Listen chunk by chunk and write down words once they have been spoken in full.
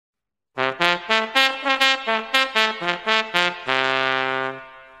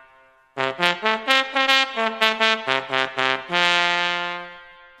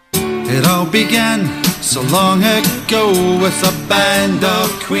began so long ago with a band of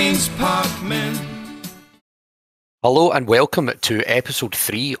Queen's Park men. Hello and welcome to episode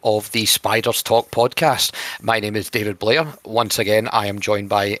 3 of the Spiders Talk podcast. My name is David Blair. Once again, I am joined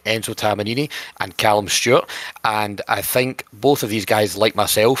by Enzo Tamanini and Callum Stewart. And I think both of these guys, like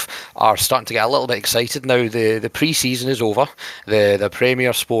myself, are starting to get a little bit excited now. The pre-season is over. The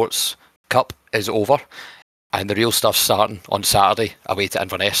Premier Sports Cup is over. And the real stuff's starting on Saturday away to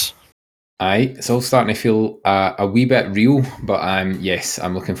Inverness. Aye, it's all starting to feel a wee bit real, but yes,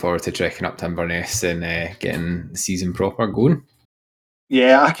 I'm looking forward to trekking up to Inverness and getting the season proper going.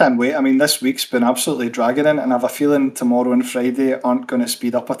 Yeah, I can't wait. I mean, this week's been absolutely dragging in, and I have a feeling tomorrow and Friday aren't going to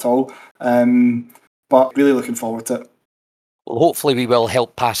speed up at all. But really looking forward to it. Well, hopefully we will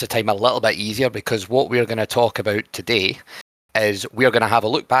help pass the time a little bit easier, because what we're going to talk about today is we're going to have a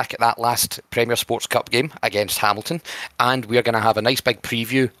look back at that last Premier Sports Cup game against Hamilton, and we're going to have a nice big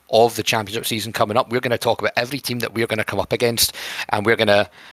preview of the Championship season coming up. We're going to talk about every team that we're going to come up against, and we're going to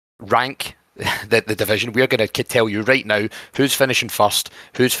rank the division. We're going to tell you right now who's finishing first,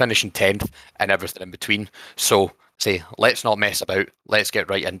 who's finishing 10th, and everything in between. So, let's not mess about. Let's get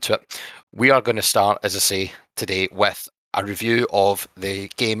right into it. We are going to start, as I say, today with a review of the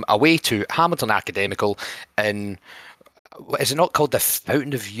game away to Hamilton Academical in... Is it not called the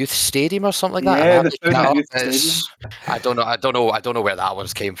Fountain of Youth Stadium or something like that? Yeah, the Fountain of Youth Stadium. I don't know where that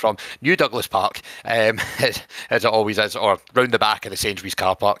one's came from. New Douglas Park, as it always is, or round the back of the Sainsbury's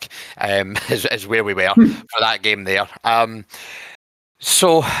car park, is where we were for that game there.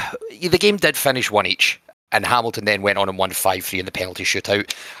 So the game did finish 1-1, and Hamilton then went on and won 5-3 in the penalty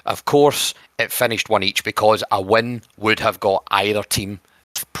shootout. Of course, it finished 1-1 because a win would have got either team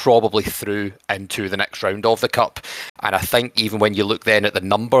probably through into the next round of the Cup. And I think even when you look then at the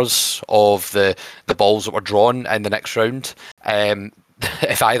numbers of the balls that were drawn in the next round,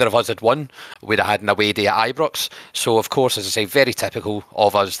 if either of us had won, we'd have had an away day at Ibrox. So of course, as I say, very typical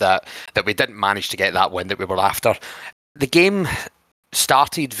of us that we didn't manage to get that win that we were after. The game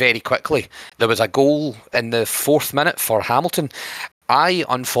started very quickly. There was a goal in the 4th minute for Hamilton. I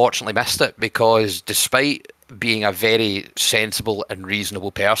unfortunately missed it because despite being a very sensible and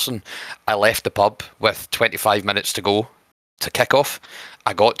reasonable person, I left the pub with 25 minutes to go to kick off.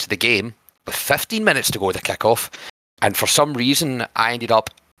 I got to the game with 15 minutes to go to kick off, and for some reason I ended up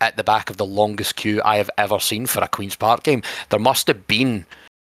at the back of the longest queue I have ever seen for a Queen's Park game. There must have been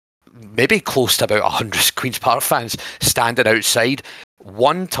maybe close to about 100 Queen's Park fans standing outside.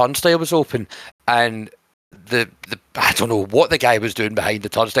 One turnstile was open, and the I don't know what the guy was doing behind the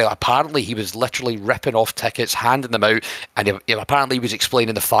turnstile. Apparently he was literally ripping off tickets, handing them out, and he apparently was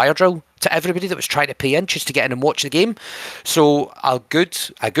explaining the fire drill to everybody that was trying to pay in just to get in and watch the game. So a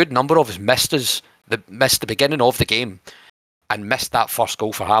good number of us missed the beginning of the game and missed that first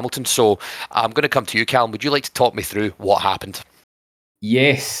goal for Hamilton. So I'm going to come to you, Callum. Would you like to talk me through what happened?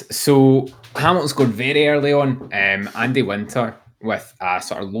 Yes, so Hamilton scored very early on. Andy Winter with a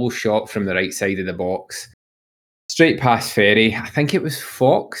sort of low shot from the right side of the box. Straight past Ferry. I think it was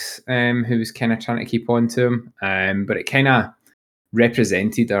Fox who was kind of trying to keep on to him. But it kind of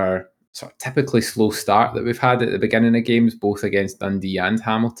represented our sort of typically slow start that we've had at the beginning of games, both against Dundee and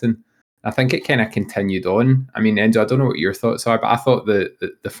Hamilton. I think it kind of continued on. I mean, Enzo, I don't know what your thoughts are, but I thought the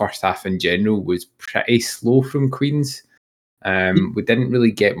first half in general was pretty slow from Queens. We didn't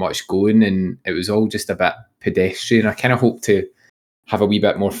really get much going, and it was all just a bit pedestrian. I kind of hope to have a wee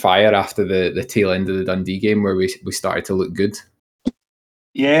bit more fire after the tail end of the Dundee game where we started to look good.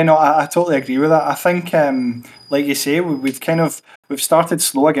 Yeah, no, I totally agree with that. I think, like you say, we've started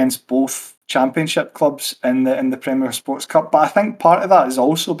slow against both championship clubs in the Premier Sports Cup, but I think part of that is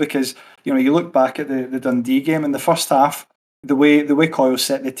also because you look back at the Dundee game in the first half, the way Coyle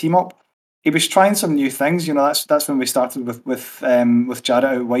set the team up, he was trying some new things. That's when we started with Jarrett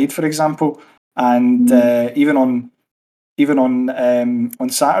out wide, for example, and even on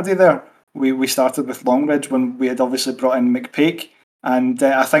Saturday there, we started with Longridge when we had obviously brought in McPake. And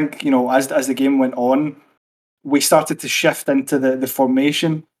I think, as the game went on, we started to shift into the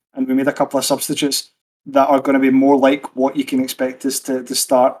formation, and we made a couple of substitutes that are going to be more like what you can expect us to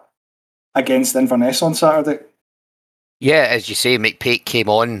start against Inverness on Saturday. Yeah, as you say, McPake came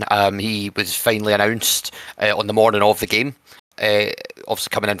on. He was finally announced on the morning of the game. Obviously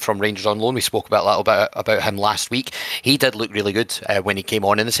coming in from Rangers on loan. We spoke about a little bit about him last week. He did look really good when he came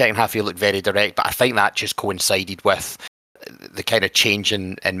on in the second half. He looked very direct, but I think that just coincided with the kind of change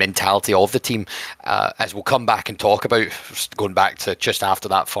in mentality of the team, as we'll come back and talk about, going back to just after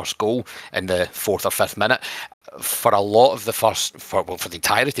that first goal in the 4th or 5th minute. For a lot of for the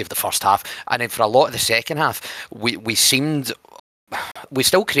entirety of the first half, and then for a lot of the second half, we seemed we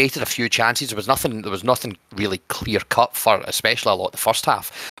still created a few chances. There was nothing really clear cut for, especially a lot of the first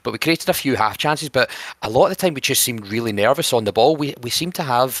half. But we created a few half chances. But a lot of the time, we just seemed really nervous on the ball. We seemed to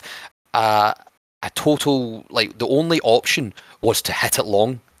have a total, like, the only option was to hit it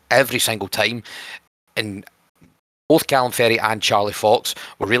long every single time, and both Callum Ferry and Charlie Fox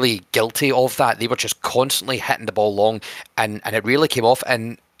were really guilty of that. They were just constantly hitting the ball long, and it really came off.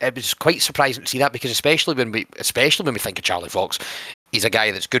 And it was quite surprising to see that, because especially when we think of Charlie Fox, he's a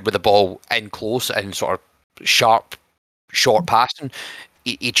guy that's good with the ball in close and sort of sharp, short passing.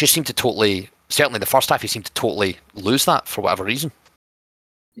 He just seemed to totally, certainly in the first half, he seemed to totally lose that for whatever reason.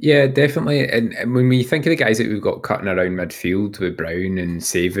 Yeah, definitely. And when we think of the guys that we've got cutting around midfield with Brown and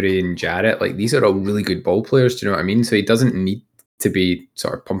Savoury and Jarrett, like, these are all really good ball players, do you know what I mean? So he doesn't need to be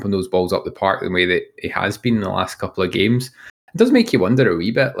sort of pumping those balls up the park the way that he has been in the last couple of games. It does make you wonder a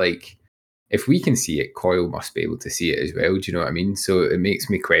wee bit, like, if we can see it, Coyle must be able to see it as well, do you know what I mean? So it makes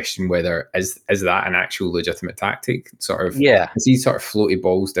me question whether, is that an actual legitimate tactic? Sort of, Yeah. is these sort of floaty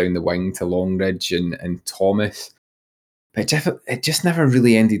balls down the wing to Longridge and Thomas? But it just never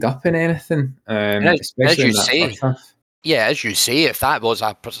really ended up in anything, especially in that first half. Yeah, as you say, if that was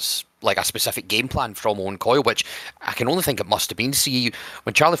a specific game plan from Owen Coyle, which I can only think it must have been. See,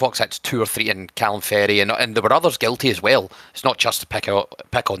 when Charlie Fox hits 2 or 3 and Callum Ferry, and there were others guilty as well. It's not just to pick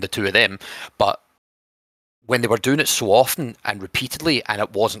on the two of them, but when they were doing it so often and repeatedly, and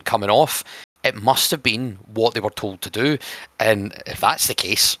it wasn't coming off, it must have been what they were told to do. And if that's the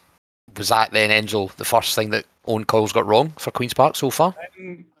case, was that then, Enzo, the first thing that Owen Coyle's got wrong for Queen's Park so far?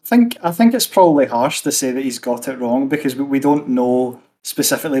 I think it's probably harsh to say that he's got it wrong, because we don't know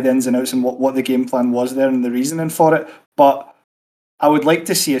specifically the ins and outs and what the game plan was there and the reasoning for it. But I would like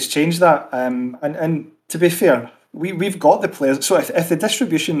to see us change that. And to be fair, we've got the players. So if the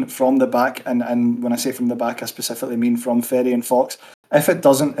distribution from the back, and when I say from the back, I specifically mean from Ferry and Fox, if it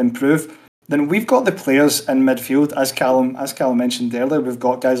doesn't improve, then we've got the players in midfield, as Callum mentioned earlier. We've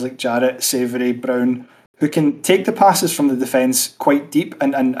got guys like Jarrett, Savoury, Brown, who can take the passes from the defence quite deep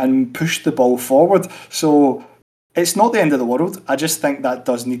and push the ball forward. So it's not the end of the world. I just think that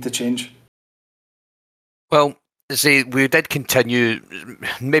does need to change. Well, see, we did continue,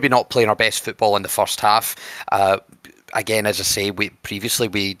 maybe not playing our best football in the first half. Again, as I say,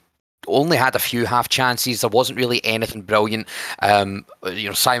 we only had a few half chances. There wasn't really anything brilliant.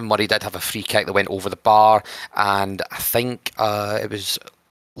 Simon Murray did have a free kick that went over the bar, and I think it was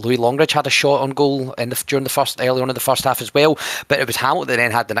Louis Longridge had a shot on goal early on in the first half as well. But it was Hamilton that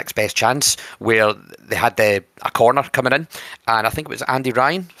then had the next best chance, where they had a corner coming in, and I think it was Andy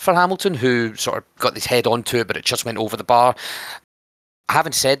Ryan for Hamilton who sort of got his head onto it, but it just went over the bar.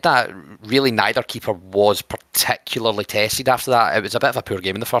 Having said that, really neither keeper was particularly tested after that. It was a bit of a poor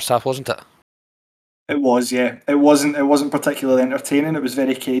game in the first half, wasn't it? It was, yeah. It wasn't particularly entertaining. It was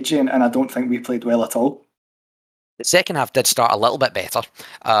very cagey, and I don't think we played well at all. The second half did start a little bit better.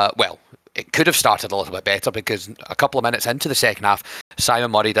 Well, it could have started a little bit better, because a couple of minutes into the second half,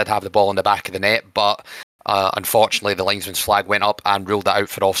 Simon Murray did have the ball in the back of the net, but unfortunately the linesman's flag went up and ruled it out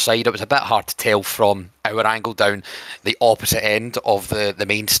for offside. It was a bit hard to tell from our angle down the opposite end of the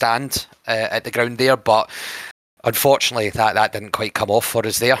main stand at the ground there, but unfortunately that didn't quite come off for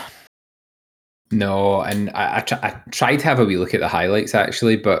us there. No, and I tried to have a wee look at the highlights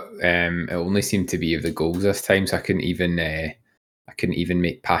actually, but it only seemed to be of the goals this time, so I couldn't even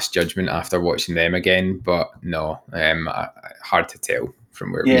make past judgment after watching them again. But no, hard to tell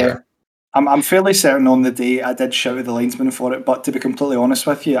from where we are. I'm fairly certain on the day I did shout at the linesman for it, but to be completely honest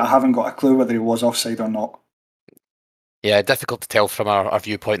with you, I haven't got a clue whether he was offside or not. Yeah, difficult to tell from our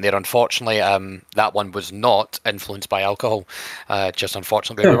viewpoint there. Unfortunately, that one was not influenced by alcohol, just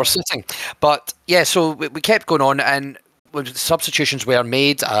unfortunately where we were sitting. But yeah, so we kept going on, and when substitutions were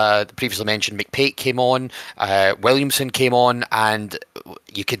made, the previously mentioned McPake came on, Williamson came on, and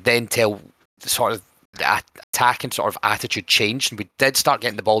you could then tell sort of the attack and sort of attitude changed, and we did start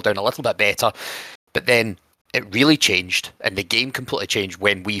getting the ball down a little bit better, but then it really changed, and the game completely changed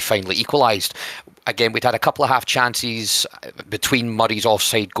when we finally equalised. Again, we'd had a couple of half chances between Murray's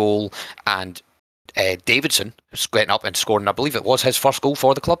offside goal and Davidson getting up and scoring. I believe it was his first goal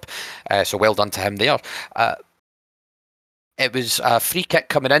for the club, so well done to him there. It was a free kick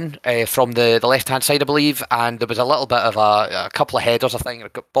coming in from the left-hand side, I believe, and there was a little bit of a couple of headers, I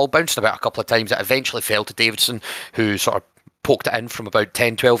think. The ball bounced about a couple of times. It eventually fell to Davidson, who sort of poked it in from about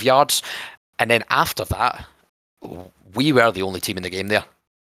 10, 12 yards. And then after that, we were the only team in the game there.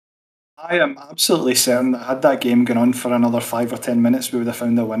 I am absolutely certain that had that game gone on for another 5 or 10 minutes, we would have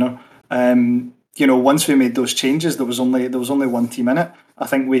found a winner. Once we made those changes, there was only one team in it. I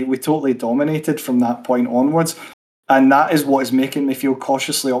think we totally dominated from that point onwards. And that is what is making me feel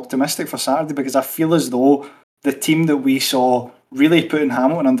cautiously optimistic for Saturday, because I feel as though the team that we saw really putting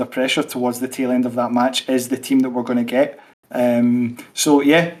Hamilton under pressure towards the tail end of that match is the team that we're going to get. So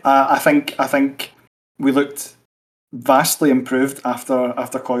yeah, I think we looked vastly improved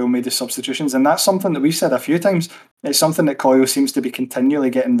after Coyle made his substitutions, and that's something that we've said a few times. It's something that Coyle seems to be continually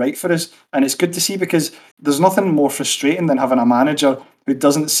getting right for us, and it's good to see, because there's nothing more frustrating than having a manager who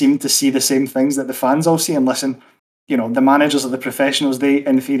doesn't seem to see the same things that the fans all see. And listen, you know, the managers are the professionals; they,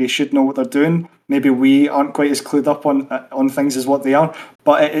 in theory, should know what they're doing. Maybe we aren't quite as clued up on things as what they are,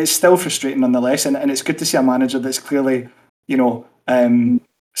 but it's still frustrating nonetheless. And it's good to see a manager that's clearly, you know,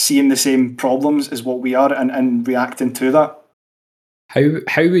 seeing the same problems as what we are, and reacting to that.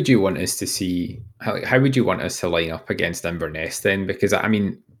 How would you want us to see? How would you want us to line up against Inverness then? Because I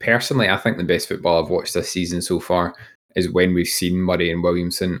mean, personally, I think the best football I've watched this season so far is when we've seen Murray and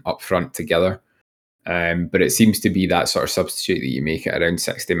Williamson up front together. But it seems to be that sort of substitute that you make at around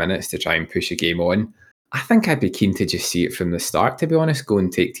 60 minutes to try and push a game on. I think I'd be keen to just see it from the start, to be honest, go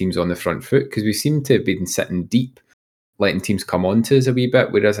and take teams on the front foot, because we seem to have been sitting deep, letting teams come on to us a wee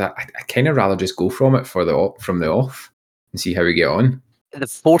bit, whereas I kind of rather just go from it from the off and see how we get on. The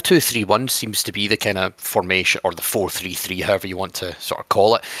 4-2-3-1 seems to be the kind of formation, or the 4-3-3, however you want to sort of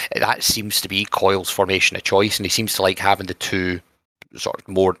call it. That seems to be Coyle's formation of choice, and he seems to like having the two sort of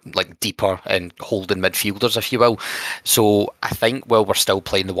more like deeper and holding midfielders, if you will. So I think while we're still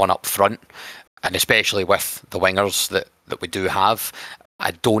playing the one up front, and especially with the wingers that we do have,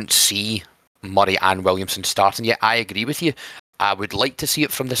 I don't see Murray and Williamson starting yet. I agree with you. I would like to see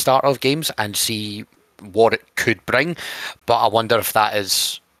it from the start of games and see what it could bring, but I wonder if that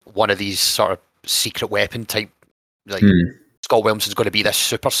is one of these sort of secret weapon type, like Scott Williamson's going to be this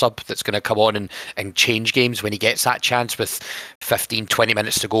super sub that's going to come on and change games when he gets that chance with 15-20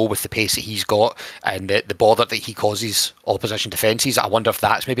 minutes to go, with the pace that he's got and the bother that he causes opposition defences. I wonder if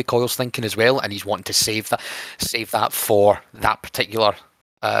that's maybe Coyle's thinking as well, and he's wanting to save that for that particular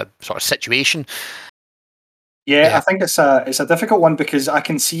sort of situation. Yeah, I think it's a difficult one, because I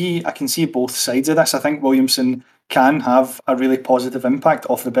can see both sides of this. I think Williamson can have a really positive impact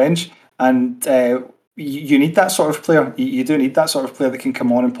off the bench, and you need that sort of player. You do need that sort of player that can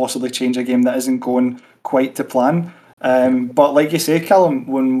come on and possibly change a game that isn't going quite to plan. But like you say, Callum,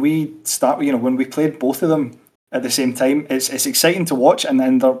 when we played both of them at the same time, it's exciting to watch, and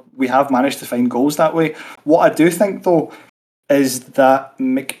then we have managed to find goals that way. What I do think, though, is that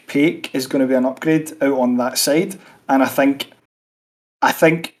McPake is going to be an upgrade out on that side, and I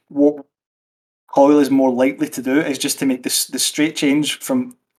think what Coyle is more likely to do is just to make the straight change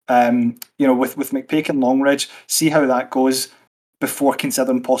from with McPake and Longridge, see how that goes before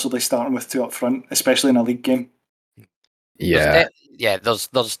considering possibly starting with two up front, especially in a league game. Yeah.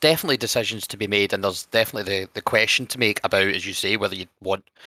 There's definitely decisions to be made, and there's definitely the question to make about, as you say, whether you want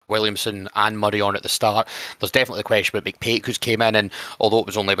Williamson and Murray on at the start. There's definitely the question about McPake, who's came in, and although it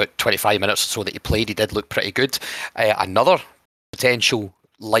was only about 25 minutes or so that he played, he did look pretty good. Another potential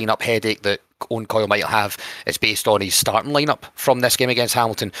lineup headache that Owen Coyle might have is based on his starting lineup from this game against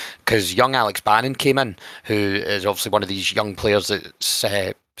Hamilton, because young Alex Bannon came in, who is obviously one of these young players that's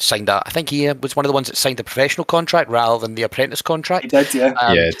signed I think he was one of the ones that signed a professional contract rather than the apprentice contract. He did,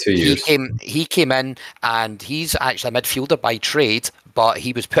 yeah. 2 years. He came in, and he's actually a midfielder by trade, but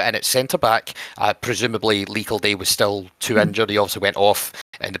he was put in at centre back. Presumably, Leakelday was still too injured. He also went off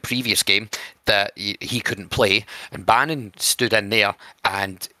in the previous game that he couldn't play, and Bannon stood in there,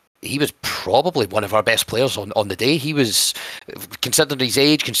 and he was probably one of our best players on the day. He was, considering his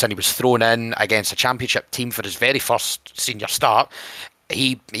age, considering he was thrown in against a championship team for his very first senior start,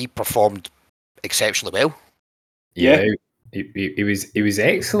 he performed exceptionally well. Yeah, he was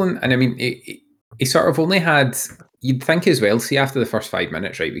excellent, and I mean, he sort of only had. You'd think as well, see, after the first 5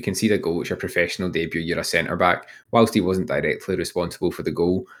 minutes, right, we can see the goal. It's your professional debut. You're a centre back. Whilst he wasn't directly responsible for the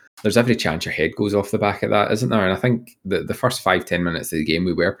goal, there's every chance your head goes off the back of that, isn't there? And I think the first 5-10 minutes of the game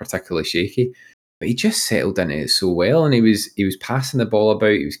we were particularly shaky, but he just settled into it so well, and he was passing the ball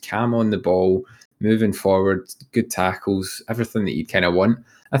about. He was calm on the ball, moving forward, good tackles, everything that you'd kind of want.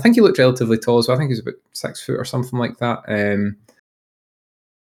 I think he looked relatively tall as well. I think he was about 6 foot or something like that. And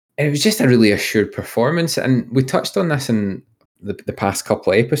it was just a really assured performance. And we touched on this in the past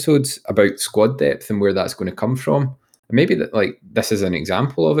couple of episodes about squad depth and where that's going to come from. And maybe this is an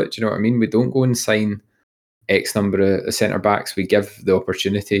example of it. Do you know what I mean? We don't go and sign X number of centre backs. We give the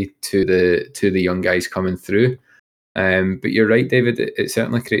opportunity to the young guys coming through. But you're right, David. It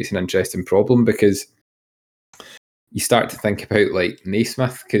certainly creates an interesting problem, because you start to think about like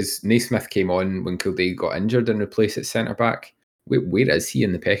Naismith, because Naismith came on when Kildare got injured and replaced at centre back. where is he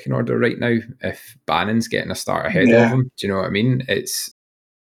in the pecking order right now? If Bannon's getting a start ahead of him, do you know what I mean? It's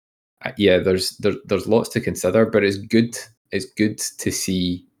there's lots to consider, but it's good. It's good to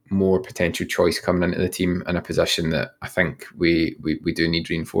see more potential choice coming into the team in a position that I think we do need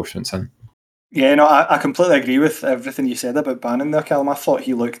reinforcements in. Yeah, no, I completely agree with everything you said about Bannon there, Callum. I thought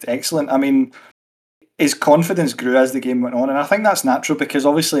he looked excellent. I mean, his confidence grew as the game went on, and I think that's natural because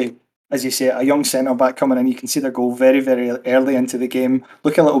obviously, as you say, a young centre-back coming in, you can see their goal very, very early into the game,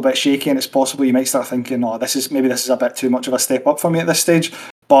 look a little bit shaky, and it's possible you might start thinking, oh, this is a bit too much of a step up for me at this stage.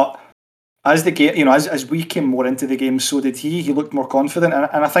 But as the game, as we came more into the game, so did he. He looked more confident,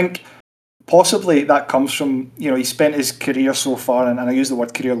 and I think possibly that comes from, he spent his career so far, and I use the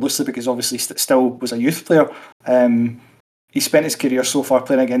word career loosely because obviously still was a youth player. He spent his career so far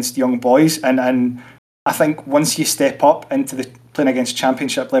playing against young boys, and I think once you step up into the playing against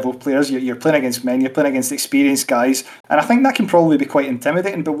championship level players, you're playing against men, you're playing against experienced guys, and I think that can probably be quite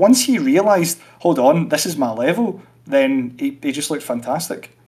intimidating. But once he realised, hold on, this is my level, then he just looked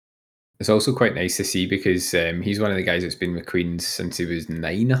fantastic. It's also quite nice to see because he's one of the guys that's been with Queens since he was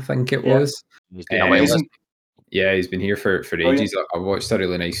 9, I think it was. He's been away. Yeah, he's been here for ages. I watched a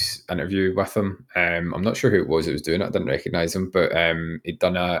really nice interview with him. I'm not sure who it was that was doing it. I didn't recognise him, but he'd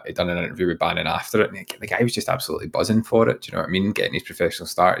done an interview with Bannon after it, and the guy was just absolutely buzzing for it. Do you know what I mean? Getting his professional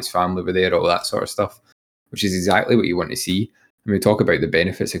start, his family were there, all that sort of stuff, which is exactly what you want to see. And we talk about the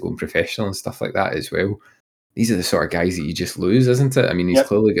benefits of going professional and stuff like that as well. These are the sort of guys that you just lose, isn't it? I mean, he's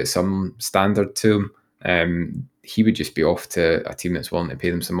clearly got some standard to him. He would just be off to a team that's willing to pay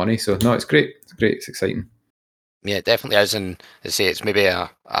them some money. So no, it's great. It's great. It's exciting. Yeah, it definitely is, and I say it's maybe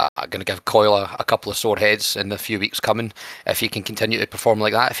going to give Coyle a couple of sore heads in the few weeks coming if he can continue to perform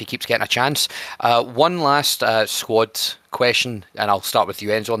like that, if he keeps getting a chance. One last squad question, and I'll start with you,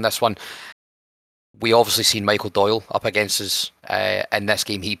 Enzo, on this one. We obviously seen Michael Doyle up against us in this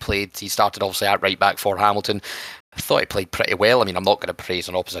game. He started obviously at right back for Hamilton. I thought he played pretty well. I mean, I'm not going to praise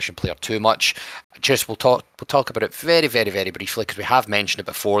an opposition player too much. Just we'll talk about it very, very, very briefly because we have mentioned it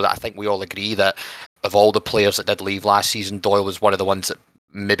before that I think we all agree that of all the players that did leave last season, Doyle was one of the ones that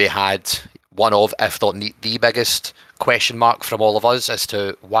maybe had one of, if not the biggest question mark from all of us as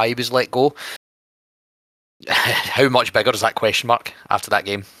to why he was let go. How much bigger is that question mark after that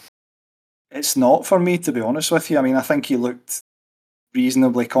game? It's not for me, to be honest with you. I mean, I think he looked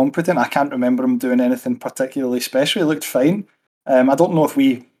reasonably competent. I can't remember him doing anything particularly special. He looked fine. I don't know if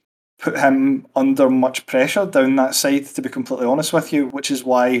we put him under much pressure down that side, to be completely honest with you, which is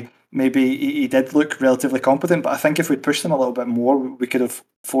why maybe he did look relatively competent. But I think if we'd pushed him a little bit more, we could have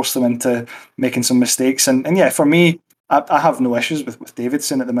forced him into making some mistakes. And yeah, for me, I have no issues with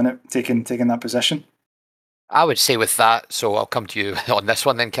Davidson at the minute taking that position. I would say with that, so I'll come to you on this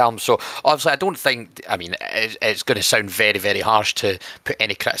one then, Callum. So obviously I don't think, I mean, it's going to sound very, very harsh to put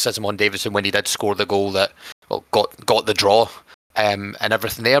any criticism on Davidson when he did score the goal that got the draw and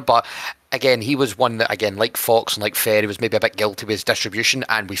everything there. But again, he was one that, again, like Fox and like Ferry, was maybe a bit guilty with his distribution,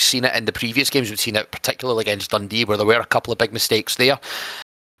 and we've seen it in the previous games. We've seen it particularly against Dundee where there were a couple of big mistakes there.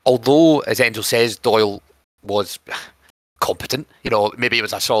 Although, as Enzo says, Doyle was competent. Maybe it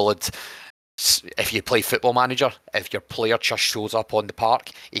was a solid... If you play Football Manager, if your player just shows up on the park,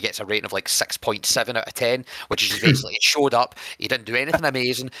 he gets a rating of like 6.7 out of 10, which is just basically he showed up, he didn't do anything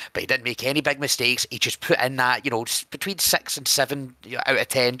amazing, but he didn't make any big mistakes. He just put in that, between 6 and 7 out of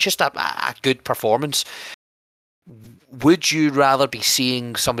 10, just a good performance. Would you rather be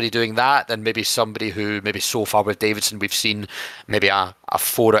seeing somebody doing that than maybe somebody who, maybe so far with Davidson, we've seen maybe a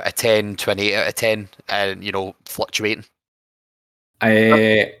 4 out of 10 to an 8 out of 10, and, fluctuating?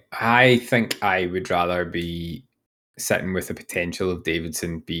 I think I would rather be sitting with the potential of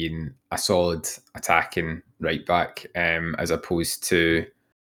Davidson being a solid attacking right back as opposed to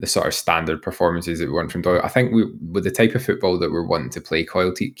the sort of standard performances that we want from Doyle. I think with the type of football that we're wanting to play,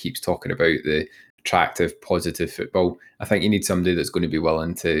 Coyle keeps talking about the attractive, positive football. I think you need somebody that's going to be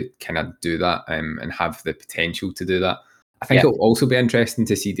willing to kind of do that and have the potential to do that. I think it'll also be interesting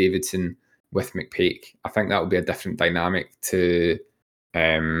to see Davidson with McPake. I think that will be a different dynamic to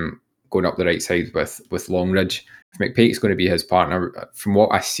going up the right side with Longridge. If McPake's going to be his partner, from what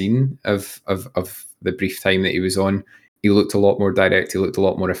I've seen of the brief time that he was on, he looked a lot more direct, he looked a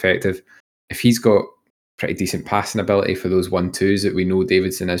lot more effective. If he's got pretty decent passing ability for those 1-2s that we know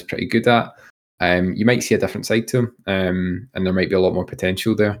Davidson is pretty good at, you might see a different side to him, and there might be a lot more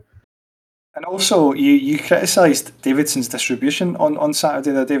potential there. And also, you criticised Davidson's distribution on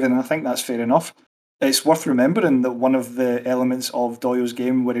Saturday there, David, and I think that's fair enough. It's worth remembering that one of the elements of Doyle's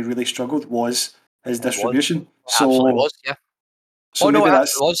game where he really struggled was his distribution. Absolutely was, yeah. So it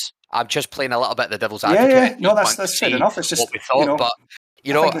I'm just playing a little bit of the devil's Yeah, advocate. yeah. No, Want that's to fair see enough. It's just what we thought, but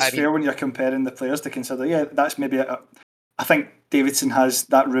I think it's fair when you're comparing the players to consider. Yeah, that's maybe. I think Davidson has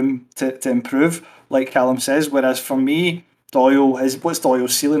that room to improve, like Callum says. Whereas for me, Doyle is what's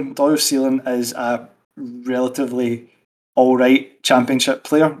Doyle's ceiling? Doyle's ceiling is a relatively all right championship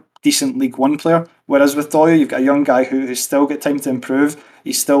player, decent League One player. Whereas with Doyle, you've got a young guy who's still got time to improve.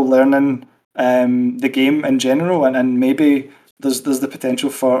 He's still learning the game in general, and maybe there's the potential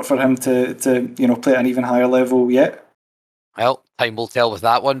for him to play at an even higher level yet. Well, time will tell with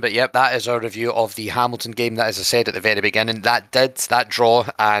that one, but yep, that is our review of the Hamilton game. That, as I said at the very beginning, that draw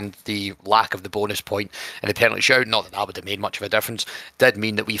and the lack of the bonus point and the penalty shootout, not that would have made much of a difference, did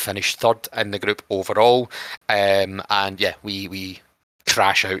mean that we finished third in the group overall. And yeah, we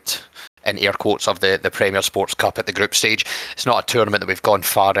crash out in air quotes of the Premier Sports Cup at the group stage. It's not a tournament that we've gone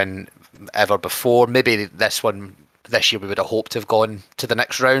far in ever before. Maybe this year we would have hoped to have gone to the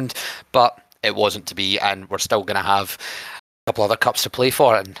next round, but it wasn't to be, and we're still going to have a couple other cups to play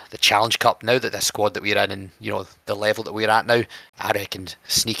for, and the Challenge Cup, now that the squad that we're in and the level that we're at now, I reckon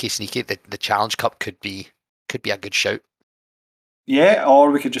sneaky the Challenge Cup could be a good shout. Yeah,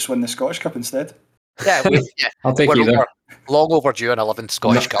 or we could just win the Scottish Cup instead. Yeah, I'll take either. Long overdue an 11th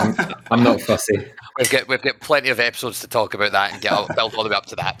Scottish Cup. I'm not fussy. We've got plenty of episodes to talk about that and build all the way up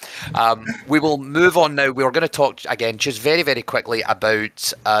to that. We will move on now. We were going to talk again just very, very quickly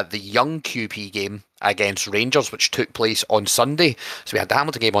about the young QP game against Rangers, which took place on Sunday. So we had the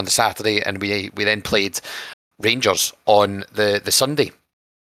Hamilton game on the Saturday, and we then played Rangers on the Sunday.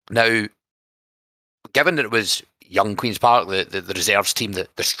 Now, given that it was young Queen's Park, the reserves team, the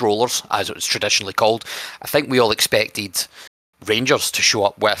Strollers, as it was traditionally called, I think we all expected Rangers to show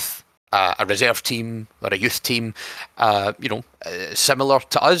up with a reserve team or a youth team, similar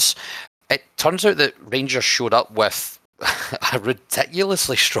to us. It turns out that Rangers showed up with a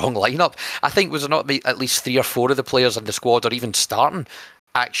ridiculously strong lineup. I think was there not at least 3 or 4 of the players in the squad, or even starting,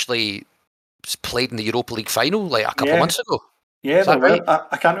 actually played in the Europa League final like a couple of months ago. Yeah, right?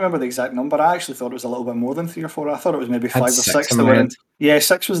 I can't remember the exact number. I actually thought it was a little bit more than 3 or 4. I thought it was maybe 5 or 6. Yeah,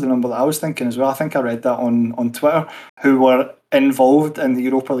 6 was the number that I was thinking as well. I think I read that on Twitter, who were involved in the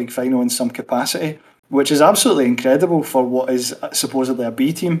Europa League final in some capacity, which is absolutely incredible for what is supposedly a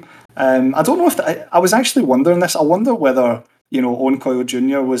B team. I don't know if I was actually wondering this. I wonder whether Owen Coyle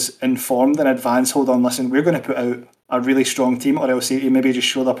Jr. was informed in advance. Hold on, listen, we're going to put out a really strong team, or else he maybe just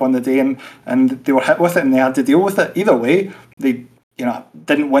showed up on the day and they were hit with it and they had to deal with it. Either way, they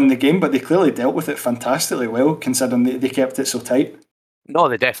didn't win the game, but they clearly dealt with it fantastically well, considering they kept it so tight. No,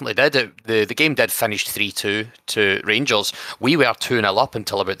 they definitely did. The game did finish 3-2 to Rangers. We were 2-0 up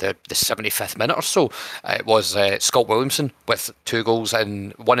until about the 75th minute or so. It was Scott Williamson with 2 goals,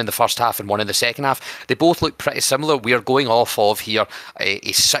 and one in the first half and one in the second half. They both look pretty similar. We are going off of here a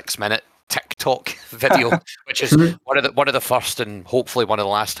 6-minute TikTok video, which is one of the first and hopefully one of the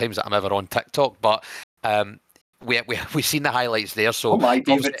last times that I'm ever on TikTok. But we've seen the highlights there. So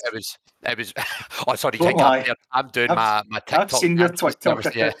David. It was. Oh, sorry, I'm doing my TikTok. I've seen your TikTok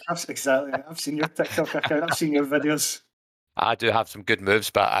account. Exactly. I've seen your TikTok account. I've seen your videos. I do have some good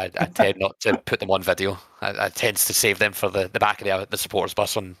moves, but I tend not to put them on video. I tend to save them for the back of the supporters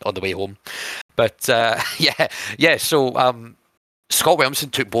bus on the way home. But yeah. So Scott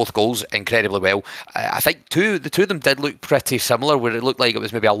Williamson took both goals incredibly well. I think the two of them did look pretty similar, where it looked like it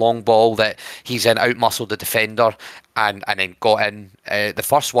was maybe a long ball that he's then out-muscled the defender and then got in. The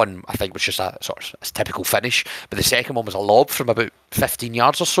first one, I think, was just a sort of a typical finish, but the second one was a lob from about 15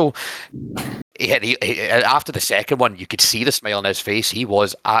 yards or so. After the second one, you could see the smile on his face. He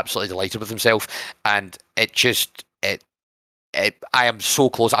was absolutely delighted with himself, and I am so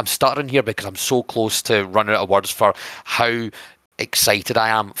close. I'm stuttering here because I'm so close to running out of words for how excited I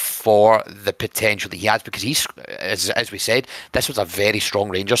am for the potential that he has, because he's, as we said, this was a very strong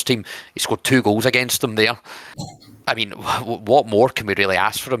Rangers team. He scored 2 goals against them there. I mean, what more can we really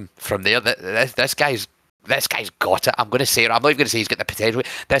ask for him from there? This guy's got it. I'm going to say it. I'm not even going to say he's got the potential.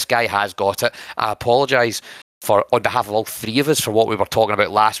 This guy has got it. I apologise on behalf of all 3 of us for what we were talking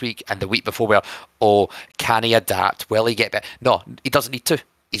about last week and the week before, where, can he adapt? Will he get better? No, he doesn't need to.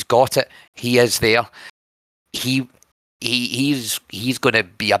 He's got it. He is there. He's going to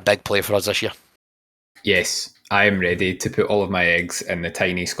be a big player for us this year. Yes, I am ready to put all of my eggs in the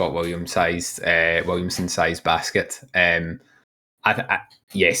tiny Scott Williamson-sized basket.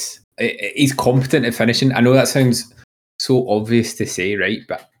 Yes, he's competent at finishing. I know that sounds so obvious to say, right?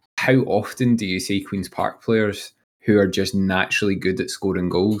 But how often do you see Queen's Park players who are just naturally good at scoring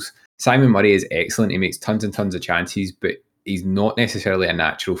goals? Simon Murray is excellent. He makes tons and tons of chances, but he's not necessarily a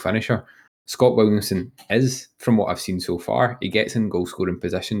natural finisher. Scott Williamson is, from what I've seen so far. He gets in goal scoring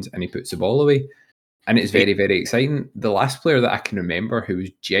positions and he puts the ball away. And it's very, very exciting. The last player that I can remember who was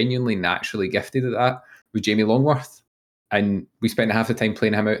genuinely naturally gifted at that was Jamie Longworth. And we spent half the time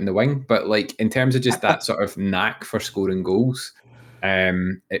playing him out in the wing. But like in terms of just that sort of knack for scoring goals,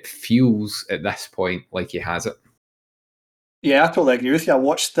 it feels at this point like he has it. Yeah, I totally agree with you. I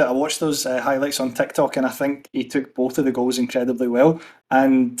watched those highlights on TikTok, and I think he took both of the goals incredibly well.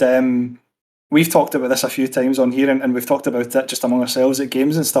 And we've talked about this a few times on here, and we've talked about it just among ourselves at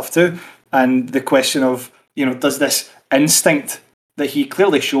games and stuff too. And the question of, does this instinct that he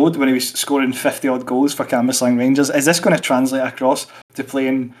clearly showed when he was scoring 50 odd goals for Cambuslang Rangers, is this going to translate across to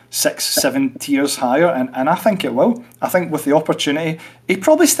playing 6-7 tiers higher? And I think it will. I think with the opportunity, he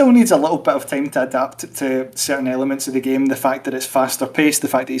probably still needs a little bit of time to adapt to certain elements of the game. The fact that it's faster paced, the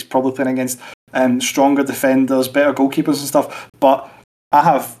fact that he's probably playing against stronger defenders, better goalkeepers and stuff. But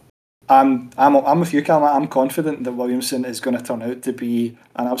I'm with you, Callum. I'm confident that Williamson is going to turn out to be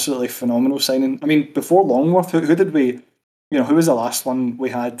an absolutely phenomenal signing. I mean, before Longworth, who did we? Who was the last one we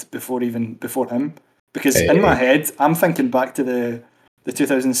had before him? Because in my head, I'm thinking back to the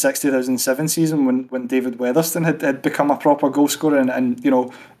 2006-2007 season when David Weatherston had become a proper goal scorer, and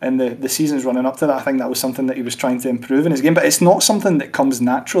the seasons running up to that, I think that was something that he was trying to improve in his game. But it's not something that comes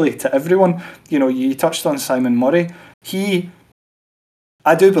naturally to everyone. You touched on Simon Murray.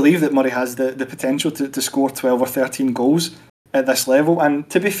 I do believe that Murray has the potential to score 12 or 13 goals at this level. And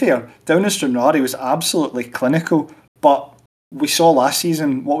to be fair, down in Stranraer, he was absolutely clinical. But what we saw last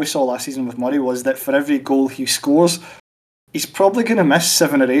season with Murray was that for every goal he scores, he's probably going to miss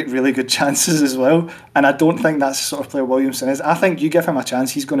 7 or 8 really good chances as well. And I don't think that's the sort of player Williamson is. I think you give him a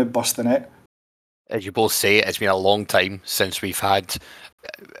chance, he's going to burst the net. As you both say, it's been a long time since we've had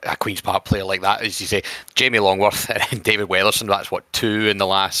a Queen's Park player like that. As you say, Jamie Longworth and David Weatherston, that's 2 in the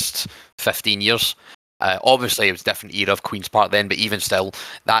last 15 years. Obviously, it was a different era of Queen's Park then, but even still,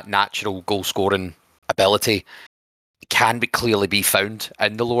 that natural goal-scoring ability can clearly be found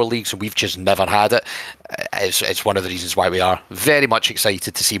in the lower leagues, and we've just never had it. It's one of the reasons why we are very much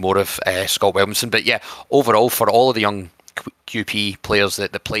excited to see more of Scott Williamson. But yeah, overall, for all of the young QP players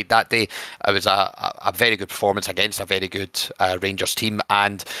that played that day, it was a very good performance against a very good Rangers team,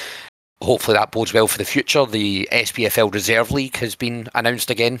 and hopefully that bodes well for the future. The SPFL Reserve League has been announced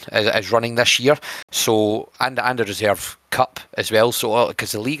again as running this year, so and a Reserve Cup as well. So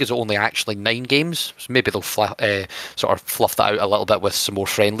because the league is only actually 9 games, so maybe they'll sort of fluff that out a little bit with some more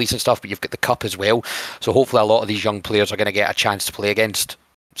friendlies and stuff. But you've got the cup as well, so hopefully a lot of these young players are going to get a chance to play against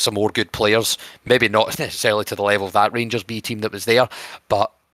some more good players. Maybe not necessarily to the level of that Rangers B team that was there,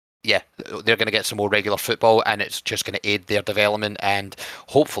 but yeah, they're going to get some more regular football, and it's just going to aid their development and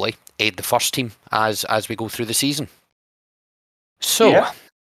hopefully aid the first team as we go through the season. So,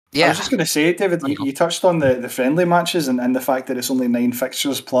 yeah. I was just going to say, David, you touched on the friendly matches and the fact that it's only 9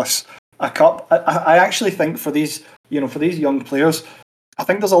 fixtures plus a cup. I actually think for these young players, I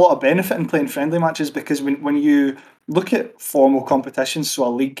think there's a lot of benefit in playing friendly matches, because when you look at formal competitions, so a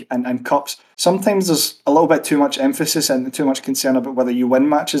league and cups, sometimes there's a little bit too much emphasis and too much concern about whether you win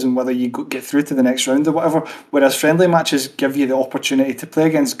matches and whether you get through to the next round or whatever, whereas friendly matches give you the opportunity to play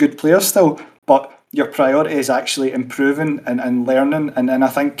against good players still, but your priority is actually improving and learning, and I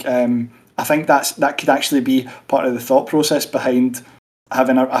think that could actually be part of the thought process behind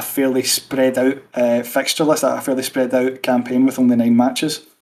having a fairly spread out fixture list, a fairly spread out campaign with only 9 matches.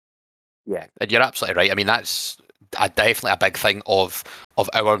 Yeah, and you're absolutely right. I mean, that's definitely a big thing of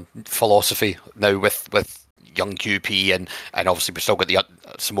our philosophy now with young QP, and obviously we've still got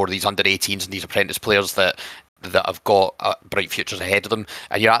some more of these under 18s and these apprentice players that have got bright futures ahead of them.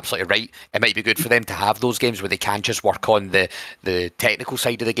 And you're absolutely right. It might be good for them to have those games where they can just work on the technical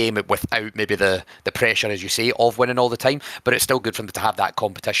side of the game without maybe the pressure, as you say, of winning all the time. But it's still good for them to have that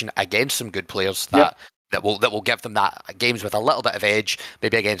competition against some good players that will give them that games with a little bit of edge,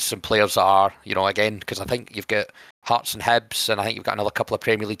 maybe against some players that are, again, because I think you've got Hearts and Hibs, and I think you've got another couple of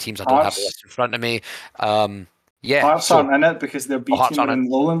Premier League teams. I don't have the list in front of me. Hearts aren't in it because they're beating them in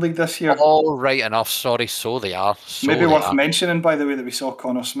Lowland League this year. All right enough, sorry, so they are. Maybe worth mentioning, by the way, that we saw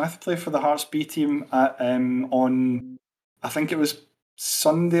Connor Smith play for the Hearts B team on, I think it was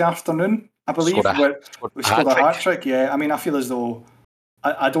Sunday afternoon, I believe, where we scored a hat-trick. Yeah, I mean, I feel as though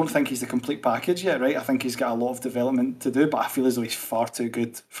I don't think he's the complete package yet, right? I think he's got a lot of development to do, but I feel as though he's far too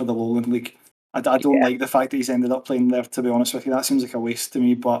good for the Lowland League. I don't like the fact that he's ended up playing there, to be honest with you. That seems like a waste to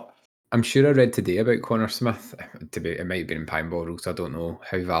me, but I'm sure I read today about Connor Smith. It might have been in Pine Bottles, I don't know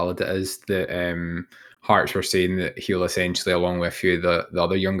how valid it is, that Hearts were saying that he'll essentially, along with a few of the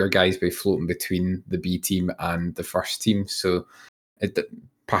other younger guys, be floating between the B team and the first team. So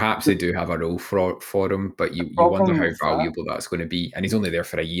perhaps they do have a role for him, but you wonder how valuable that's going to be. And he's only there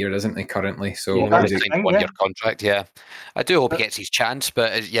for a year, isn't he, currently? So that's a 1-year contract, yeah. I do hope he gets his chance,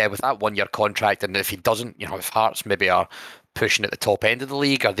 but yeah, with that 1-year contract, and if he doesn't, if Hearts maybe are pushing at the top end of the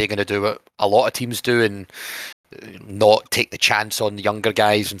league, are they going to do what a lot of teams do and not take the chance on the younger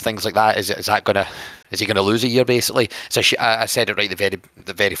guys and things like that? Is he going to lose a year basically? So I said it right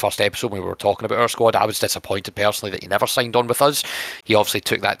the very first episode when we were talking about our squad. I was disappointed personally that he never signed on with us. He obviously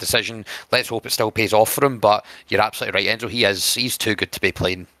took that decision. Let's hope it still pays off for him. But you're absolutely right, Enzo. He's too good to be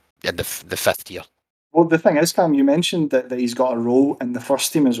playing in the fifth tier. Well, the thing is, Cam, you mentioned that he's got a role in the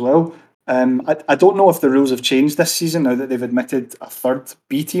first team as well. I don't know if the rules have changed this season now that they've admitted a third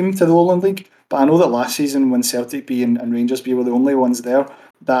B team to the Lowland League, but I know that last season when Celtic B and Rangers B were the only ones there,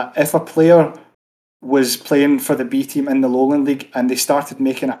 that if a player was playing for the B team in the Lowland League and they started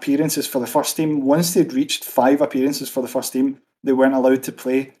making appearances for the first team, once they'd reached 5 appearances for the first team, they weren't allowed to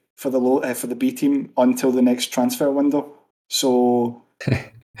play for the B team until the next transfer window. So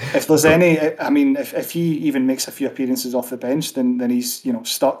if there's any, I mean, if he even makes a few appearances off the bench, then he's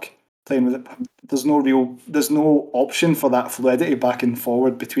stuck playing with it. There's no option for that fluidity back and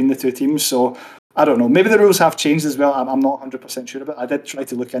forward between the two teams. So I don't know. Maybe the rules have changed as well. I'm not 100% sure about it. I did try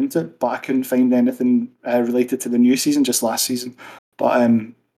to look into it, but I couldn't find anything related to the new season, just last season. But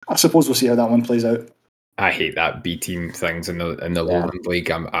I suppose we'll see how that one plays out. I hate that B team things in the Lowland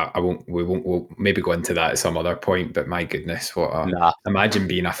League. We'll maybe go into that at some other point. But my goodness, imagine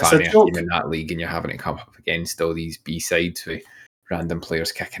being a fan of a team in that league and you're having to come up against all these B sides with random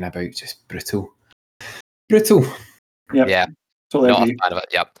players kicking about. Just brutal. Yep. Yeah, totally not agree. a fan of it.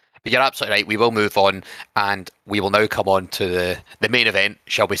 Yep. But you're absolutely right. We will move on, and we will now come on to the main event,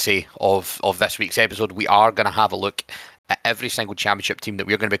 shall we say, of this week's episode. We are going to have a look at every single championship team that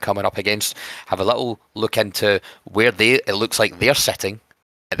we're going to be coming up against. Have a little look into where it looks like they're sitting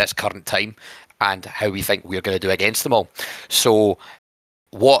at this current time, and how we think we're going to do against them all. So,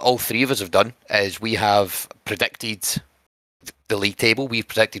 what all three of us have done is we have predicted the league table. We've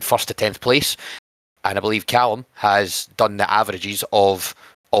predicted 1st to 10th place, and I believe Callum has done the averages of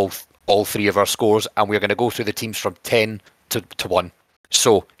all three of our scores, and we're going to go through the teams from 10 to 1.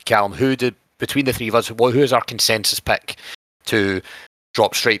 So, Callum, between the three of us, who is our consensus pick to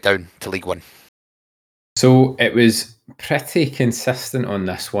drop straight down to League One? So it was pretty consistent on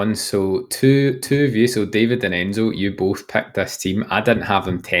this one. So two of you, so David and Enzo, you both picked this team. I didn't have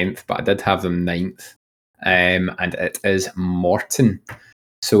them 10th, but I did have them 9th. And it is Morton.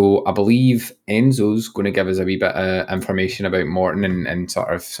 So I believe Enzo's going to give us a wee bit of information about Morton and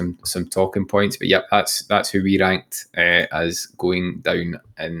sort of some talking points. But yep, that's who we ranked as going down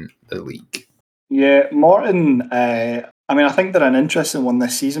in the league. Yeah, Morton, I think they're an interesting one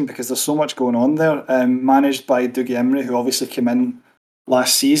this season because there's so much going on there. Managed by Dougie Imrie, who obviously came in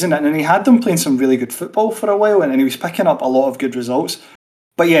last season, and he had them playing some really good football for a while, and he was picking up a lot of good results.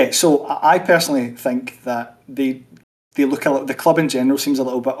 But yeah, so I personally think that they look the club in general seems a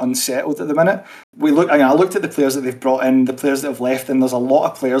little bit unsettled at the minute. I looked at the players that they've brought in, the players that have left, and there's a lot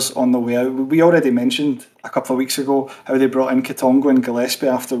of players on the way out. We already mentioned a couple of weeks ago how they brought in Katongo and Gillespie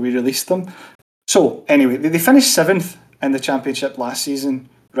after we released them. So anyway, they finished 7th in the championship last season,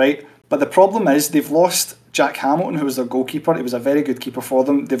 right? But the problem is they've lost Jack Hamilton, who was their goalkeeper. He was a very good keeper for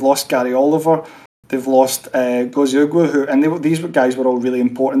them. They've lost Gary Oliver. They've lost Gozioglu, these guys were all really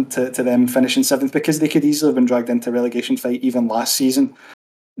important to them finishing 7th because they could easily have been dragged into a relegation fight even last season.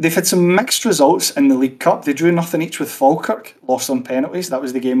 They've had some mixed results in the League Cup. They drew 0-0 each with Falkirk, lost on penalties. That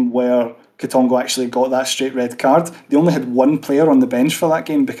was the game where Katongo actually got that straight red card. They only had one player on the bench for that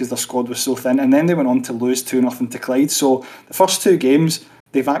game because their squad was so thin, and then they went on to lose 2-0 to Clyde. So the first 2 games,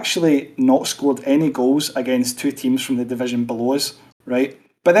 they've actually not scored any goals against 2 teams from the division below us, right?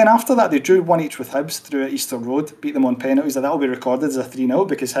 But then after that, they drew 1 each with Hibs through at Easter Road, beat them on penalties. That'll be recorded as a 3-0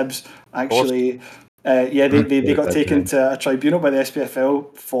 because Hibs actually, they got taken to a tribunal by the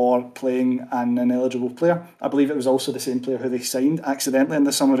SPFL for playing an ineligible player. I believe it was also the same player who they signed accidentally in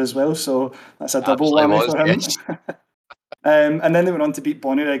the summer as well. So that's a double whammy for him. Yes. And then they went on to beat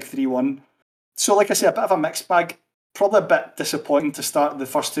Bonnyrigg 3-1. So like I say, a bit of a mixed bag. Probably a bit disappointing to start the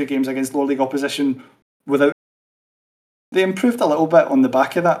first 2 games against lower league opposition without. They improved a little bit on the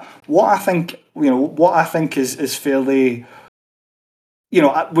back of that. What I think is fairly,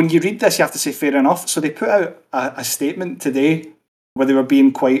 when you read this, you have to say fair enough. So they put out a statement today where they were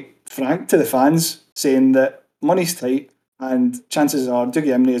being quite frank to the fans, saying that money's tight and chances are Dougie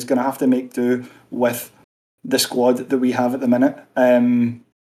Imrie is going to have to make do with the squad that we have at the minute. And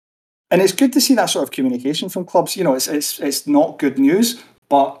it's good to see that sort of communication from clubs. It's not good news,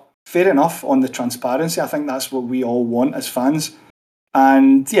 but fair enough on the transparency. I think that's what we all want as fans.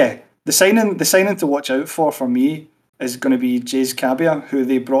 And yeah, the signing to watch out for me is going to be Jays Cabia, who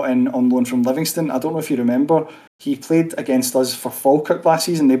they brought in on loan from Livingston. I don't know if you remember, he played against us for Falkirk last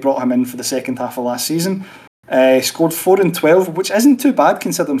season. They brought him in for the second half of last season. Scored 4 and 12, which isn't too bad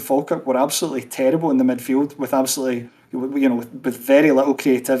considering Falkirk were absolutely terrible in the midfield with with very little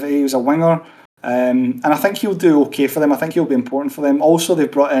creativity. He was a winger. And I think he'll do okay for them. I think he'll be important for them. Also,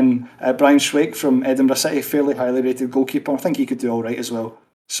 they've brought in Brian Schweik from Edinburgh City, fairly highly rated goalkeeper. I think he could do all right as well.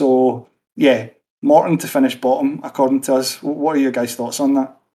 So, yeah, Morton to finish bottom, according to us. What are your guys' thoughts on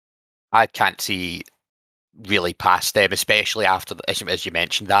that? I can't see really past them, especially after, as you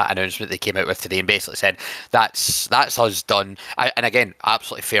mentioned, that announcement they came out with today and basically said that's us done. And again,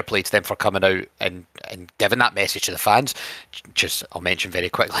 absolutely fair play to them for coming out and giving that message to the fans. Just, I'll mention very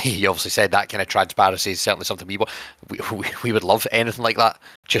quickly, you obviously said that kind of transparency is certainly something we would love. Anything like that,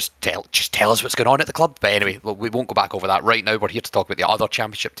 just tell us what's going on at the club. But anyway, we won't go back over that right now. We're here to talk about the other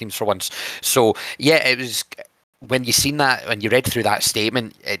championship teams for once. So yeah, it was, when you seen that, when you read through that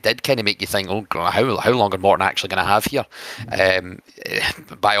statement, it did kind of make you think, oh, how long are Morton actually going to have here?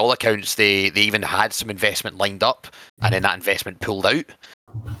 By all accounts, they even had some investment lined up, and then that investment pulled out,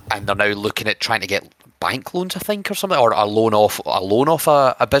 and they're now looking at trying to get bank loans, I think, or something, or a loan off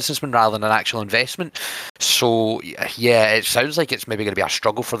a businessman rather than an actual investment. So yeah, it sounds like it's maybe going to be a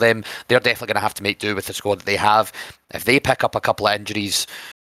struggle for them. They're definitely going to have to make do with the squad that they have. If they pick up a couple of injuries.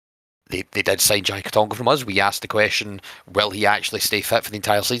 They did sign Jai Katonga from us. We asked the question, will he actually stay fit for the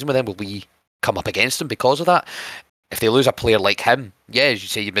entire season with them? Will we come up against him because of that? If they lose a player like him, yeah, as you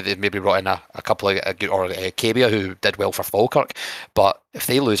say, they maybe brought in a couple of, or Cabia, who did well for Falkirk. But if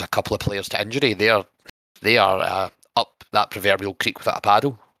they lose a couple of players to injury, they are up that proverbial creek without a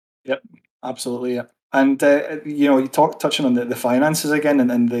paddle. Yep, absolutely, yeah. And you touching on the finances again,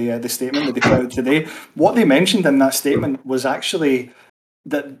 and the statement that they put out today. What they mentioned in that statement was actually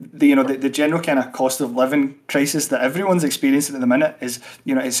that the general kind of cost of living crisis that everyone's experiencing at the minute is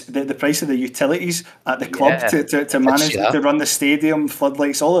the price of the utilities at the club to manage to run the stadium,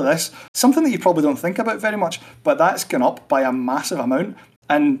 floodlights, all of this. Something that you probably don't think about very much, but that's gone up by a massive amount,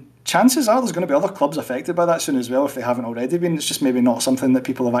 and chances are there's going to be other clubs affected by that soon as well if they haven't already been. It's just maybe not something that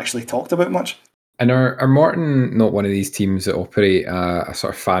people have actually talked about much. And are Morton not one of these teams that operate a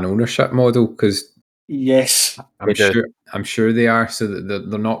sort of fan ownership model? Because yes, I'm sure they are. So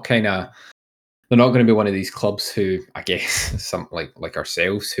they're not going to be one of these clubs who, I guess, some like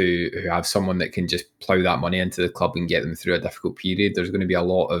ourselves, who have someone that can just plough that money into the club and get them through a difficult period. There's going to be a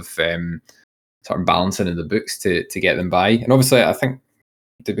lot of sort of balancing in the books to get them by. And obviously, I think,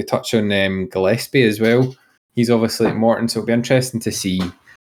 did we touch on Gillespie as well? He's obviously at Morton, so it'll be interesting to see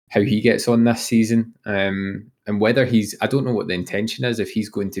how he gets on this season, and whether I don't know what the intention is, if he's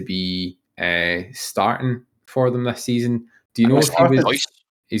going to be starting for them this season. Do you know if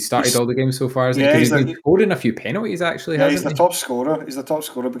he's started all the games so far? Yeah, he's been scoring a few penalties actually. Yeah, he's the top scorer. He's the top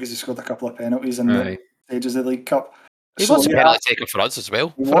scorer because he scored a couple of penalties in the stages of the League Cup. He was a penalty taker for us as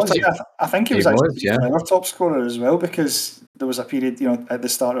well. He was, yeah. I think he was actually our top scorer as well, because there was a period, at the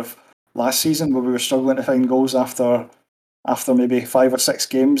start of last season where we were struggling to find goals after maybe 5 or 6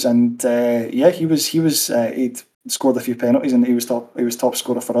 games, and he'd scored a few penalties, and he was top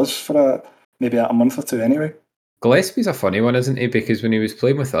scorer for us for maybe a month or two anyway. Gillespie's a funny one, isn't he? Because when he was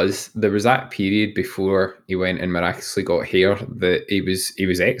playing with us, there was that period before he went and miraculously got hair that he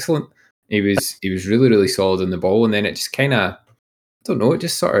was excellent. He was really, really solid on the ball, and then it just kind of, I don't know, it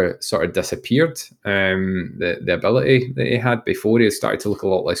just sort of disappeared. The ability that he had before, he started to look a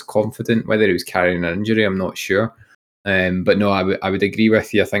lot less confident. Whether he was carrying an injury, I'm not sure. But no, I would agree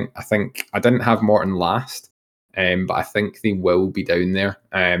with you. I think I didn't have Morton last, but I think they will be down there.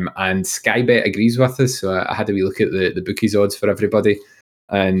 And Sky Bet agrees with us, so I had to look at the bookies odds for everybody,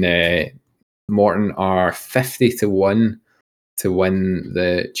 and Morton are 50-1 to win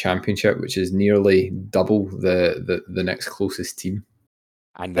the championship, which is nearly double the next closest team.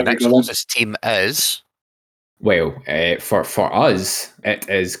 And the next closest team is? Well, for us, it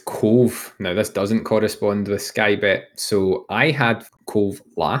is Cove. Now, this doesn't correspond with Sky Bet. So I had Cove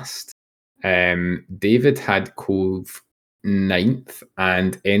last. David had Cove 9th,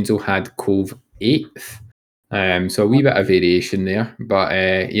 and Enzo had Cove 8th. So a wee bit of variation there.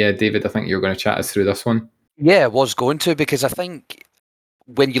 But yeah, David, I think you're going to chat us through this one. Yeah, I was going to, because I think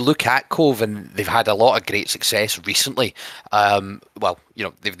when you look at Cove, and they've had a lot of great success recently.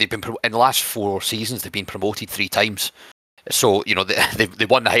 They've been in the last 4 seasons, they've been promoted 3 times. So they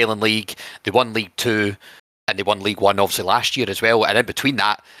won the Highland League, they won League 2, and they won League 1 obviously last year as well. And in between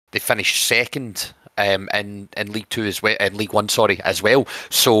that, they finished second in League 2 as well, in League 1, as well.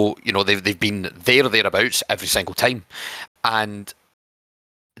 So they've been there or thereabouts every single time. And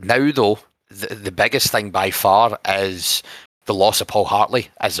now, though, the biggest thing by far is the loss of Paul Hartley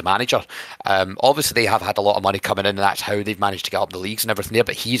as the manager. Obviously, they have had a lot of money coming in, and that's how they've managed to get up the leagues and everything there.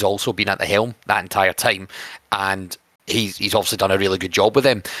 But he's also been at the helm that entire time, and he's obviously done a really good job with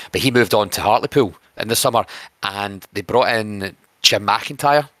them. But he moved on to Hartlepool in the summer, and they brought in Jim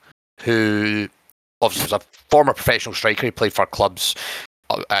McIntyre, who obviously was a former professional striker. He played for clubs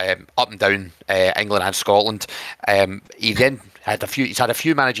up and down England and Scotland. He then had he's had a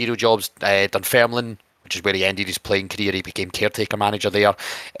few managerial jobs. Dunfermline, which is where he ended his playing career. He became caretaker manager there.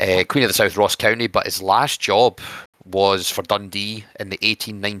 Queen of the South, Ross County. But his last job was for Dundee in the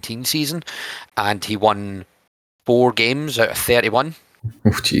 18-19 season, and he won 4 games out of 31. Oh,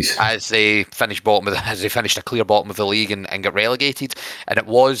 jeez! As they finished a clear bottom of the league and got relegated, and it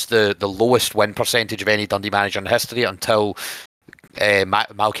was the lowest win percentage of any Dundee manager in history until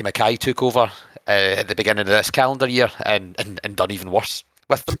Malky Mackay took over at the beginning of this calendar year and done even worse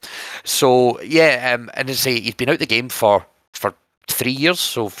with them. So yeah, and as I say, he's been out the game for 3 years,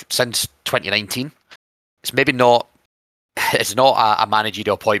 so since 2019. It's maybe not. It's not a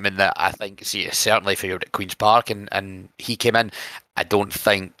managerial appointment that I think certainly favourite at Queen's Park, and he came in. I don't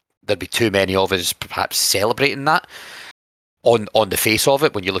think there'd be too many of us perhaps celebrating that on the face of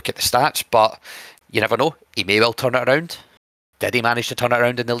it when you look at the stats, but you never know. He may well turn it around. Did he manage to turn it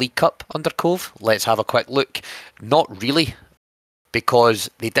around in the League Cup under Cove? Let's have a quick look. Not really, because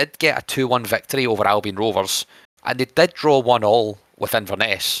they did get a 2-1 victory over Albion Rovers, and they did draw 1-1 with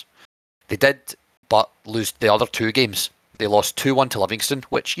Inverness. They did, but lose the other 2 games. They lost 2-1 to Livingston,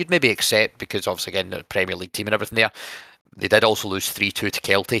 which you'd maybe accept because obviously again the Premier League team and everything there. They did also lose 3-2 to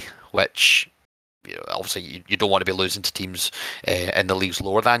Kelty, which obviously you don't want to be losing to teams in the leagues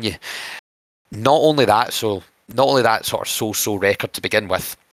lower than you. Not only that sort of so-so record to begin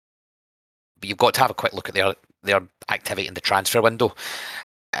with, but you've got to have a quick look at their activity in the transfer window.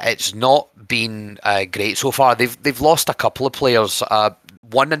 It's not been great so far. They've lost a couple of players.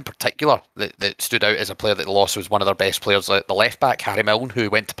 One in particular that stood out as a player that they lost was one of their best players, the left back, Harry Milne, who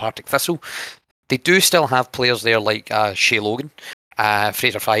went to Partick Thistle. They do still have players there like Shay Logan,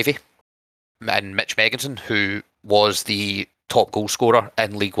 Fraser Fivey, and Mitch Megginson, who was the top goal scorer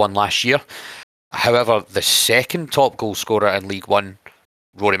in League One last year. However, the second top goal scorer in League One,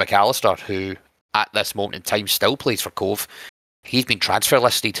 Rory McAllister, who at this moment in time still plays for Cove, he's been transfer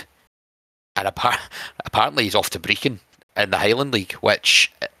listed, and apparently he's off to Brecon in the Highland League,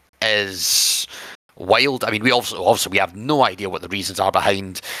 which is wild. I mean, we obviously we have no idea what the reasons are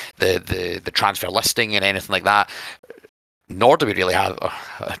behind the transfer listing and anything like that. Nor do we really have,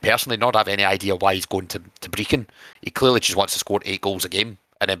 personally, not have any idea why he's going to Brecon. He clearly just wants to score 8 goals a game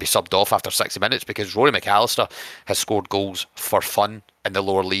and then be subbed off after 60 minutes, because Rory McAllister has scored goals for fun in the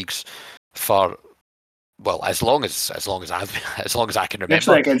lower leagues for, well, as long as I can remember.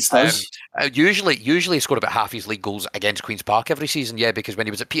 Usually against us. Usually he scored about half his league goals against Queen's Park every season. Yeah, because when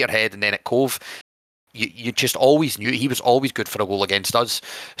he was at Peterhead and then at Cove, you just always knew he was always good for a goal against us.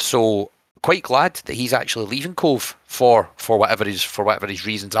 So quite glad that he's actually leaving Cove for whatever his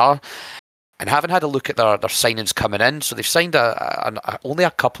reasons are. And having had a look at their signings coming in, so they've signed only a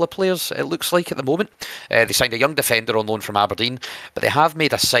couple of players, it looks like, at the moment. They signed a young defender on loan from Aberdeen, but they have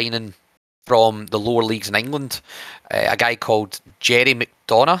made a signing from the lower leagues in England, a guy called Jerry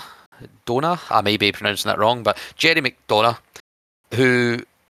McDonough. I may be pronouncing that wrong, but Jerry McDonough, who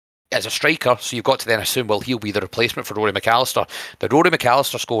is a striker, so you've got to then assume, well, he'll be the replacement for Rory McAllister. But Rory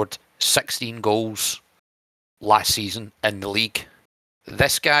McAllister scored 16 goals last season in the league.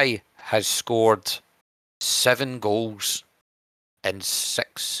 This guy has scored 7 goals in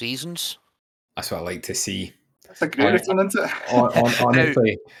 6 seasons. That's what I like to see. That's a great return, isn't it?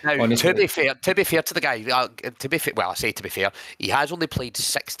 Honestly, to be fair to the guy, to be fair, he has only played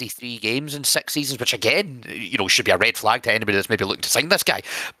 63 games in 6 seasons, which again, should be a red flag to anybody that's maybe looking to sign this guy.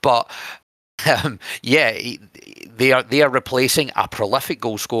 But they are replacing a prolific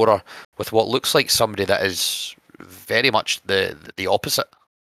goal scorer with what looks like somebody that is very much the opposite.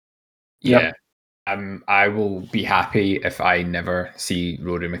 Yeah. I will be happy if I never see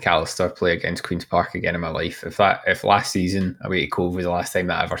Rory McAllister play against Queen's Park again in my life. If last season away at Cove was the last time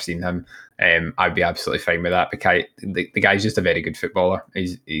that I've ever seen him, I'd be absolutely fine with that, because the guy's just a very good footballer.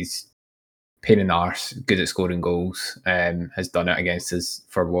 He's pain in the arse, good at scoring goals, has done it against us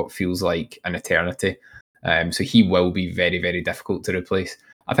for what feels like an eternity. So he will be very, very difficult to replace.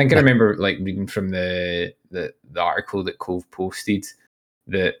 I think I remember reading from the article that Cove posted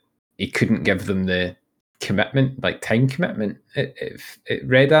that he couldn't give them the commitment, time commitment, it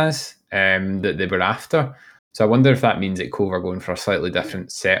read as, that they were after. So I wonder if that means that Cove are going for a slightly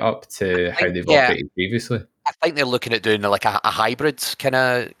different setup to how they've operated previously. I think they're looking at doing like a hybrid kind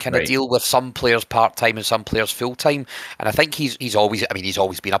of Right. deal with some players part time and some players full time. And I think he's always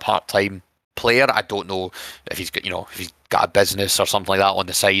been a part time player. I don't know if he's got if he's got a business or something like that on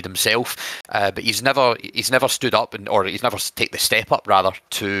the side himself, but he's never stood up or he's never taken the step up rather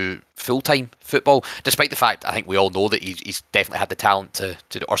to full time football. Despite the fact I think we all know that he's definitely had the talent to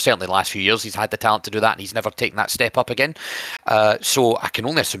or certainly in the last few years he's had the talent to do that, and he's never taken that step up again. So I can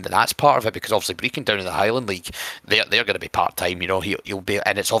only assume that that's part of it, because obviously Brecon down in the Highland League, they're going to be part time. He'll be,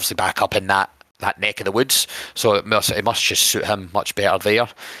 and it's obviously back up in that neck of the woods, so it must just suit him much better there.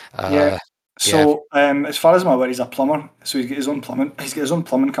 Yeah. So, as far as I'm aware, he's a plumber. So he's got his own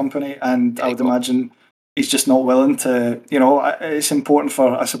plumbing company, and I would imagine he's just not willing to. It's important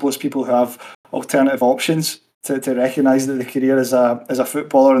for, I suppose, people who have alternative options to recognise that the career as a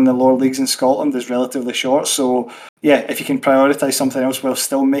footballer in the lower leagues in Scotland is relatively short. So, yeah, if you can prioritise something else while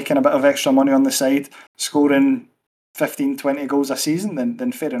still making a bit of extra money on the side, scoring 15, 20 goals a season,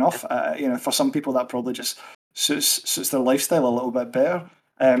 then fair enough. For some people that probably just suits their lifestyle a little bit better.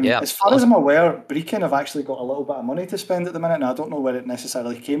 As far as I'm aware, Brecon have actually got a little bit of money to spend at the minute, and I don't know where it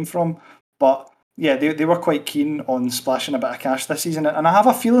necessarily came from, but yeah, they were quite keen on splashing a bit of cash this season, and I have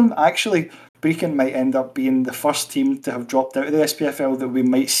a feeling actually Brecon might end up being the first team to have dropped out of the SPFL that we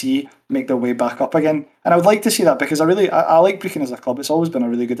might see make their way back up again, and I would like to see that, because I like Brecon as a club. It's always been a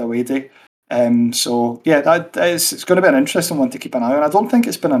really good away day. So yeah, it's going to be an interesting one to keep an eye on. I don't think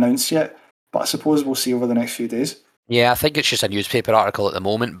it's been announced yet, but I suppose we'll see over the next few days. Yeah, I think it's just a newspaper article at the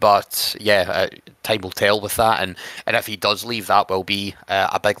moment, but yeah, time will tell with that, and if he does leave, that will be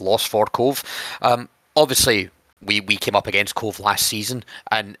a big loss for Cove. Obviously, we came up against Cove last season,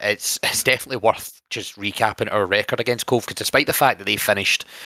 and it's definitely worth just recapping our record against Cove, because despite the fact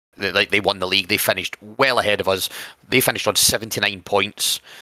that they won the league, they finished well ahead of us. They finished on 79 points.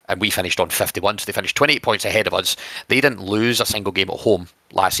 And we finished on 51, so they finished 28 points ahead of us. They didn't lose a single game at home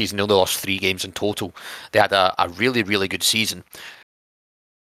last season. They only lost 3 games in total. They had a really, really good season.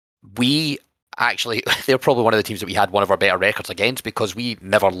 They're probably one of the teams that we had one of our better records against, because we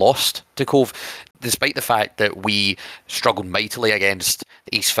never lost to Cove, despite the fact that we struggled mightily against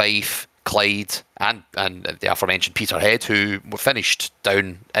East Fife, Clyde, and the aforementioned Peterhead, who were finished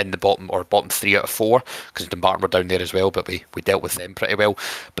down in the bottom 3 out of 4, because Dumbarton were down there as well, but we dealt with them pretty well.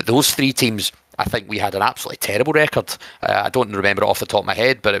 But those 3 teams, I think we had an absolutely terrible record. I don't remember it off the top of my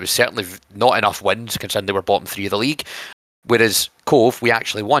head, but it was certainly not enough wins considering they were bottom 3 of the league. Whereas Cove, we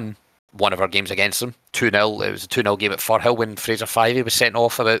actually won one of our games against them, 2-0. It was a 2-0 game at Firhill when Fraser Fivey was sent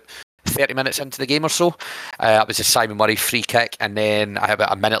off about 30 minutes into the game or so. It was a Simon Murray free kick, and then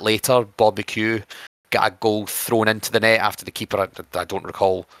about a minute later, Bob McHugh got a goal thrown into the net after the keeper. I don't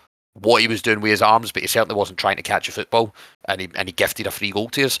recall what he was doing with his arms, but he certainly wasn't trying to catch a football, and he gifted a free goal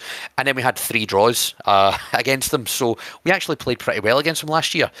to us. And then we had 3 draws against them, so we actually played pretty well against them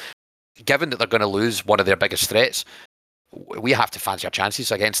last year. Given that they're going to lose one of their biggest threats, we have to fancy our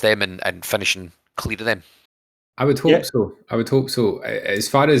chances against them and finishing clear of them. I would hope so. As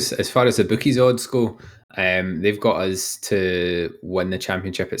far as the bookies odds go, they've got us to win the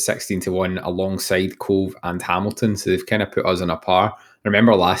championship at 16-1 alongside Cove and Hamilton. So they've kind of put us on a par. I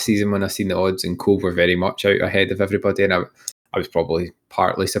remember last season when I seen the odds, and Cove were very much out ahead of everybody, and I was probably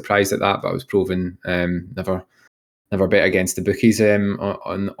partly surprised at that, but I was proven never bet against the bookies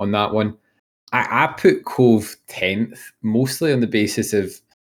on that one. I put Cove 10th, mostly on the basis of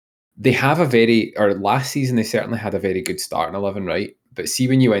they have last season they certainly had a very good starting 11, right? But see,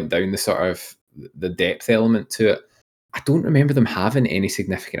 when you went down the sort of the depth element to it, I don't remember them having any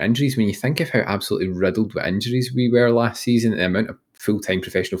significant injuries. When you think of how absolutely riddled with injuries we were last season, the amount of full-time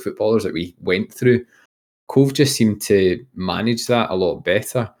professional footballers that we went through, Cove just seemed to manage that a lot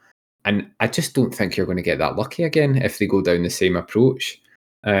better. And I just don't think you're going to get that lucky again if they go down the same approach.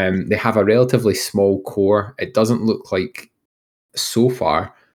 They have a relatively small core. It doesn't look like so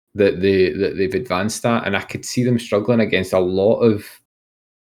far that they've advanced that, and I could see them struggling against a lot of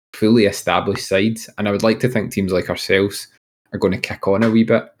fully established sides. And I would like to think teams like ourselves are going to kick on a wee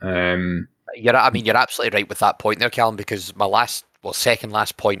bit. You're absolutely right with that point there, Callum, because my last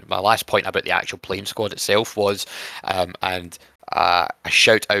point about the actual playing squad itself was, and a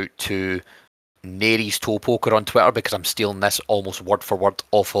shout out to Nary's Toe Poker on Twitter, because I'm stealing this almost word for word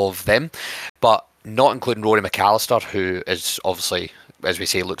off of them, but not including Rory McAllister, who is obviously, as we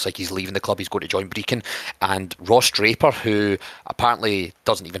say, looks like he's leaving the club. He's going to join Brecon. And Ross Draper, who apparently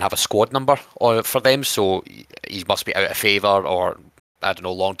doesn't even have a squad number for them, so he must be out of favour, or I don't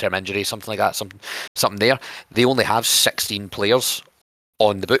know, long-term injury, something like that, something there. They only have 16 players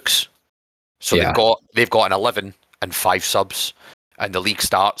on the books, so they've got an 11 and 5 subs, and the league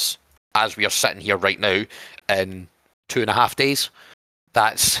starts as we are sitting here right now, in 2.5 days.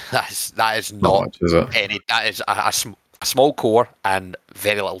 That is not much, is it? any. That is a small core and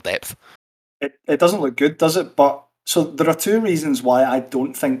very little depth. It doesn't look good, does it? But so there are two reasons why I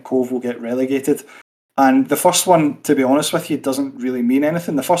don't think Cove will get relegated. And the first one, to be honest with you, doesn't really mean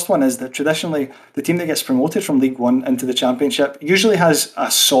anything. The first one is that traditionally the team that gets promoted from League One into the Championship usually has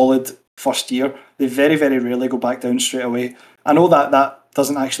a solid first year. They very, very rarely go back down straight away. I know that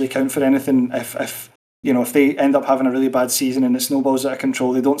doesn't actually count for anything if they end up having a really bad season and it snowballs out of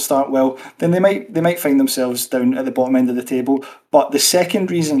control, they don't start well, then they might find themselves down at the bottom end of the table. But the second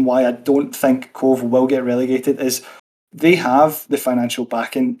reason why I don't think Cove will get relegated is they have the financial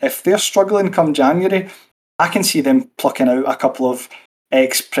backing. If they're struggling come January, I can see them plucking out a couple of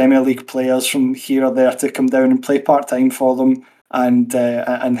ex-Premier League players from here or there to come down and play part-time for them and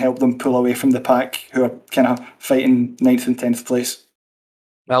help them pull away from the pack who are kind of fighting 9th and 10th place.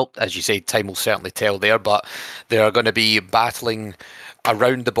 Well, as you say, time will certainly tell there, but they are going to be battling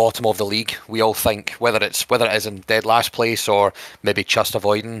around the bottom of the league. We all think whether it is in dead last place or maybe just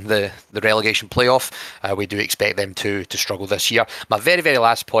avoiding the relegation playoff. We do expect them to struggle this year. My very, very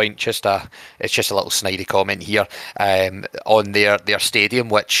last point, it's just a little snidey comment here on their stadium,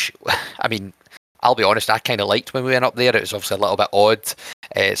 which I mean, I'll be honest, I kind of liked when we went up there. It was obviously a little bit odd.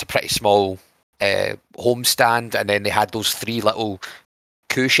 It's a pretty small home stand, and then they had those 3 little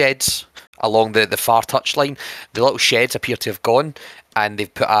coo sheds along the far touchline. The little sheds appear to have gone, and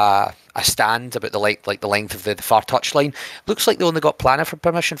they've put a stand about the length of the far touchline. Looks like they only got planning for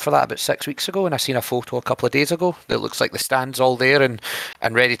permission for that about 6 weeks ago, and I seen a photo a couple of days ago that looks like the stand's all there and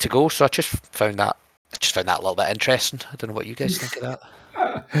ready to go. So I just found that a little bit interesting. I don't know what you guys think of that.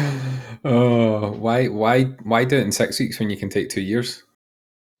 Oh, why do it in 6 weeks when you can take 2 years?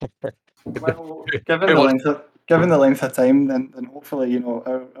 Well, given the length of time, then hopefully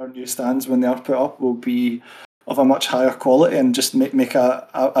our new stands when they are put up will be of a much higher quality and just make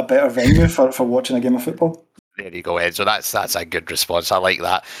a better venue for watching a game of football. There you go, Ed. So that's a good response. I like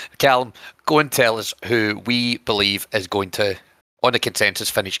that. Callum, go and tell us who we believe is going to, on the consensus,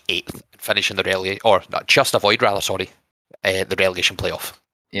 finish 8th, finish in the relegation, or just avoid rather. Sorry, the relegation playoff.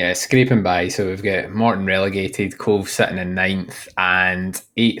 Yeah, scraping by. So we've got Morton relegated, Cove sitting in 9th, and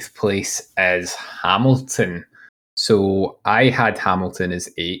 8th place is Hamilton. So I had Hamilton as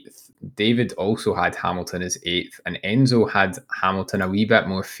 8th. David also had Hamilton as 8th, and Enzo had Hamilton a wee bit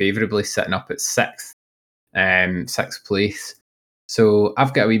more favourably, sitting up at 6th, 6th place. So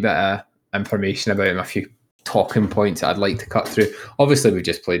I've got a wee bit of information about him, a few talking points that I'd like to cut through. Obviously, we've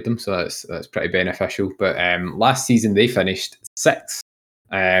just played them, so that's pretty beneficial. But last season they finished 6th.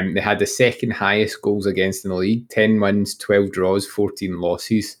 They had the second highest goals against in the league, 10 wins, 12 draws, 14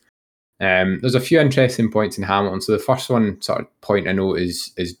 losses. There's a few interesting points in Hamilton. So the first one sort of point I note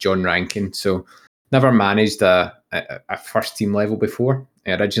is John Rankin. So never managed a first team level before.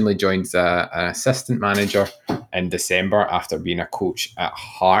 He originally joined as an assistant manager in December after being a coach at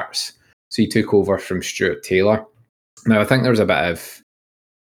Hearts. So he took over from Stuart Taylor. Now I think there's a bit of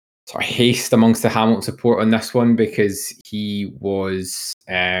sort of haste amongst the Hamilton support on this one because he was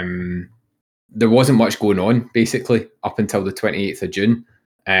there wasn't much going on basically up until the 28th of June.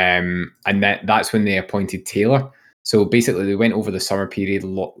 And that's when they appointed Taylor. So basically they went over the summer period,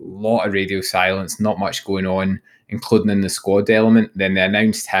 lot of radio silence, not much going on, including in the squad element. Then they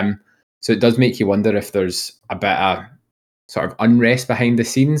announced him. So it does make you wonder if there's a bit of sort of unrest behind the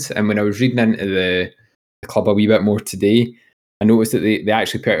scenes. And when I was reading into the club a wee bit more today, I noticed that they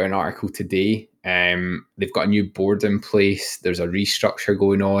actually put out an article today. They've got a new board in place. There's a restructure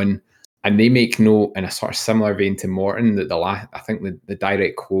going on. And they make note in a sort of similar vein to Morton that I think the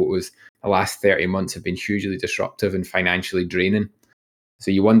direct quote was, the last 30 months have been hugely disruptive and financially draining. So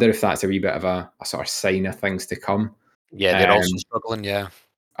you wonder if that's a wee bit of a sort of sign of things to come. Yeah, they're also struggling, yeah.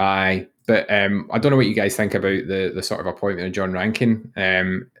 Aye. But I don't know what you guys think about the sort of appointment of John Rankin.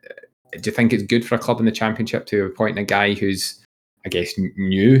 Do you think it's good for a club in the Championship to appoint a guy who's, I guess,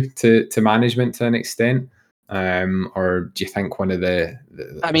 new to management to an extent? Or do you think one of the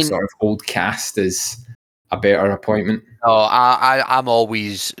sort of old cast is a better appointment? No, I'm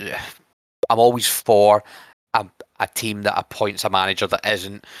always for a team that appoints a manager that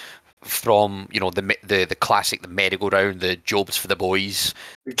isn't from the classic, the merry-go-round, the jobs for the boys.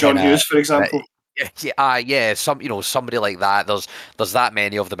 John Hughes, for example. Yeah, somebody like that. There's that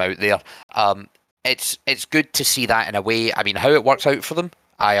many of them out there. It's good to see that in a way. I mean, how it works out for them,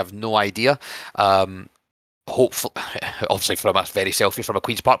 I have no idea. Hopefully, obviously from a very selfish, from a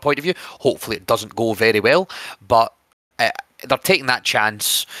Queen's Park point of view, hopefully it doesn't go very well, but they're taking that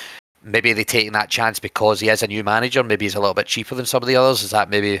chance. Maybe they're taking that chance because he is a new manager. Maybe he's a little bit cheaper than some of the others. Is that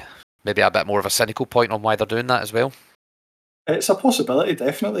maybe maybe a bit more of a cynical point on why they're doing that as well? It's a possibility,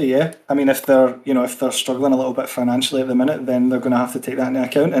 definitely. Yeah, I mean, if they're struggling a little bit financially at the minute, then they're going to have to take that into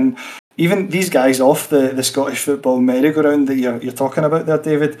account. And even these guys off the Scottish football merry-go-round that you're talking about there,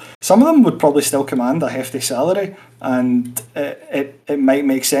 David, some of them would probably still command a hefty salary, and it might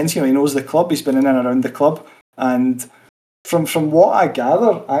make sense. He knows the club, he's been in and around the club, and from what I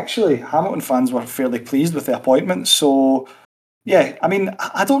gather, actually, Hamilton fans were fairly pleased with the appointment. So yeah, I mean,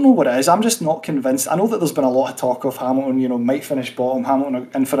 I don't know what it is. I'm just not convinced. I know that there's been a lot of talk of Hamilton, might finish bottom, Hamilton are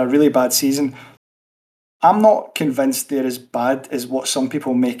in for a really bad season. I'm not convinced they're as bad as what some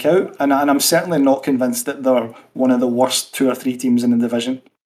people make out, and I'm certainly not convinced that they're one of the worst 2 or 3 teams in the division.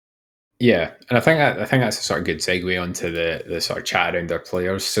 Yeah, and I think that's a sort of good segue onto the sort of chat around their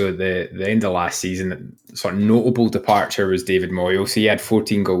players. So the end of last season, the sort of notable departure was David Moyle. So he had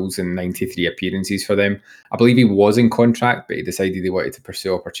 14 goals and 93 appearances for them. I believe he was in contract, but he decided he wanted to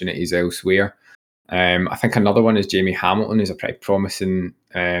pursue opportunities elsewhere. I think another one is Jamie Hamilton, who's a pretty promising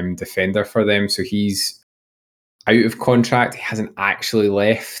defender for them. So he's out of contract. He hasn't actually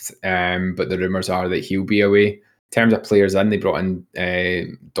left, but the rumours are that he'll be away. In terms of players in, they brought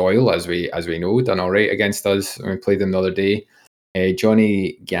in Doyle, as we know, done all right against us when we played him the other day.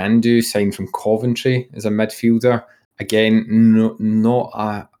 Johnny Gandu signed from Coventry as a midfielder. Again, not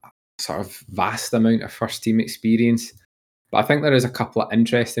a sort of vast amount of first team experience, but I think there is a couple of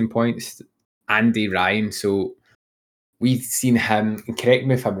interesting points. Andy Ryan, so we've seen him, and correct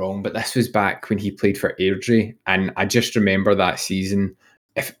me if I'm wrong, but this was back when he played for Airdrie, and I just remember that season.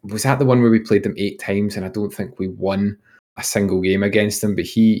 Was that the one where we played them 8 times and I don't think we won a single game against him? But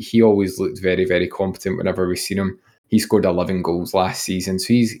he always looked very, very competent whenever we've seen him. He scored 11 goals last season, so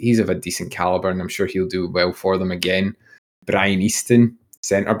he's of a decent calibre, and I'm sure he'll do well for them again. Brian Easton,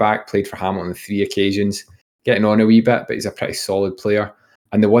 centre back, played for Hamilton on 3 occasions, getting on a wee bit, but he's a pretty solid player.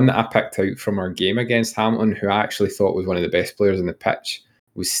 And the one that I picked out from our game against Hamilton, who I actually thought was one of the best players on the pitch,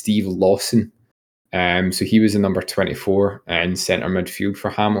 was Steve Lawson. So he was the number 24 in centre midfield for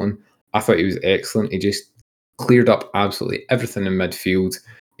Hamilton. I thought he was excellent. He just cleared up absolutely everything in midfield.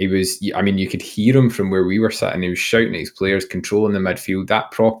 He was, I mean, you could hear him from where we were sitting. He was shouting at his players, controlling the midfield,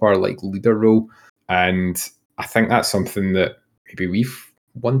 that proper leader role. And I think that's something that maybe we've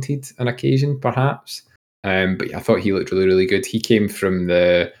wanted an occasion, perhaps. But I thought he looked really, really good. He came from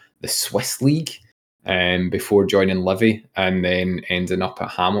the Swiss League before joining Livy and then ending up at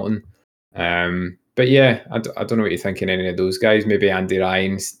Hamilton. But yeah, I don't know what you think in any of those guys. Maybe Andy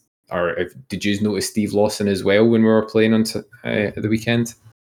Ryan's, or did you notice Steve Lawson as well when we were playing on the weekend?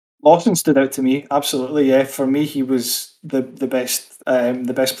 Lawson stood out to me, absolutely. Yeah, for me, he was the best player in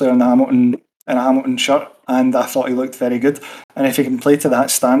the Hamilton shirt, and I thought he looked very good. And if he can play to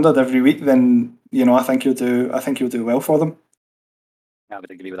that standard every week, then I think he'll do well for them. I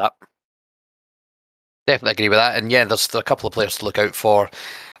would agree with that. Definitely agree with that. And yeah, there's a couple of players to look out for.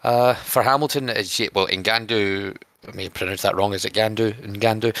 For Hamilton, Ngandu, I may have pronounced that wrong, is it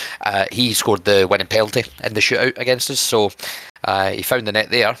Ngandu? He scored the winning penalty in the shootout against us, so he found the net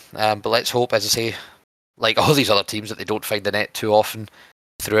there. But let's hope, as I say, like all these other teams, that they don't find the net too often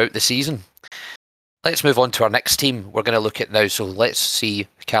throughout the season. Let's move on to our next team we're going to look at now. So let's see,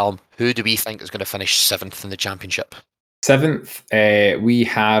 Callum, who do we think is going to finish 7th in the Championship? 7th, we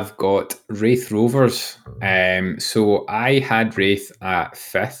have got Raith Rovers. So I had Raith at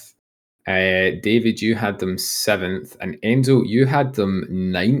 5th. David, you had them 7th, and Enzo, you had them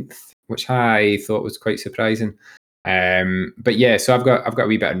 9th, which I thought was quite surprising. But yeah, so I've got a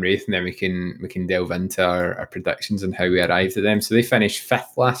wee bit on Raith, and then we can delve into our predictions and how we arrived at them. So they finished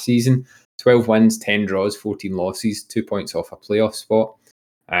 5th last season, 12 wins, 10 draws, 14 losses, 2 points off a playoff spot.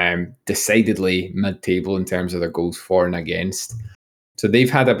 Decidedly mid-table in terms of their goals for and against. So they've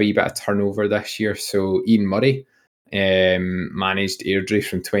had a wee bit of turnover this year. So Ian Murray managed Airdrie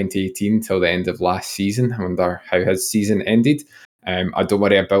from 2018 till the end of last season. I wonder how his season ended. I don't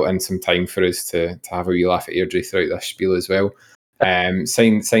worry about in some time for us to have a wee laugh at Airdrie throughout this spiel as well.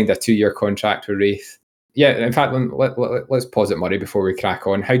 Signed a 2-year contract with Raith. Yeah, in fact, let's pause at Murray before we crack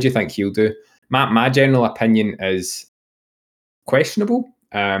on. How do you think he'll do? My general opinion is questionable.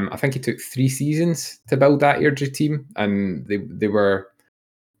 I think it took 3 seasons to build that Airdrie team, and they were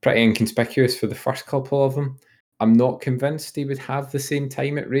pretty inconspicuous for the first couple of them. I'm not convinced he would have the same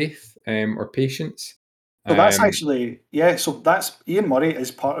time at Raith or patience. So that's actually, so that's Ian Murray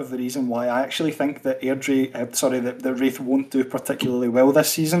is part of the reason why I actually think that that Raith won't do particularly well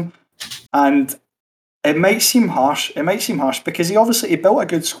this season. And it might seem harsh because he built a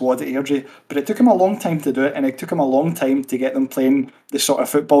good squad at Airdrie, but it took him a long time to do it, and it took him a long time to get them playing the sort of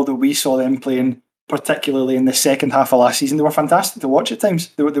football that we saw them playing particularly in the second half of last season. They were fantastic to watch at times.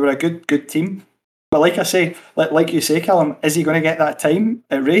 They were a good team. But like I say, like you say, Callum, is he going to get that time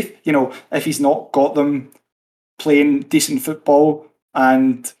at Wraith? You know, if he's not got them playing decent football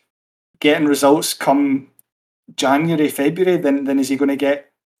and getting results come January, February, then is he going to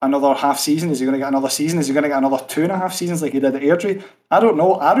get another half season? Is he going to get another season? Is he going to get another 2.5 seasons like he did at Airdrie? I don't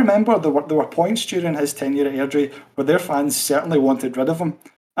know. I remember there were points during his tenure at Airdrie where their fans certainly wanted rid of him.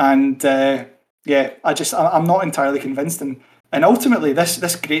 And I'm not entirely convinced. And ultimately,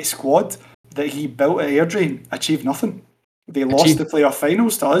 this great squad that he built at Airdrie achieved nothing. They lost the playoff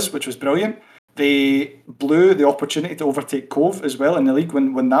finals to us, which was brilliant. They blew the opportunity to overtake Cove as well in the league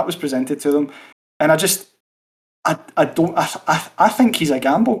when that was presented to them. And I think he's a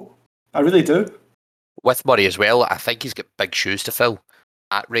gamble. I really do. With Murray as well, I think he's got big shoes to fill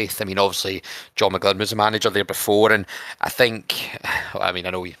at Wraith. I mean, obviously, John McGlynn was the manager there before, and I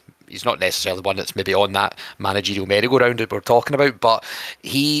know he's not necessarily one that's maybe on that managerial merry-go-round that we're talking about, but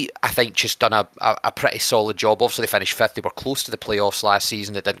he, I think, just done a pretty solid job. Obviously, they finished fifth. They were close to the playoffs last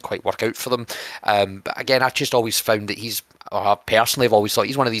season. It didn't quite work out for them. But again, I've just always found that personally, I've always thought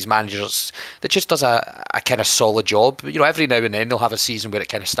he's one of these managers that just does a kind of solid job. You know, every now and then they'll have a season where it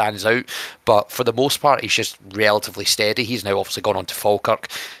kind of stands out, but for the most part, he's just relatively steady. He's now obviously gone on to Falkirk,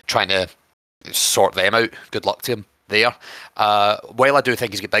 trying to sort them out. Good luck to him there. While I do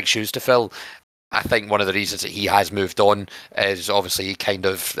think he's got big shoes to fill, I think one of the reasons that he has moved on is obviously he kind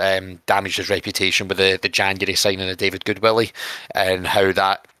of damaged his reputation with the January signing of David Goodwillie, and how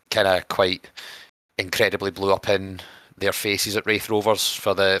that kind of quite incredibly blew up in their faces at Wraith Rovers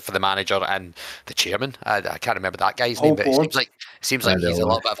for the manager and the chairman. I can't remember that guy's name, but it seems like he's a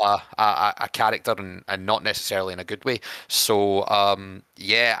little bit of a character and not necessarily in a good way. So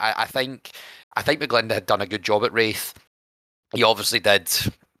I think McGlynn had done a good job at Wraith. He obviously did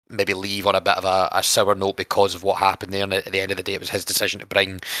maybe leave on a bit of a sour note because of what happened there, and at the end of the day it was his decision to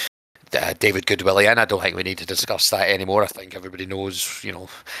bring David Goodwillie in. I don't think we need to discuss that anymore. I think everybody knows,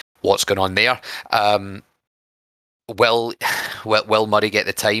 what's going on there. Will Murray get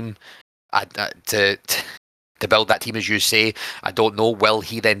the time to build that team, as you say? I don't know. Will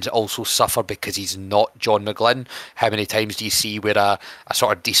he then also suffer because he's not John McGlynn? How many times do you see where a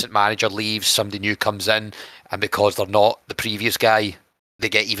sort of decent manager leaves, somebody new comes in, and because they're not the previous guy, they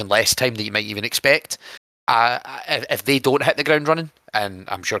get even less time than you might even expect? If they don't hit the ground running, and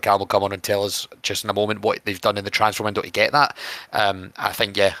I'm sure Cal will come on and tell us just in a moment what they've done in the transfer window to get that, I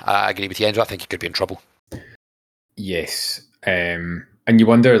think, I agree with you, Andrew. I think he could be in trouble. Yes. And you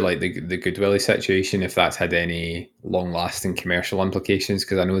wonder, like, the Goodwillie situation, if that's had any long-lasting commercial implications,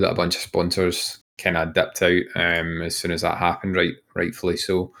 because I know that a bunch of sponsors kind of dipped out as soon as that happened, rightfully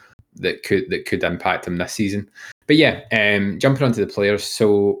so, that could impact him this season. But yeah, jumping onto the players,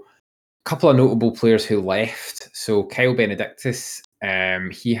 so a couple of notable players who left. So Kyle Benedictus,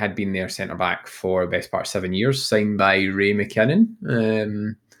 he had been their centre-back for the best part of 7 years, signed by Ray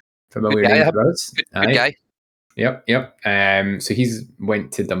McKinnon. Familiar name for us. Good guy. Yep. So he's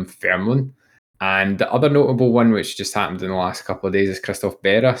went to Dunfermline. And the other notable one, which just happened in the last couple of days, is Christophe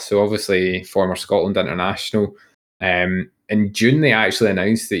Berra. So obviously former Scotland international. In June, they actually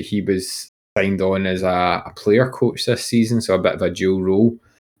announced that he was signed on as a player coach this season, so a bit of a dual role.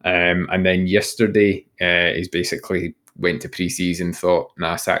 And then yesterday, he's basically went to pre-season, thought,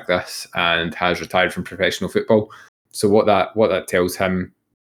 nah, sack this, and has retired from professional football. So what that tells him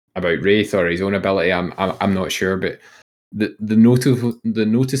about Wraith or his own ability, I'm not sure, but the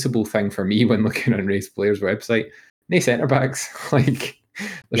noticeable thing for me when looking on Wraith's players' website, no centre backs. Like,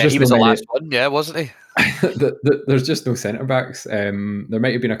 he was the last one, wasn't he? There's just no centre backs. There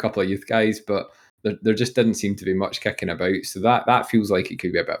might have been a couple of youth guys, but there just didn't seem to be much kicking about. So that feels like it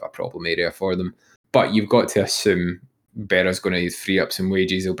could be a bit of a problem area for them. But you've got to assume Berra's going to free up some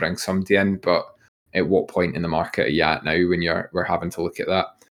wages. He'll bring somebody in, but at what point in the market are you at now when we're having to look at that?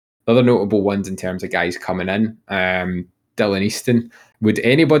 The other notable ones in terms of guys coming in, Dylan Easton. Would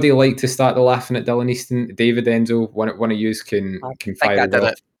anybody like to start the laughing at Dylan Easton? David, Enzo, one of you can fire it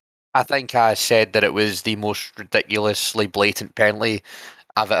off. I think I said that it was the most ridiculously blatant penalty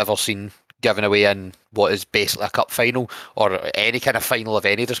I've ever seen given away in what is basically a cup final or any kind of final of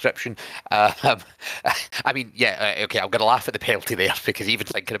any description. I mean, okay, I'm going to laugh at the penalty there because even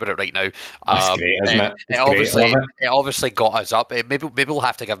thinking about it right now, that's great, isn't it? It obviously got us up. Maybe we'll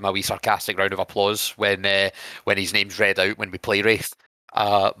have to give him a wee sarcastic round of applause when his name's read out when we play Wraith.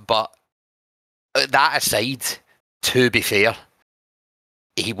 But that aside, to be fair,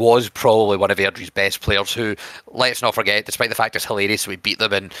 he was probably one of Airdrie's best players who, let's not forget, despite the fact it's hilarious we beat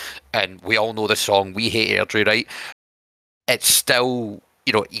them and we all know the song We Hate Airdrie, right? It's still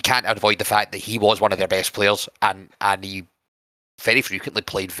you can't avoid the fact that he was one of their best players, and he very frequently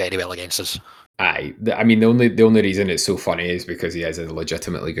played very well against us. Aye, I mean the only reason it's so funny is because he is a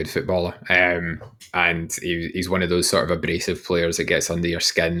legitimately good footballer, and he's one of those sort of abrasive players that gets under your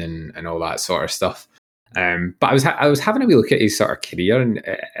skin and all that sort of stuff. But I was having a wee look at his sort of career, and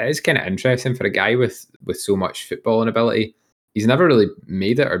it is kind of interesting for a guy with so much footballing ability. He's never really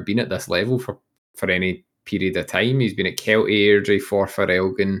made it or been at this level for any period of time. He's been at Kelty, Airdrie, Forfar,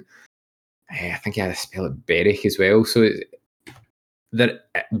 Elgin. I think he had a spell at Berwick as well. So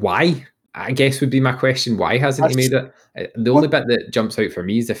why? I guess would be my question. Why hasn't he made it? The only bit that jumps out for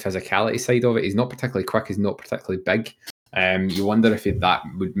me is the physicality side of it. He's not particularly quick. He's not particularly big. You wonder if that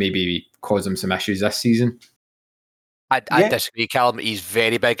would maybe cause him some issues this season. I disagree, Callum. He's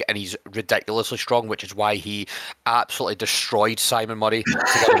very big and he's ridiculously strong, which is why he absolutely destroyed Simon Murray to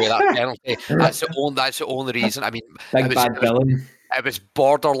get away that penalty. That's the only reason. I mean, it was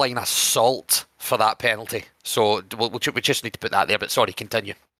borderline assault for that penalty. So we just need to put that there. But sorry,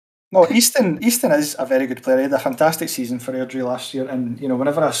 continue. No, Easton is a very good player. He had a fantastic season for Airdrie last year, and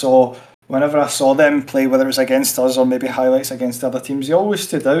whenever I saw them play, whether it was against us or maybe highlights against other teams, he always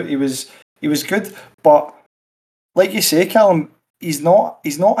stood out. He was good, but like you say, Callum, he's not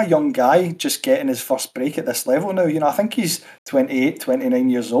a young guy just getting his first break at this level now. I think he's 28, 29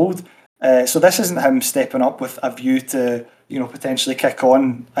 years old. So this isn't him stepping up with a view to potentially kick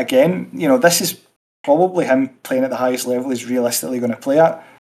on again. This is probably him playing at the highest level he's realistically going to play at.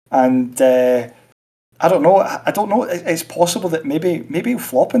 And I don't know. It's possible that maybe he'll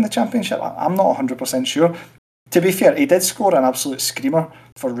flop in the Championship. I'm not 100% sure. To be fair, he did score an absolute screamer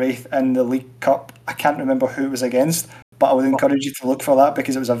for Raith in the League Cup. I can't remember who it was against, but I would encourage you to look for that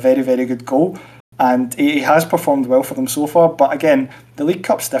because it was a very, very good goal. And he has performed well for them so far. But again, the League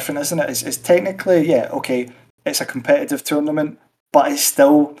Cup's different, isn't it? It's technically, it's a competitive tournament, but it's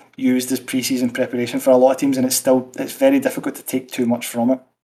still used as pre-season preparation for a lot of teams, and it's very difficult to take too much from it.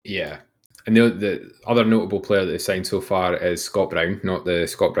 Yeah. And the other notable player that they've signed so far is Scott Brown, not the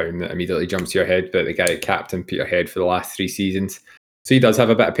Scott Brown that immediately jumps to your head, but the guy that captained Peterhead for the last 3 seasons. So he does have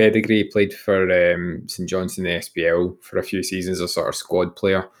a bit of pedigree. He played for St Johnstone in the SPL for a few seasons as a sort of squad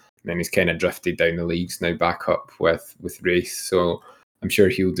player. And then he's kind of drifted down the leagues, now back up with Raith. So I'm sure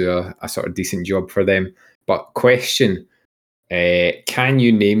he'll do a sort of decent job for them. But question, can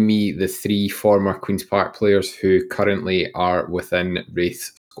you name me the 3 former Queen's Park players who currently are within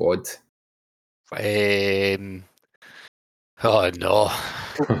Raith's squad? Oh no! No,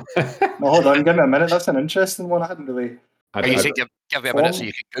 hold on, give me a minute. That's an interesting one. I hadn't really. Give me a minute so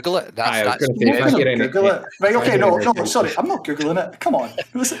you can Google it. Google it. Right? Okay. No. Sorry, I'm not googling it. Come on.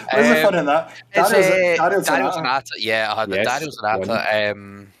 Where's the fun in that? Daryl Zanatta. Yeah, I had Daryl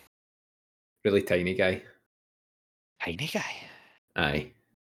Zanatta. Really tiny guy. Tiny guy. Aye.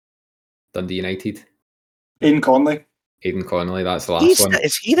 Dundee United. Aidan Connolly, that's the last one.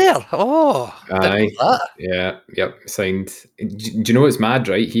 Is he there? Oh, aye. Yeah, yep, signed. Do you know what's mad,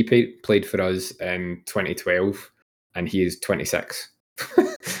 right? He played for us in 2012 and he is 26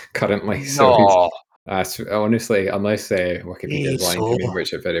 currently. So honestly, unless Wikipedia is lying to me,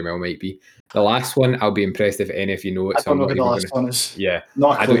 which it very well might be. The last one, I'll be impressed if any of you know it. I don't know who the last one is. Yeah.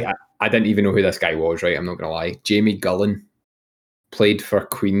 Not a clue. I didn't even know who this guy was, right? I'm not going to lie. Jamie Gullen played for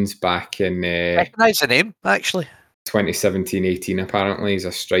Queens back in... recognise the name, actually. 2017-18 apparently. He's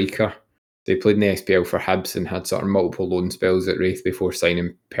a striker. They played in the SPL for Hibs and had sort of multiple loan spells at Raith before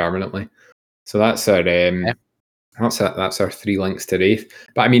signing permanently. So that's our that's our 3 links to Raith.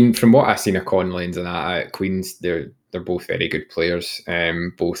 But I mean, from what I've seen of Connolly and Zanatta at Queens, they're both very good players.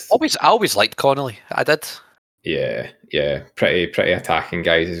 Both. I always liked Connolly. I did. Yeah, pretty attacking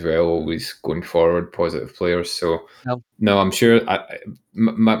guys as well. Always going forward, positive players. So no, I'm sure.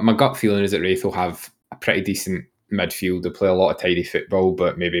 My gut feeling is that Raith will have a pretty decent midfield. They play a lot of tidy football,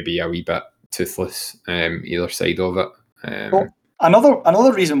 but maybe be a wee bit toothless either side of it. Well,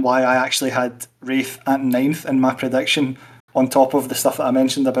 another reason why I actually had Raith at 9th in my prediction, on top of the stuff that I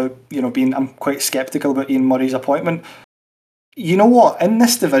mentioned about I'm quite sceptical about Ian Murray's appointment. You know what? In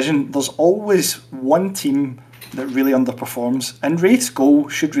this division, there's always one team that really underperforms, and Raith's goal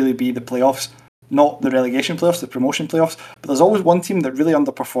should really be the playoffs, not the relegation playoffs, the promotion playoffs. But there's always one team that really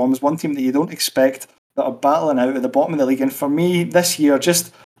underperforms, one team that you don't expect, that are battling out at the bottom of the league. And for me, this year,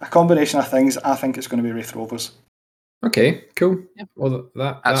 just a combination of things, I think it's going to be Raith Rovers. Okay, cool. Yeah. Well,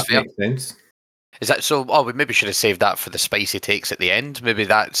 that makes sense. Is that so? Oh, we maybe should have saved that for the spicy takes at the end. Maybe is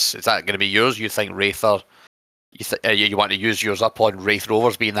that going to be yours? You think Raith are? You want to use yours up on Raith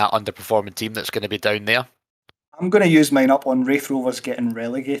Rovers being that underperforming team that's going to be down there? I'm going to use mine up on Raith Rovers getting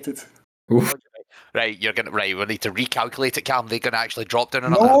relegated. Oof. Right, you're gonna we need to recalculate it, Cam. They're gonna actually drop down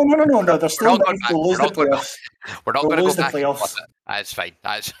another. No. They're still not going ninth. back. They'll lose We're the not going. playoffs. We're not They'll going to go lose the back. playoffs. That's fine.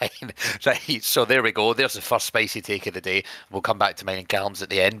 That's fine. Right. So there we go. There's the first spicy take of the day. We'll come back to mine and Callum's at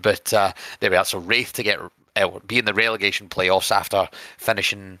the end. But there we are. So Wraith to be in the relegation playoffs after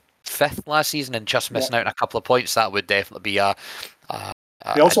finishing 5th last season and just missing out on a couple of points. That would definitely be a.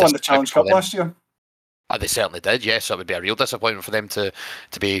 They also won the Challenge Cup last year. They certainly did, yes. So it would be a real disappointment for them to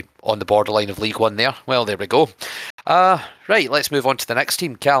be on the borderline of League One there. Well, there we go. Right, let's move on to the next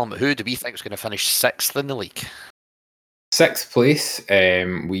team. Callum, who do we think is going to finish 6th in the league? 6th place,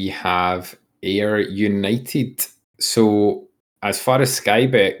 we have Ayr United. So, as far as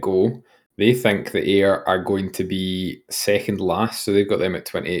Skybet go, they think that Ayr are going to be second last. So, they've got them at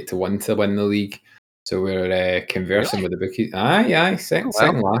 28-1 to win the league. So, we're conversing with the bookies. Aye,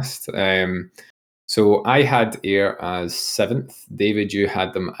 second last. So I had Ayr as 7th. David, you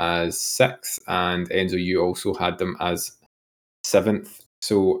had them as 6th, and Enzo, you also had them as 7th.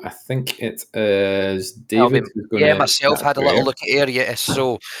 So I think it is David who's going to... Yeah, myself had a little look at Ayr, yes.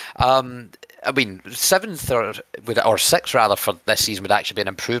 So, 7th or 6th rather for this season would actually be an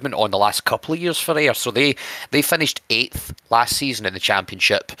improvement on the last couple of years for Ayr. So they finished 8th last season in the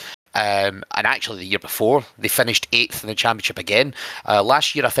Championship. And actually the year before they finished 8th in the Championship again.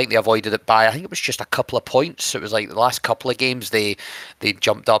 Last year I think they avoided it by, I think it was just a couple of points. It was like the last couple of games they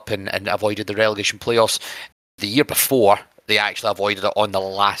jumped up and avoided the relegation playoffs. The year before they actually avoided it on the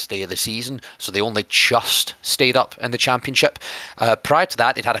last day of the season, so they only just stayed up in the Championship. Prior to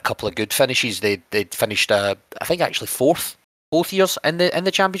that they'd had a couple of good finishes. They'd finished I think actually 4th both years in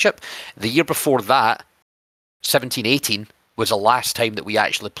the Championship. The year before that, 17-18, was the last time that we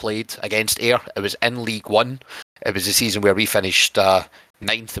actually played against Ayr. It was in League One. It was the season where we finished 9th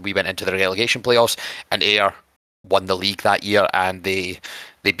and we went into the relegation playoffs, and Ayr won the league that year, and they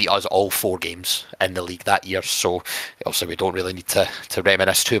beat us all 4 games in the league that year. So also we don't really need to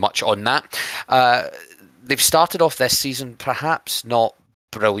reminisce too much on that. They've started off this season perhaps not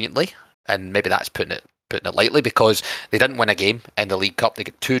brilliantly, and maybe that's putting it lightly, because they didn't win a game in the League Cup. They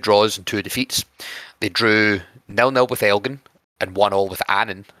got 2 draws and 2 defeats. They drew 0-0 with Elgin and 1-1 with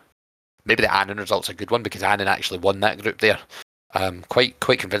Annan. Maybe the Annan result's a good one, because Annan actually won that group there. Quite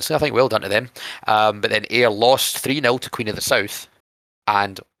convincingly, I think. Well done to them. But then Ayr lost 3-0 to Queen of the South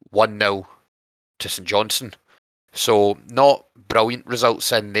and 1-0 to St Johnstone. So not brilliant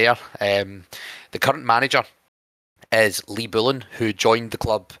results in there. The current manager is Lee Bullen, who joined the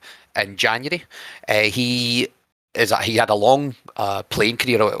club in January. He had a long playing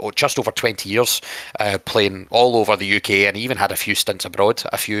career, just over 20 years, playing all over the UK, and he even had a few stints abroad.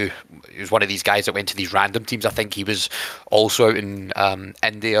 He was one of these guys that went to these random teams. I think he was also out in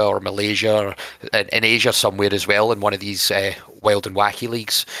India or Malaysia or in Asia somewhere as well, in one of these wild and wacky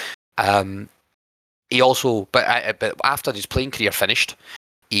leagues. He also, but after his playing career finished,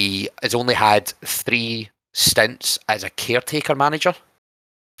 he has only had 3 stints as a caretaker manager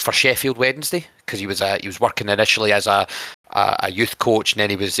for Sheffield Wednesday, because he was working initially as a youth coach, and then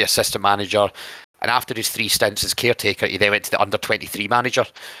he was the assistant manager. And after his 3 stints as caretaker, he then went to the under-23 manager.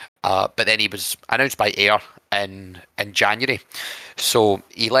 But then he was announced by Ayr in January. So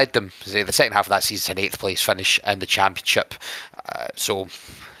he led them the second half of that season to an 8th place finish in the Championship. So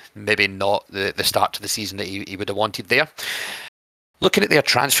maybe not the start to the season that he would have wanted there. Looking at their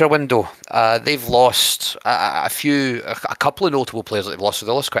transfer window, they've lost a couple of notable players that they've lost. So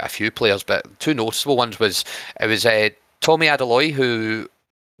they lost quite a few players, but 2 noticeable ones was Tommy Adeloy, who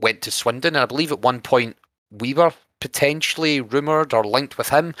went to Swindon, and I believe at one point we were potentially rumoured or linked with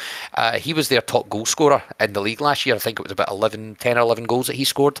him. He was their top goal scorer in the league last year. I think it was about 10 or 11 goals that he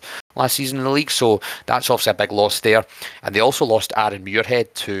scored last season in the league, so that's obviously a big loss there. And they also lost Aaron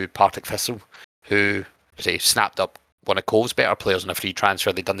Muirhead to Partick Thistle, who snapped up one of Cove's better players in a free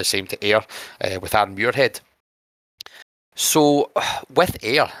transfer. They'd done the same to Ayr with Aaron Muirhead. So with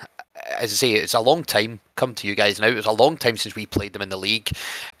Ayr, as I say, it's a long time, come to you guys now, it's a long time since we played them in the league.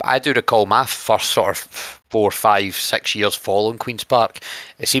 But I do recall my first sort of 4, 5, 6 years following Queen's Park,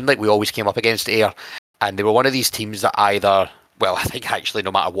 it seemed like we always came up against Ayr, and they were one of these teams that I think actually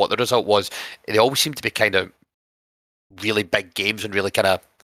no matter what the result was, they always seemed to be kind of really big games and really kind of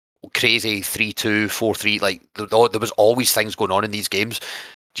crazy 3-2, 4-3. Like there was always things going on in these games.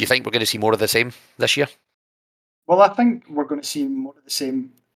 Do you think we're going to see more of the same this year? Well, I think we're going to see more of the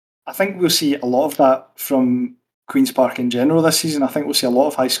same. I think we'll see a lot of that from Queen's Park in general this season. I think we'll see a lot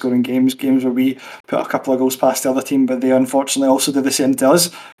of high-scoring games where we put a couple of goals past the other team, but they unfortunately also do the same to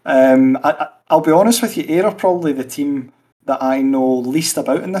us. I'll be honest with you, Ayr are probably the team that I know least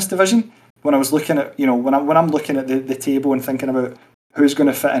about in this division. When I was looking at, when I'm looking at the table and thinking about who's going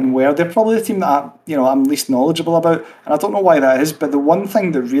to fit in where. They're probably the team that I'm least knowledgeable about, and I don't know why that is. But the one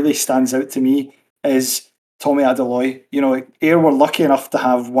thing that really stands out to me is Tommy Adeloye. Ayr were lucky enough to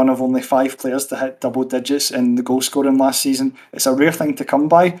have one of only 5 players to hit double digits in the goal scoring last season. It's a rare thing to come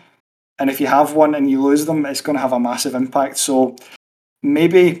by, and if you have one and you lose them, it's going to have a massive impact. So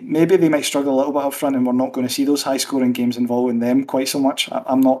maybe they might struggle a little bit up front, and we're not going to see those high scoring games involving them quite so much.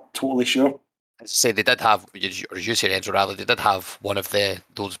 I'm not totally sure. Say they did have, or as you say, Enzo, rather, they did have one of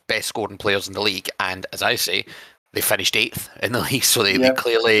those best scoring players in the league, and as I say, they finished 8th in the league, so they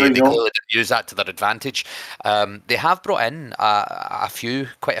clearly didn't use that to their advantage. They have brought in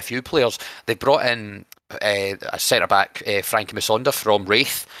quite a few players. They brought in a centre back, Frankie Musonda from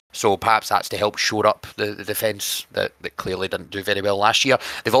Wraith. So perhaps that's to help shore up the defence that clearly didn't do very well last year.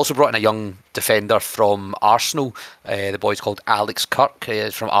 They've also brought in a young defender from Arsenal. The boy's called Alex Kirk,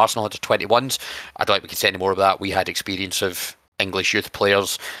 from Arsenal under 21s. I don't think we can say any more about that. We had experience of English youth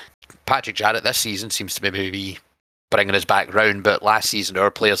players. Patrick Jarrett this season seems to maybe be bringing us back round, but last season our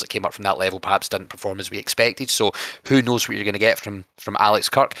players that came up from that level perhaps didn't perform as we expected, so who knows what you're going to get from Alex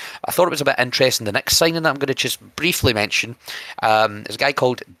Kirk. I thought it was a bit interesting, the next signing that I'm going to just briefly mention. There's a guy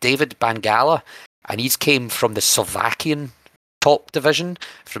called David Bangala, and he's came from the Slovakian top division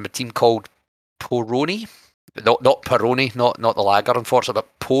from a team called Poroni. Not Peroni, not the lager, unfortunately,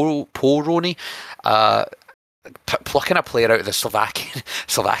 but Poroni. Plucking a player out of the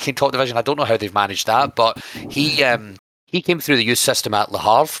Slovakian top division. I don't know how they've managed that, but he came through the youth system at Le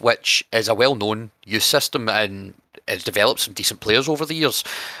Havre, which is a well-known youth system and has developed some decent players over the years.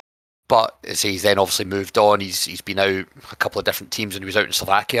 But as he's then obviously moved on, he's been out a couple of different teams, and he was out in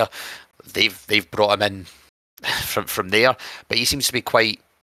Slovakia. They've brought him in from there, but he seems to be quite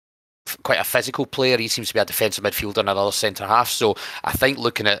a physical player. He seems to be a defensive midfielder and another centre half. So I think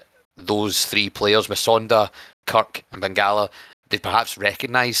looking at those 3 players, Musonda, Kirk and Bangala, they perhaps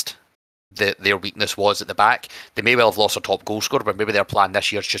recognised that their weakness was at the back. They may well have lost their top goal scorer, but maybe their plan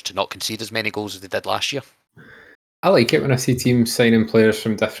this year is just to not concede as many goals as they did last year. I like it when I see teams signing players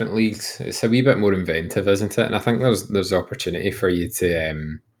from different leagues. It's a wee bit more inventive, isn't it? And I think there's opportunity for you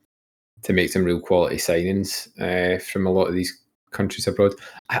to make some real quality signings from a lot of these countries abroad.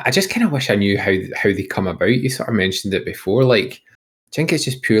 I just kind of wish I knew how they come about. You sort of mentioned it before, like, do you think it's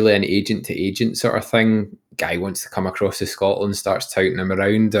just purely an agent to agent sort of thing? Guy wants to come across to Scotland, starts touting him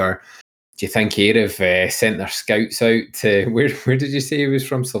around, or do you think Ayr have sent their scouts out to where did you say he was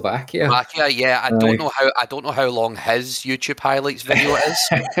from? Slovakia? Slovakia, yeah. I don't know how long his YouTube highlights video is.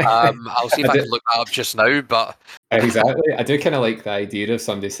 I'll see if I can look that up just now. But exactly, I do kind of like the idea of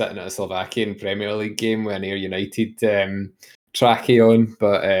somebody sitting at a Slovakian Premier League game with an Ayr United trackie on.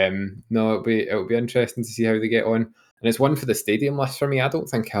 But no, it'll be interesting to see how they get on. And it's one for the stadium list for me. I don't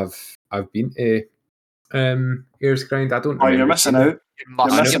think I've been to Ayers Ground. I don't. Oh, you're missing out.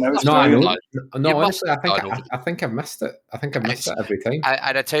 You're missing out. No, I know. No, honestly, I think I've missed it. I think I've missed it every time.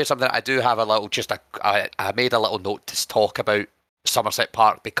 And I tell you something, I do have a little. I made a little note to talk about Somerset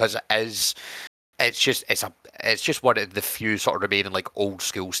Park because it is. It's just one of the few sort of remaining like old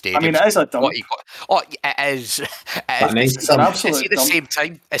school stadiums. I mean, it is a dump. It is. It's an absolute dump. Same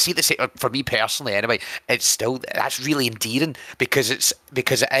time. I see the same for me personally. Anyway, it's still that's really endearing because it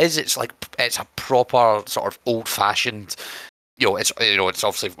is. It's like it's a proper sort of old fashioned. It's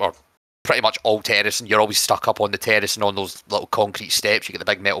obviously pretty much all terrace, and you're always stuck up on the terrace and on those little concrete steps. You get the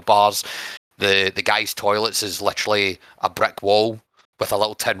big metal bars. The guy's toilets is literally a brick wall with a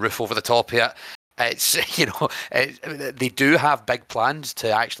little tin roof over the top of it. It's they do have big plans to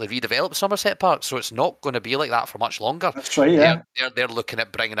actually redevelop Somerset Park, so it's not going to be like that for much longer. That's right. Yeah, they're looking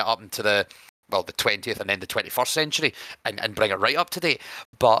at bringing it up into the 20th and then the 21st century and bring it right up to date.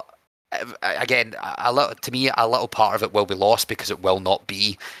 But again, a little part of it will be lost because it will not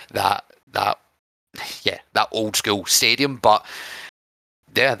be that old school stadium. But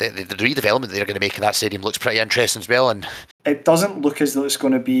yeah, the redevelopment they're going to make of that stadium looks pretty interesting as well. And it doesn't look as though it's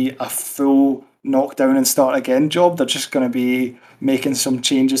going to be a full knock down and start again job. They're just going to be making some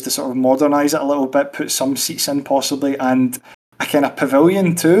changes to sort of modernise it a little bit, put some seats in possibly, and a kind of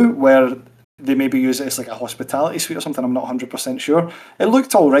pavilion too, where they maybe use it as like a hospitality suite or something. I'm not 100% sure. It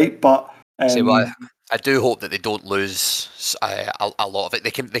looked all right, but I do hope that they don't lose a lot of it.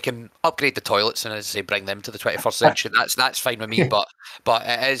 They can upgrade the toilets and, as I say, bring them to the 21st century. That's fine with me. But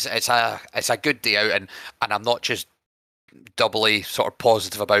it's a good day out, and I'm not just doubly sort of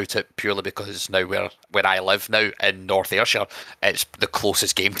positive about it purely because now where I live now in North Ayrshire, it's the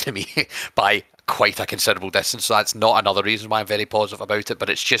closest game to me by quite a considerable distance. So that's not another reason why I'm very positive about it. But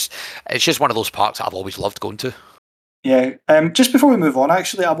it's just one of those parks that I've always loved going to. Yeah. Just before we move on,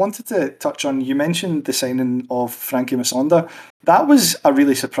 actually, I wanted to touch on, you mentioned the signing of Frankie Musonda. That was a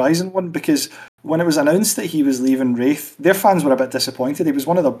really surprising one because when it was announced that he was leaving Wraith, their fans were a bit disappointed. He was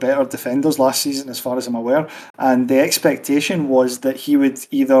one of the better defenders last season, as far as I'm aware, and the expectation was that he would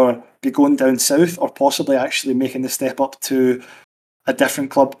either be going down south or possibly actually making the step up to a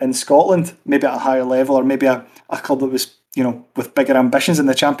different club in Scotland, maybe at a higher level, or maybe a club that was, with bigger ambitions in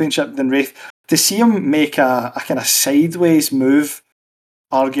the Championship than Wraith. To see him make a kind of sideways move,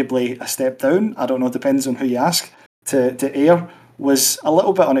 arguably a step down, I don't know, depends on who you ask, to Ayr, was a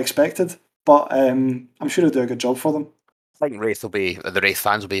little bit unexpected, but I'm sure he'll do a good job for them. I think the Wraith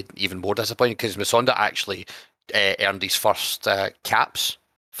fans will be even more disappointed because Musonda actually earned his first caps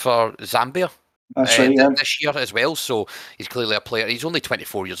for Zambia. That's right, yeah. This year as well, so he's clearly a player. He's only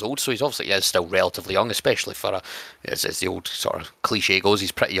 24 years old, so he is still relatively young, especially for as the old sort of cliche goes,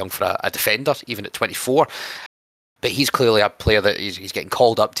 he's pretty young for a defender, even at 24. But he's clearly a player that he's getting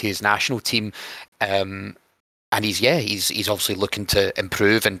called up to his national team, and he's obviously looking to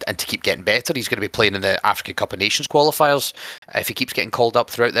improve and to keep getting better. He's going to be playing in the African Cup of Nations qualifiers if he keeps getting called up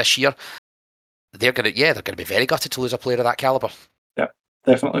throughout this year. They're going to be very gutted to lose a player of that caliber. Yeah,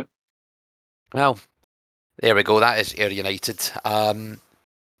 definitely. Well, there we go. That is Ayr United.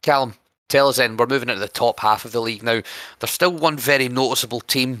 Callum, tell us then. We're moving into the top half of the league now. There's still one very noticeable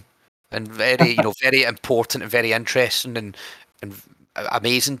team, and very, very important and very interesting and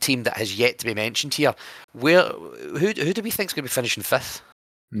amazing team that has yet to be mentioned here. Who do we think is going to be finishing fifth?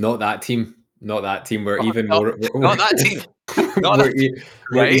 Not that team. We're even more. Not that team.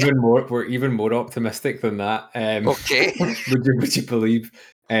 We're even more optimistic than that. Okay. Would you believe?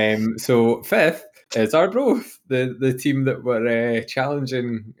 So fifth is Arbroath, the team that were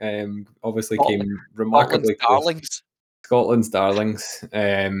challenging. Obviously came remarkably close. Scotland's darlings.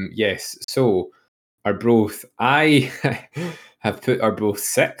 Yes. So Arbroath, I have put Arbroath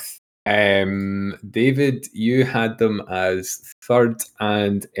sixth. David, you had them as third,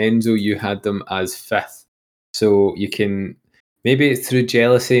 and Enzo, you had them as fifth. So you can, maybe it's through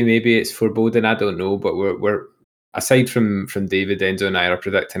jealousy, maybe it's foreboding, I don't know, but we're aside from David, Enzo and I are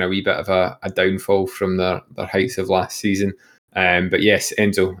predicting a wee bit of a downfall from their heights of last season. But yes,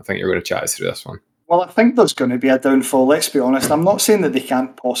 Enzo, I think you're going to chat us through this one. Well, I think there's going to be a downfall, let's be honest. I'm not saying that they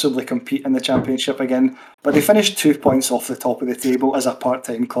can't possibly compete in the Championship again, but they finished 2 points off the top of the table as a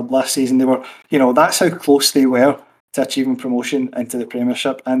part-time club last season. They were, that's how close they were to achieving promotion into the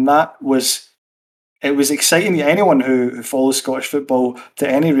Premiership, and it was exciting. Anyone who follows Scottish football to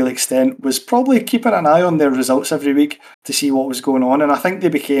any real extent was probably keeping an eye on their results every week to see what was going on, and I think they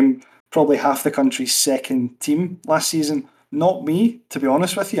became probably half the country's second team last season. Not me, to be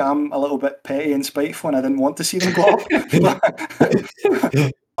honest with you. I'm a little bit petty and spiteful, and I didn't want to see them go up.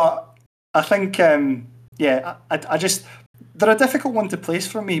 But I think, I just, they're a difficult one to place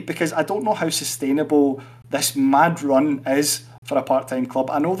for me because I don't know how sustainable this mad run is for a part-time club.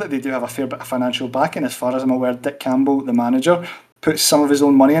 I know that they do have a fair bit of financial backing, as far as I'm aware. Dick Campbell, the manager, puts some of his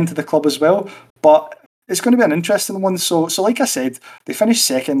own money into the club as well. But it's going to be an interesting one. So like I said, they finished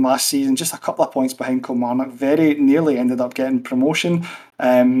second last season, just a couple of points behind Kilmarnock. Very nearly ended up getting promotion.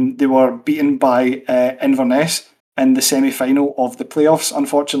 They were beaten by Inverness in the semi-final of the playoffs,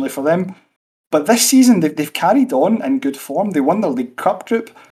 unfortunately for them. But this season, they've carried on in good form. They won their League Cup group.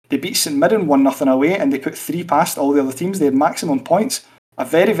 They beat St Mirren 1-0 away, and they put 3 past all the other teams. They had maximum points. A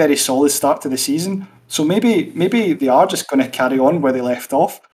very, very solid start to the season. So maybe they are just going to carry on where they left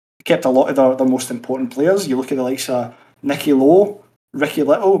off. Kept a lot of their most important players. You look at the likes of Nicky Lowe, Ricky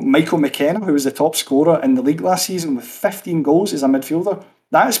Little, Michael McKenna, who was the top scorer in the league last season with 15 goals as a midfielder.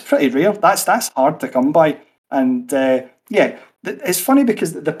 That is pretty rare. That's hard to come by. And it's funny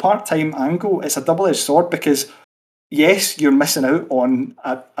because the part-time angle, it's a double-edged sword because yes, you're missing out on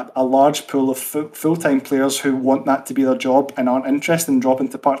a large pool of full-time players who want that to be their job and aren't interested in dropping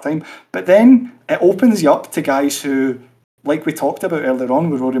to part-time. But then it opens you up to guys who, like we talked about earlier on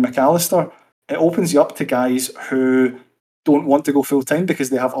with Rory McAllister, it opens you up to guys who don't want to go full time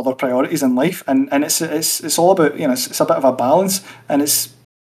because they have other priorities in life, and it's all about, it's a bit of a balance, and it's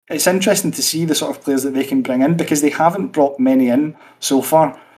interesting to see the sort of players that they can bring in because they haven't brought many in so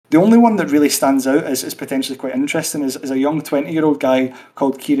far. The only one that really stands out is potentially quite interesting is a young 20-year-old guy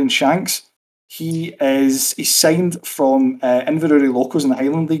called Kieran Shanks. He's signed from Inverurie Locals in the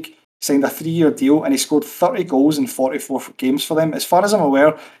Highland League. Signed a 3-year deal, and he scored 30 goals in 44 games for them. As far as I'm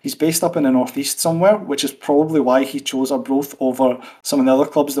aware, he's based up in the northeast somewhere, which is probably why he chose Arbroath over some of the other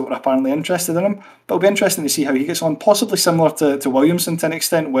clubs that were apparently interested in him. But it'll be interesting to see how he gets on, possibly similar to Williamson to an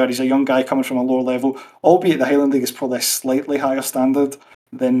extent, where he's a young guy coming from a lower level, albeit the Highland League is probably a slightly higher standard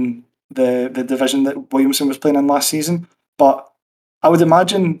than the division that Williamson was playing in last season. But I would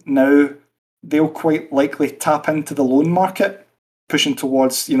imagine now they'll quite likely tap into the loan market, pushing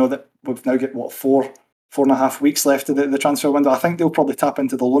towards, that we've now got, 4.5 weeks left of the transfer window. I think they'll probably tap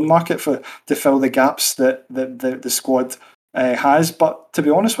into the loan market to fill the gaps that the squad has. But to be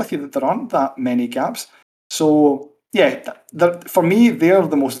honest with you, there aren't that many gaps. So, yeah, for me, they're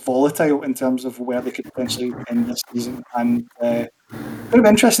the most volatile in terms of where they could potentially end this season. And it'll be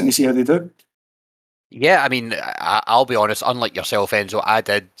interesting to see how they do. Yeah, I mean, I'll be honest. Unlike yourself, Enzo, I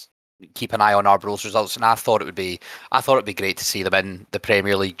did keep an eye on Arborough's results, and I thought it'd be great to see them in the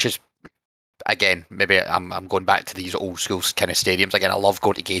Premier League. Just again, maybe I'm going back to these old school kind of stadiums again. I love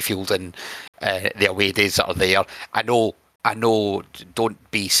going to Gayfield and the away days that are there. I know.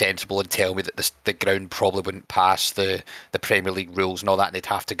 Don't be sensible and tell me that the ground probably wouldn't pass the Premier League rules and all that, and they'd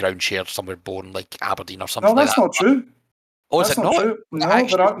have to ground share somewhere boring like Aberdeen or something. No, that's like not true. Oh, is it not? True. No,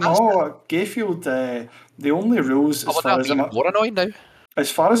 there are no Gayfield. The only rules, as far as I'm more annoying now. As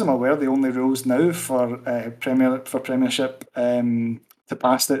far as I'm aware, the only rules now for Premiership to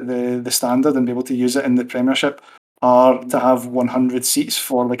pass the standard and be able to use it in the Premiership are to have 100 seats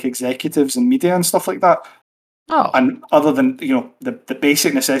for like executives and media and stuff like that. Oh. And other than the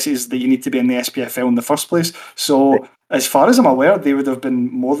basic necessities that you need to be in the SPFL in the first place. So as far as I'm aware, they would have been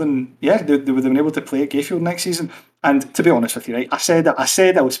more than they would have been able to play at Gayfield next season. And to be honest with you, right, I said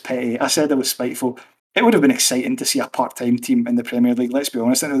I was petty, I said I was spiteful. It would have been exciting to see a part-time team in the Premier League, let's be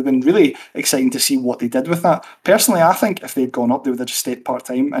honest, and it would have been really exciting to see what they did with that. Personally, I think if they'd gone up, they would have just stayed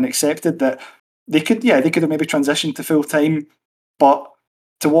part-time and accepted that they could have maybe transitioned to full-time, but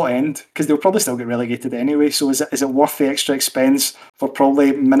to what end? Because they'll probably still get relegated anyway, so is it worth the extra expense for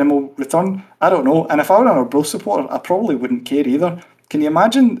probably minimal return? I don't know. And if I were an Arbroath supporter, I probably wouldn't care either. Can you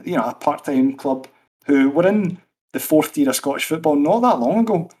imagine, a part-time club who were in the fourth tier of Scottish football not that long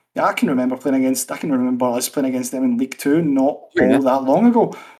ago? Yeah, I can remember us playing against them in League Two not all that long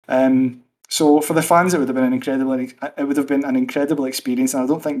ago. So for the fans, it would have been an incredible experience, and I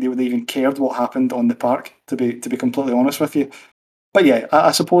don't think they would have even cared what happened on the park. To be completely honest with you. But yeah,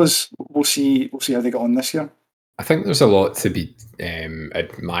 I suppose we'll see how they get on this year. I think there's a lot to be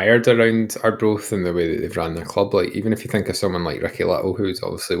admired around Arbroath and the way that they've run their club. Like, even if you think of someone like Ricky Little, who's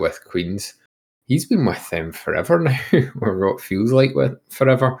obviously with Queens, he's been with them forever now, or what feels like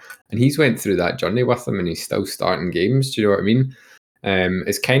forever. And he's went through that journey with them, and he's still starting games. Do you know what I mean?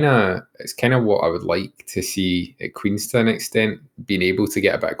 It's kind of what I would like to see at Queens to an extent, being able to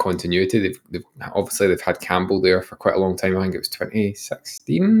get a bit of continuity. They've had Campbell there for quite a long time. I think it was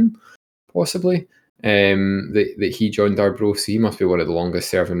 2016, possibly, that he joined Arbroath. So he must be one of the longest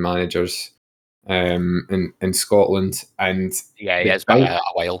serving managers in Scotland. And yeah, he has been a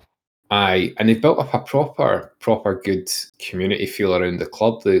while. Aye, and they've built up a proper good community feel around the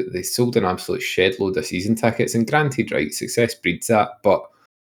club. They sold an absolute shed load of season tickets, and granted, right, success breeds that, but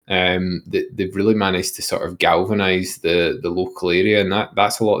they've really managed to sort of galvanise the local area, and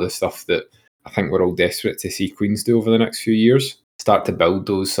that's a lot of the stuff that I think we're all desperate to see Queens do over the next few years. Start to build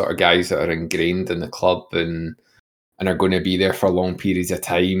those sort of guys that are ingrained in the club and are going to be there for long periods of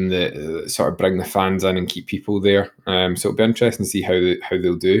time, that sort of bring the fans in and keep people there. So it'll be interesting to see how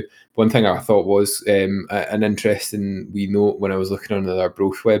they'll do. One thing I thought was an interesting wee note when I was looking on the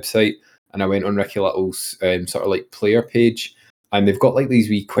Arbroath website, and I went on Ricky Little's sort of like player page, and they've got like these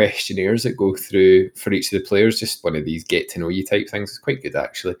wee questionnaires that go through for each of the players, just one of these get to know you type things. It's quite good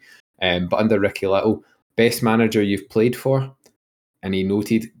actually. But under Ricky Little, best manager you've played for, and he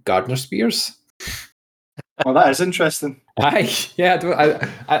noted Gardner Spears. Well, that is interesting. Aye, yeah.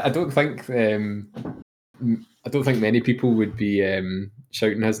 I don't think many people would be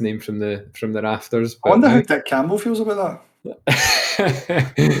shouting his name from the rafters. I wonder how Dick Campbell feels about that.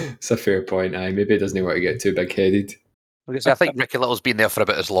 It's a fair point. Aye, maybe he doesn't want to get too big-headed. I think Ricky Little's been there for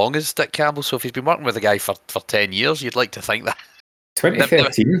about as long as Dick Campbell. So if he's been working with the guy for 10 years, you'd like to think that.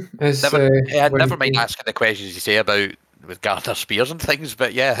 2013 is. Never mind asking the questions you say about with Gardner Spears and things,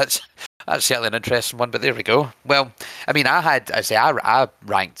 but yeah, that's certainly an interesting one. But there we go. Well, I mean, I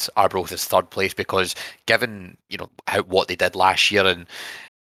ranked Arbroath as third place because given what they did last year, and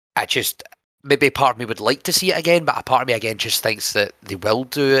I just maybe part of me would like to see it again, but a part of me again just thinks that they will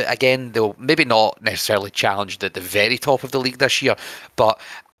do it again. They'll maybe not necessarily challenge at the very top of the league this year, but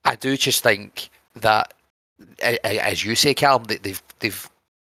I do just think that, as you say, Callum, they've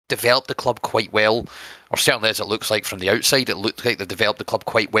developed the club quite well, or certainly as it looks like from the outside, it looks like they've developed the club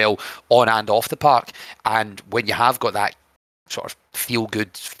quite well on and off the park. And when you have got that sort of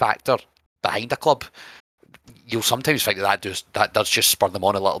feel-good factor behind a club, you'll sometimes think that does just spur them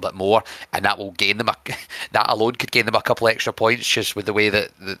on a little bit more, and that will gain them that alone could gain them a couple extra points just with the way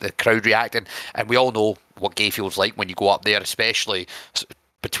that the crowd reacted. And we all know what Gayfield's like when you go up there, especially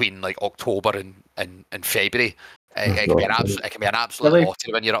between like October and February. It can be an absolute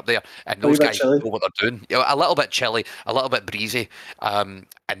lottery when you're up there, and those guys know what they're doing. A little bit chilly, a little bit breezy, and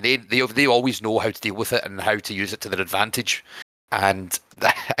they always know how to deal with it and how to use it to their advantage. And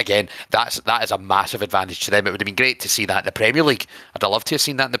again, that is a massive advantage to them. It would have been great to see that in the Premier League. I'd have loved to have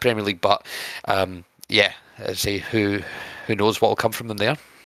seen that in the Premier League, but yeah, I say who knows what will come from them there.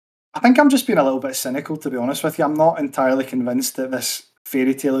 I think I'm just being a little bit cynical, to be honest with you. I'm not entirely convinced that this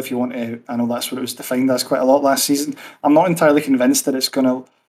fairy tale, if you want to, I know that's what it was defined as quite a lot last season. I'm not entirely convinced that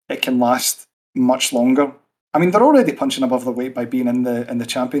it can last much longer. I mean, they're already punching above their weight by being in the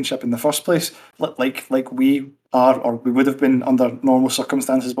Championship in the first place, like we are, or we would have been under normal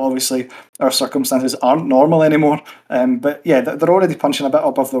circumstances. But obviously, our circumstances aren't normal anymore. But yeah, they're already punching a bit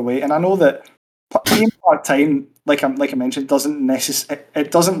above their weight, and I know that being part time, like I mentioned,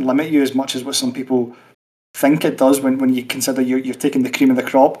 it doesn't limit you as much as what some people think it does when you consider you're taking the cream of the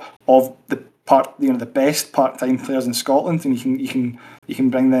crop of the best part time players in Scotland, and you can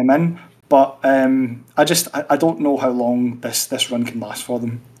bring them in. But I don't know how long this run can last for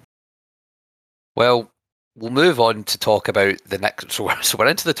them. Well, we'll move on to talk about the next. So we're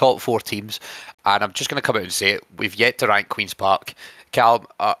into the top 4 teams, and I'm just going to come out and say it. We've yet to rank Queen's Park. Callum,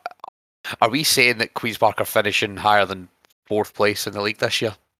 are we saying that Queen's Park are finishing higher than 4th place in the league this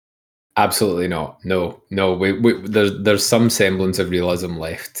year? Absolutely not. No. There's some semblance of realism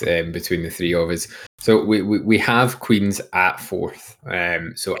left between the three of us. So we have Queens at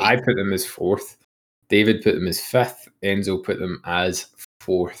 4th. So I put them as 4th. David put them as 5th. Enzo put them as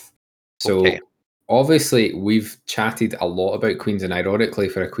 4th. So obviously we've chatted a lot about Queens, and ironically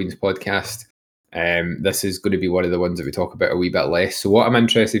for a Queens podcast, this is going to be one of the ones that we talk about a wee bit less. So what I'm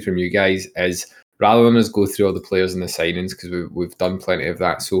interested from you guys is, rather than us go through all the players and the signings, because we've done plenty of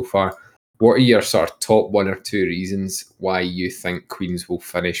that so far, what are your sort of top 1 or 2 reasons why you think Queens will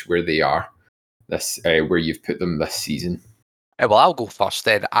finish where they are, where you've put them this season? Well, I'll go first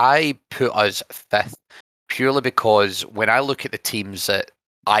then. I put us 5th purely because when I look at the teams that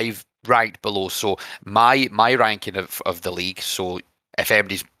I've ranked below, so my ranking of the league, so if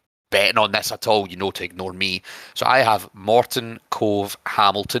anybody's betting on this at all, to ignore me. So I have Morton, Cove,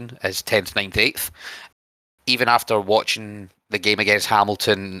 Hamilton as 10th, 9th, 8th. Even after watching the game against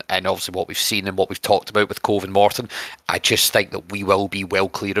Hamilton and obviously what we've seen and what we've talked about with Cove and Morton, I just think that we will be well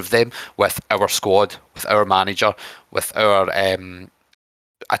clear of them with our squad, with our manager, with our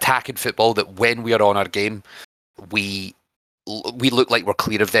attacking football, that when we are on our game, we look like we're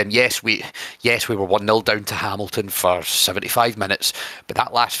clear of them. Yes, we were 1-0 down to Hamilton for 75 minutes, but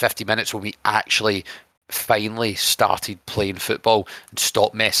that last 50 minutes when we actually finally started playing football and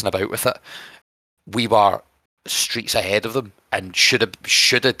stopped messing about with it, we were streets ahead of them and should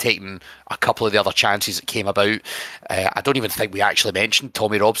have taken a couple of the other chances that came about. I don't even think we actually mentioned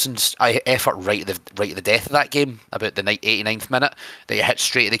Tommy Robson's effort right at the death of that game, about the 89th minute, that he hit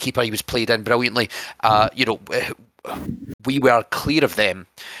straight at the keeper. He was played in brilliantly. We were clear of them.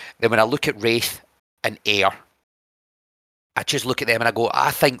 Then when I look at Wraith and Ayr, I just look at them and I go,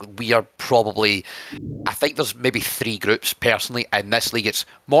 I think there's maybe 3 groups personally in this league. It's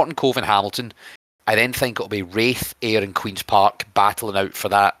Morton, Cove and Hamilton. I then think it'll be Wraith, Ayr and Queen's Park battling out for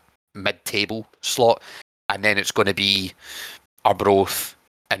that mid-table slot. And then it's going to be Arbroath,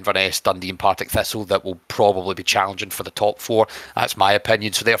 Inverness, Dundee and Partick Thistle that will probably be challenging for the top 4. That's my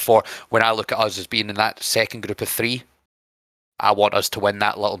opinion. So therefore, when I look at us as being in that second group of 3, I want us to win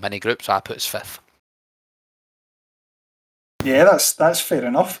that little mini group, so I put us 5th. Yeah, that's fair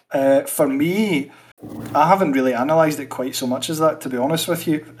enough. For me, I haven't really analysed it quite so much as that, to be honest with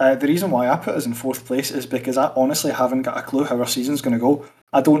you. The reason why I put us in 4th place is because I honestly haven't got a clue how our season's going to go.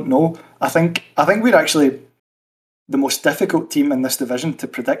 I don't know. I think we're actually the most difficult team in this division to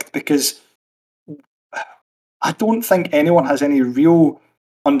predict, because I don't think anyone has any real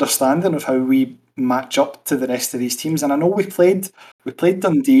understanding of how we match up to the rest of these teams. And I know we played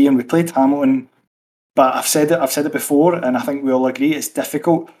Dundee and we played Hamilton, but I've said it before, and I think we all agree it's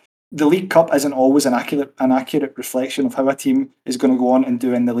difficult. The League Cup isn't always an accurate reflection of how a team is going to go on and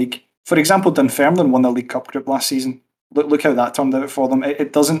do in the league. For example, Dunfermline won the League Cup group last season. Look how that turned out for them.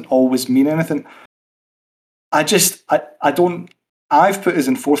 It doesn't always mean anything. I've put us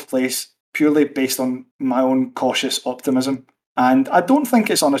in 4th place purely based on my own cautious optimism, and I don't think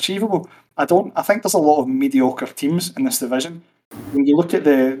it's unachievable. I think there's a lot of mediocre teams in this division. When you look at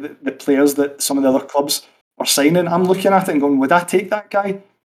the players that some of the other clubs are signing, I'm looking at it and going, would I take that guy?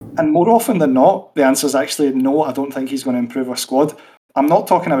 And more often than not, the answer is actually no, I don't think he's going to improve our squad. I'm not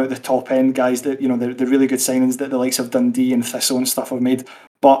talking about the top end guys that, the really good signings that the likes of Dundee and Thistle and stuff have made,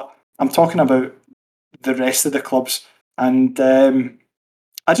 but I'm talking about the rest of the clubs. And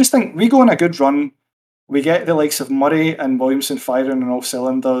I just think we go on a good run. We get the likes of Murray and Williamson firing on all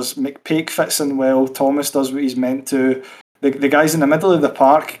cylinders. McPake fits in well. Thomas does what he's meant to. The guys in the middle of the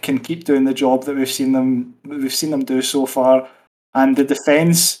park can keep doing the job that we've seen them do so far, and the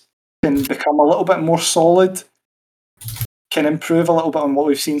defence can become a little bit more solid, can improve a little bit on what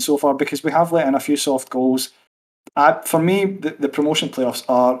we've seen so far, because we have let in a few soft goals. For me, the promotion playoffs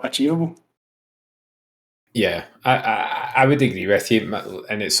are achievable. Yeah, I would agree with you,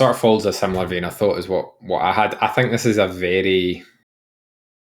 and it sort of follows a similar vein. I thought is what I had. I think this is a very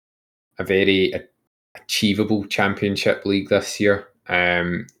achievable Championship league this year.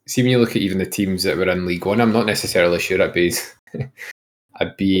 See, when you look at even the teams that were in League One, I'm not necessarily sure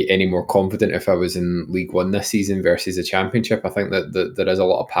I'd be any more confident if I was in League One this season versus the Championship. I think that there is a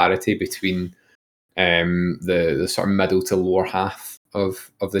lot of parity between the sort of middle to lower half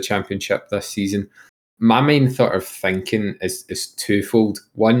of the Championship this season. My main sort of thinking is twofold.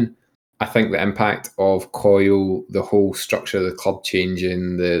 One, I think the impact of Coyle, the whole structure of the club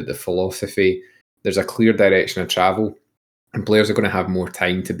changing, the philosophy, there's a clear direction of travel, and players are going to have more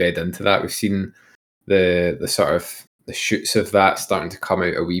time to bed into that. We've seen the sort of the shoots of that starting to come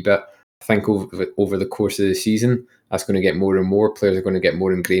out a wee bit. I think over the course of the season, that's going to get more and more. Players are going to get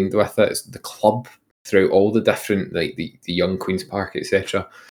more ingrained with it. It's the club throughout all the different, like the young Queen's Park, etc.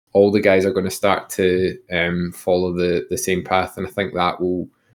 All the guys are going to start to follow the same path, and I think that will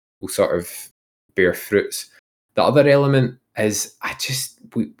sort of bear fruits. The other element is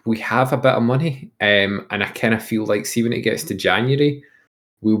we have a bit of money, and I kind of feel like, see, when it gets to January,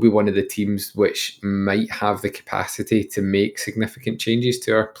 we'll be one of the teams which might have the capacity to make significant changes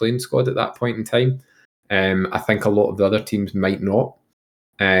to our playing squad at that point in time. I think a lot of the other teams might not,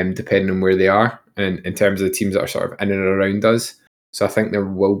 depending on where they are, and in terms of the teams that are sort of in and around us. So I think there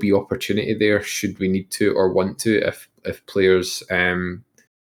will be opportunity there should we need to or want to, if players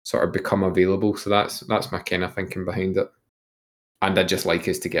sort of become available. So that's my kind of thinking behind it. And I'd just like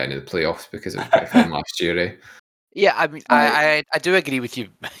us to get into the playoffs because it was pretty fun last year. Eh? Yeah, I mean, I do agree with you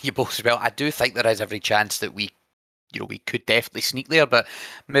both as well. I do think there is every chance that we could definitely sneak there, but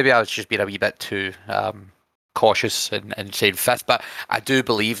maybe I was just being a wee bit too cautious and saying fifth. But I do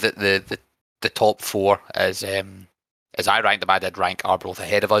believe that the top four is. As I ranked them, I did rank Arbroath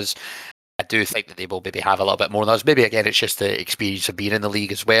ahead of us. I do think that they will maybe have a little bit more than us. Maybe, again, it's just the experience of being in the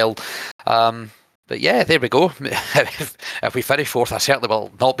league as well. But yeah, there we go. If we finish fourth, I certainly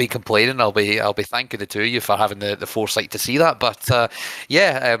will not be complaining. I'll be thanking the two of you for having the foresight to see that. But well,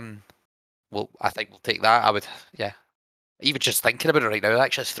 I think we'll take that. I would, yeah. Even just thinking about it right now,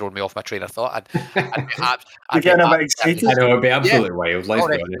 actually, it's thrown me off my train of thought. You're getting a bit excited. I know, it'd be absolutely wild.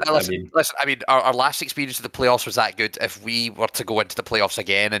 Listen, I mean, our last experience of the playoffs was that good. If we were to go into the playoffs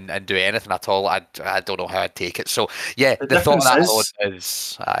again and do anything at all, I don't know how I'd take it. So yeah, the thought of that alone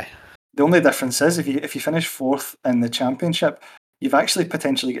is. The only difference is if you finish fourth in the Championship, you've actually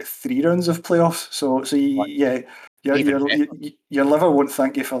potentially got 3 rounds of playoffs. So your liver won't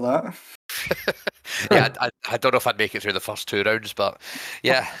thank you for that. Yeah, I don't know if I'd make it through the first 2 rounds, but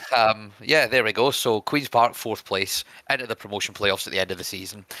yeah, there we go. So Queen's Park, 4th place, into the promotion playoffs at the end of the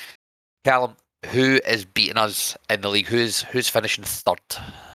season. Callum, who is beating us in the league? Who's finishing 3rd?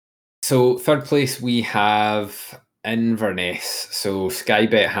 So 3rd place we have Inverness. So Sky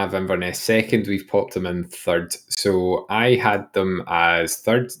Bet have Inverness 2nd. We've popped them in 3rd. So I had them as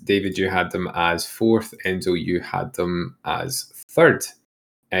 3rd. David, you had them as 4th. Enzo, you had them as 3rd.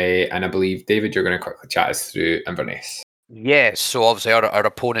 And I believe, David, you're going to quickly chat us through Inverness. Yeah, so obviously our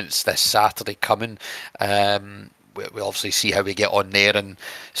opponents this Saturday coming. We'll obviously see how we get on there and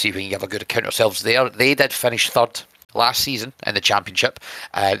see if we can give a good account of ourselves there. They did finish 3rd last season in the Championship.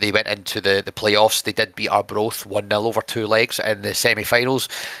 They went into the playoffs. They did beat Arbroath 1-0 over 2 legs in the semi-finals,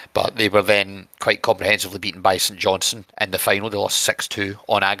 but they were then quite comprehensively beaten by St Johnstone in the final. They lost 6-2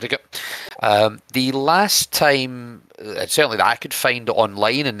 on aggregate. The last time, certainly that I could find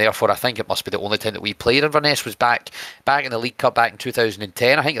online, and therefore I think it must be the only time that we played Inverness, was back in the League Cup back in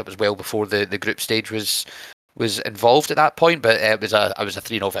 2010. I think it was well before the group stage was involved at that point, but it was a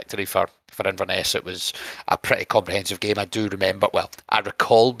 3-0 victory for Inverness. It was a pretty comprehensive game. I do remember, well, I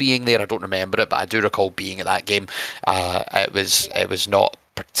recall being there. I don't remember it, but I do recall being at that game. It was not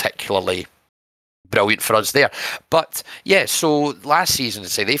particularly brilliant for us there. But yeah, so last season,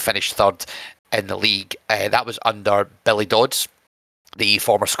 say they finished 3rd in the league. That was under Billy Dodds the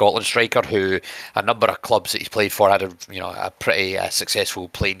former Scotland striker, who a number of clubs that he's played for had a pretty successful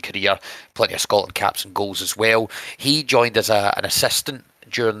playing career, plenty of Scotland caps and goals as well. He joined as an assistant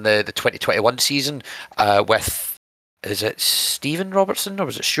during the 2021 season with. Is it Stephen Robertson or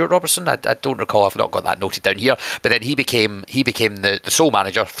was it Stuart Robertson? I don't recall. I've not got that noted down here. But then he became the sole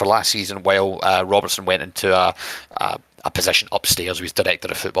manager for last season, while Robertson went into a position upstairs. He was director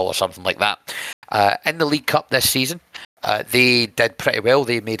of football or something like that. In the League Cup this season, they did pretty well.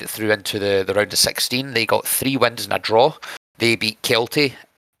 They made it through into the round of 16. They got 3 wins and a draw. They beat Kelty,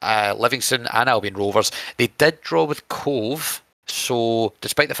 Livingston and Albion Rovers. They did draw with Cove. So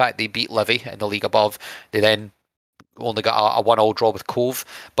despite the fact they beat Livy in the league above, they then only got a 1-1 draw with Cove,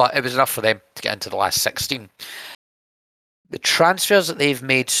 but it was enough for them to get into the last 16. The transfers that they've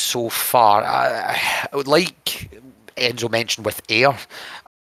made so far, like Enzo mentioned with Ayr,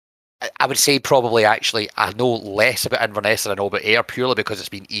 I would say probably actually I know less about Inverness than I know about Ayr, purely because it's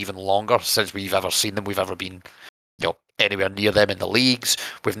been even longer since we've ever seen them. We've ever been anywhere near them in the leagues.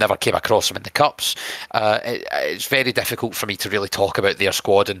 We've never came across them in the cups. It's very difficult for me to really talk about their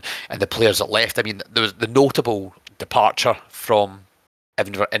squad and the players that left. I mean, there was the notable departure from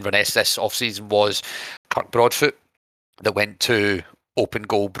Inverness this off-season was Kirk Broadfoot, that went to Open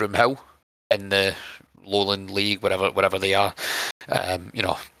Goal Broomhill in the Lowland League, wherever they are.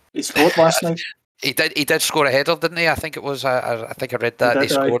 He scored last night. He did score a header, didn't he? I think it was. I think I read that He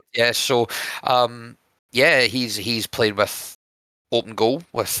scored. right. Yeah. So, he's playing with Open Goal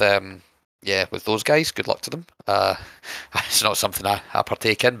with those guys. Good luck to them. It's not something I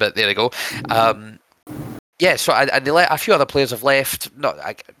partake in, but there you go. So and they a few other players have left.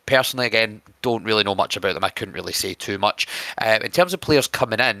 Personally, again, don't really know much about them. I couldn't really say too much. In terms of players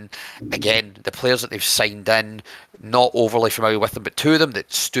coming in, again, the players that they've signed in, not overly familiar with them, but 2 of them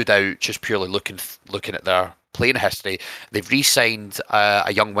that stood out just purely looking at their playing history. They've re-signed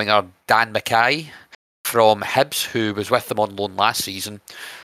a young winger, Dan Mackay, from Hibs, who was with them on loan last season.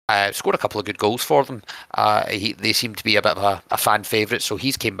 Scored a couple of good goals for them. They seem to be a bit of a fan favourite, so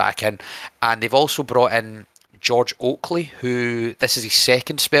he's came back in. And they've also brought in George Oakley, who this is his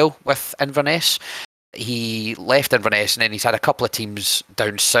second spell with Inverness. He left Inverness and then he's had a couple of teams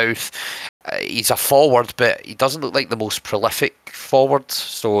down south. He's a forward, but he doesn't look like the most prolific forward,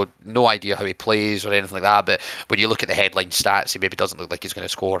 so no idea how he plays or anything like that. But when you look at the headline stats, he maybe doesn't look like he's going to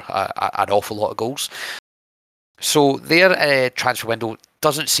score an awful lot of goals. So their transfer window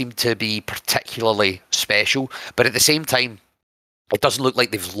doesn't seem to be particularly special, but at the same time, it doesn't look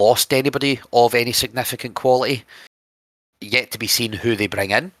like they've lost anybody of any significant quality. Yet to be seen who they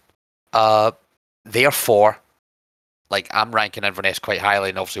bring in. Therefore, I'm ranking Inverness quite highly,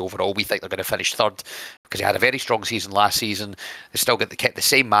 and obviously overall we think they're going to finish third because they had a very strong season last season. They still kept the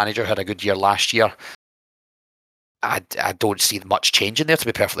same manager, had a good year last year. I don't see much change in there, to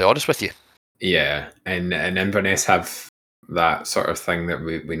be perfectly honest with you. Yeah, and Inverness have that sort of thing that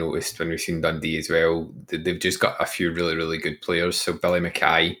we noticed when we've seen Dundee as well. They've just got a few really, really good players. So Billy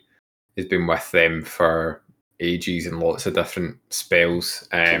Mackay has been with them for ages and lots of different spells.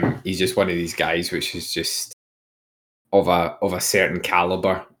 He's just one of these guys which is just of a certain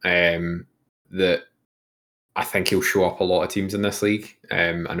calibre that I think he'll show up a lot of teams in this league.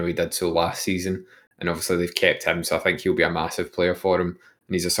 I know he did so last season, and obviously they've kept him, so I think he'll be a massive player for him.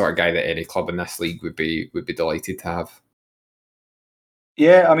 And he's the sort of guy that any club in this league would be delighted to have.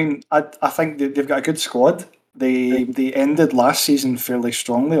 Yeah, I mean, I think they've got a good squad. They ended last season fairly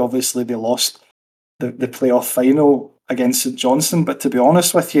strongly. Obviously, they lost the playoff final against St Johnstone. But to be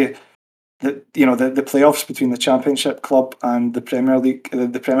honest with you, the playoffs between the Championship club and the Premier League,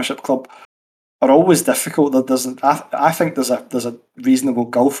 the Premiership club, are always difficult. I think there's a reasonable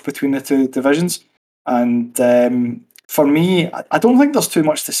gulf between the two divisions, and for me, I don't think there's too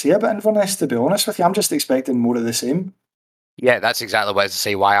much to say about Inverness. To be honest with you, I'm just expecting more of the same. Yeah, that's exactly what I was to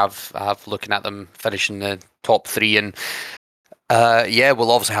say. Why I've looking at them finishing the top 3, and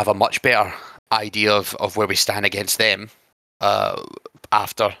we'll obviously have a much better idea of where we stand against them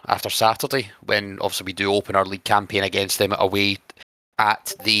after Saturday, when obviously we do open our league campaign against them away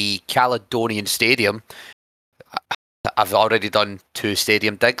at the Caledonian Stadium. I've already done 2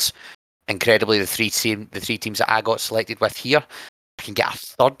 stadium digs. Incredibly, the three teams that I got selected with here, I can get a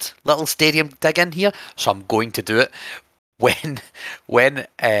third little stadium dig in here, so I'm going to do it. When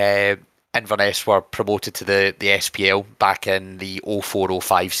Inverness were promoted to the SPL back in the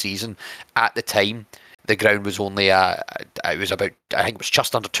 04-05 season, at the time the ground was only I think it was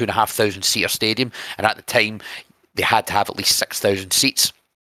just under 2,500 seater stadium, and at the time they had to have at least 6,000 seats.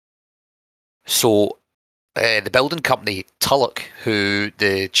 So the building company Tulloch, who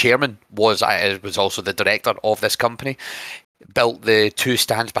the chairman was also the director of this company, built the 2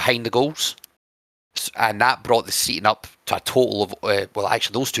 stands behind the goals, and that brought the seating up to a total of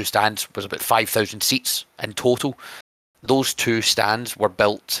actually those 2 stands was about 5,000 seats in total. Those 2 stands were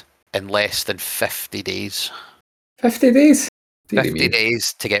built in less than 50 days. 50 days? 50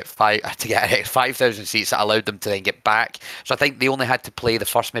 days to get 5,000 seats that allowed them to then get back. So I think they only had to play the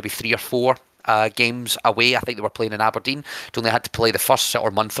first maybe 3 or 4 games away. I think they were playing in Aberdeen. They only had to play the first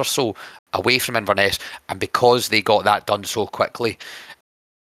or month or so away from Inverness, and because they got that done so quickly,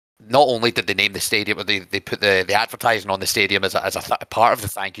 not only did they name the stadium, but they put the advertising on the stadium as a part of the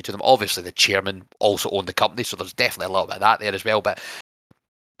thank you to them. Obviously, the chairman also owned the company, so there's definitely a little bit of that there as well. But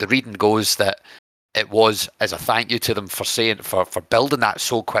the reading goes that it was as a thank you to them for building that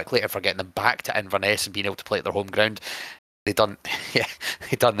so quickly and for getting them back to Inverness and being able to play at their home ground. They done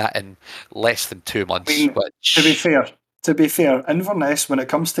that in less than 2 months. Which... To be fair, Inverness, when it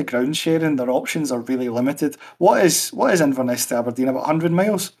comes to ground sharing, their options are really limited. What is Inverness to Aberdeen? About 100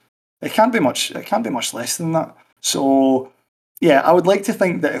 miles? It can't be much less than that. So yeah, I would like to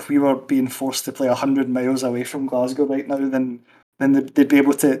think that if we were being forced to play 100 miles away from Glasgow right now, then they'd be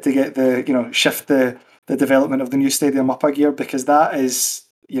able to get shift the development of the new stadium up a gear, because that is,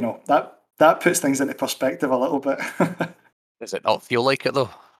 that puts things into perspective a little bit. Does it not feel like it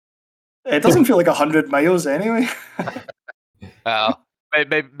though? It doesn't feel like 100 miles anyway.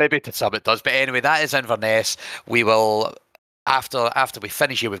 Maybe to some it does. But anyway, that is Inverness. We will, after we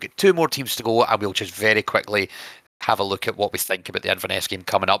finish here, we've got 2 more teams to go, and we'll just very quickly have a look at what we think about the Inverness game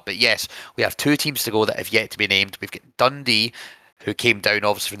coming up. But yes, we have 2 teams to go that have yet to be named. We've got Dundee, who came down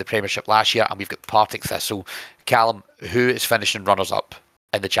obviously from the Premiership last year, and we've got Partick Thistle. Callum, who is finishing runners-up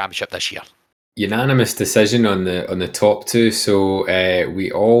in the Championship this year? Unanimous decision on the top 2. So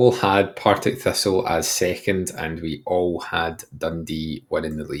we all had Partick Thistle as second, and we all had Dundee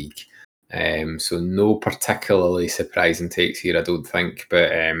winning the league. So no particularly surprising takes here, I don't think.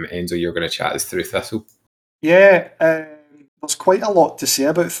 But Enzo, you're going to chat us through Thistle. Yeah, there's quite a lot to say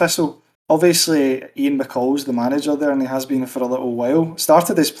about Thistle. Obviously, Ian McCall's the manager there, and he has been for a little while.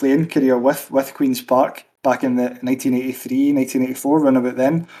 Started his playing career with Queen's Park back in the 1983, 1984, run about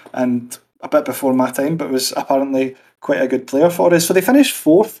then, and a bit before my time, but was apparently quite a good player for us. So they finished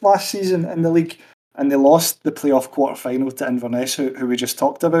 4th last season in the league, and they lost the playoff quarter-final to Inverness, who we just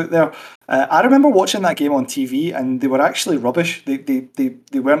talked about there. I remember watching that game on TV, and they were actually rubbish. They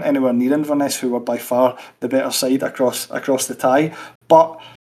weren't anywhere near Inverness, who were by far the better side across the tie. But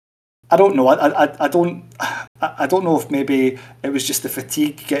I don't know. I don't know if maybe it was just the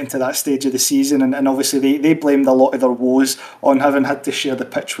fatigue getting to that stage of the season, and obviously they blamed a lot of their woes on having had to share the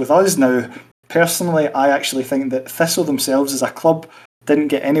pitch with us. Now, personally, I actually think that Thistle themselves as a club didn't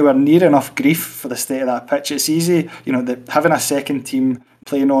get anywhere near enough grief for the state of that pitch. It's easy, that having a second team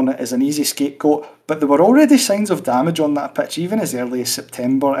playing on it is an easy scapegoat, but there were already signs of damage on that pitch even as early as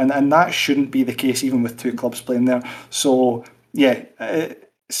September, and that shouldn't be the case even with 2 clubs playing there. So yeah,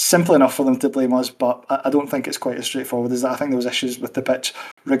 simple enough for them to blame us, but I don't think it's quite as straightforward as that. I think there was issues with the pitch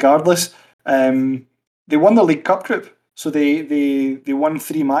regardless. They won the League Cup group, so they won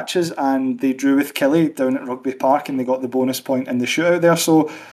 3 matches, and they drew with Killie down at Rugby Park, and they got the bonus point in the shootout there.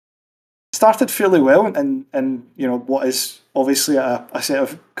 So started fairly well in what is obviously a set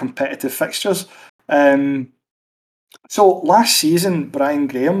of competitive fixtures. So last season, Brian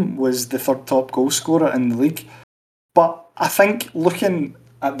Graham was the 3rd top goal scorer in the league, but I think looking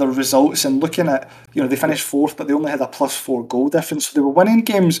at the results and looking at, they finished 4th, but they only had a +4 goal difference. So they were winning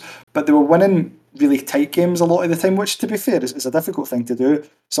games, but they were winning really tight games a lot of the time, which, to be fair, is a difficult thing to do.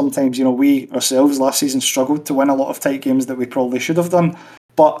 Sometimes, we ourselves last season struggled to win a lot of tight games that we probably should have done.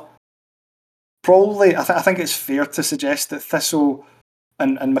 But probably, I think it's fair to suggest that Thistle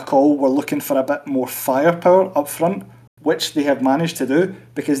and McCall were looking for a bit more firepower up front, which they have managed to do,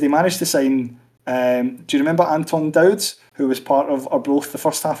 because they managed to sign... do you remember Anton Dowds, who was part of Arbroath the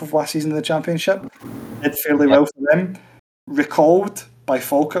first half of last season in the Championship? Did fairly well for them. Recalled by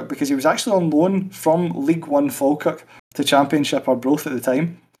Falkirk, because he was actually on loan from League One Falkirk to Championship Arbroath at the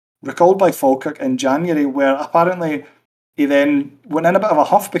time. Recalled by Falkirk in January, where apparently he then went in a bit of a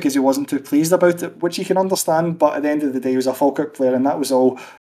huff because he wasn't too pleased about it, which you can understand, but at the end of the day he was a Falkirk player, and that was all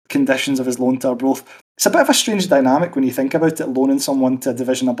conditions of his loan to Arbroath. It's a bit of a strange dynamic when you think about it, loaning someone to a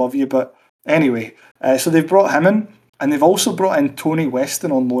division above you, but anyway, so they've brought him in, and they've also brought in Tony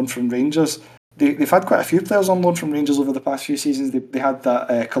Weston on loan from Rangers. They've had quite a few players on loan from Rangers over the past few seasons. They had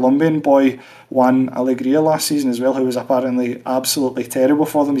that Colombian boy, Juan Alegria, last season as well, who was apparently absolutely terrible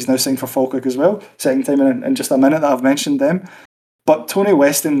for them. He's now signed for Falkirk as well. Second time in just a minute that I've mentioned them. But Tony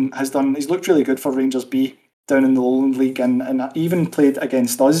Weston he's looked really good for Rangers B down in the Lowland League, and even played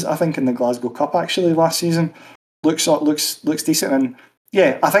against us, I think, in the Glasgow Cup actually last season. looks decent. And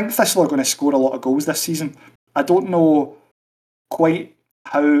yeah, I think Thistle are going to score a lot of goals this season. I don't know quite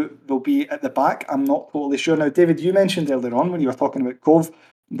how they'll be at the back. I'm not totally sure. Now, David, you mentioned earlier on when you were talking about Cove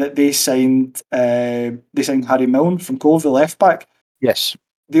that they signed Harry Milne from Cove, the left back. Yes.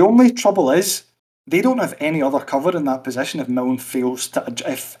 The only trouble is they don't have any other cover in that position if Milne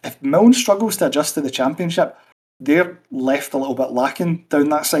if Milne struggles to adjust to the Championship. They're left a little bit lacking down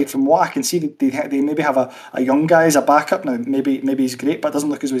that side. From what I can see, they maybe have a young guy as a backup now. Maybe he's great, but it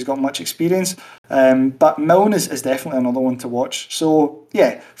doesn't look as though he's got much experience. But Milne is definitely another one to watch. So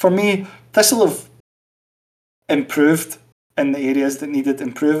yeah, for me, Thistle have improved in the areas that needed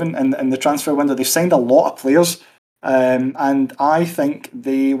improving in the transfer window. They've signed a lot of players, and I think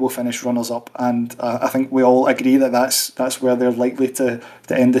they will finish runners up. And I think we all agree that that's where they're likely to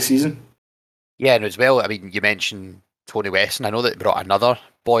end the season. Yeah, and as well, I mean, you mentioned Tony Weston. I know that they brought another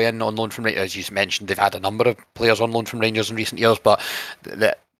boy in on loan from Rangers. As you mentioned, they've had a number of players on loan from Rangers in recent years, but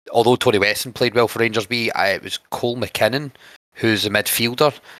although Tony Weston played well for Rangers B, it was Cole McKinnon, who's a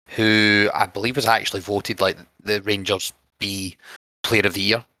midfielder, who I believe was actually voted like the Rangers B Player of the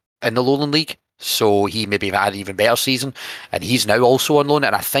Year in the Lowland League. So he maybe had an even better season, and he's now also on loan.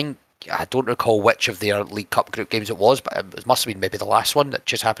 And I don't recall which of their League Cup group games it was, but it must have been maybe the last one that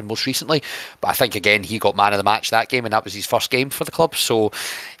just happened most recently. But I think, again, he got man of the match that game, and that was his first game for the club. So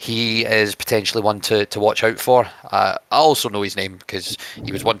he is potentially one to watch out for. I also know his name because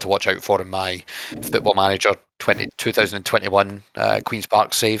he was one to watch out for in my Football Manager 2021 Queen's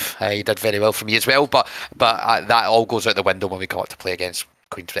Park save. He did very well for me as well, but that all goes out the window when we come up to play against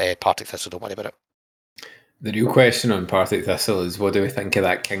Partick Thistle. Don't worry about it. The real question on Partick Thistle is, what do we think of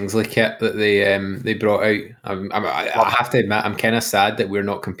that Kingsley kit that they brought out? I have to admit, I'm kind of sad that we're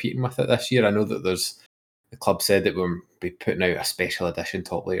not competing with it this year. I know that the club said that we'll be putting out a special edition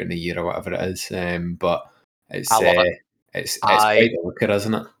top later in the year or whatever it is, but it's quite a looker,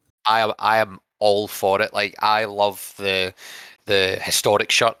 isn't it? I am all for it. Like, I love the historic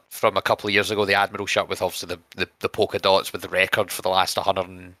shirt from a couple of years ago, the Admiral shirt with obviously the polka dots with the record for the last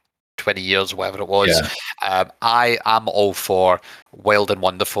 120 years, whatever it was. Yeah. I am all for wild and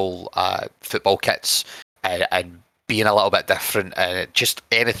wonderful football kits and being a little bit different, and just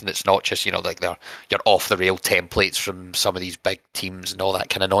anything that's not just, like your off the rail templates from some of these big teams and all that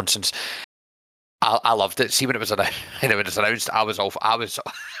kind of nonsense. I loved it. See, when it was announced, I was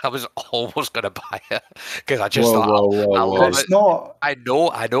almost going to buy it because I just thought I love it. Not. I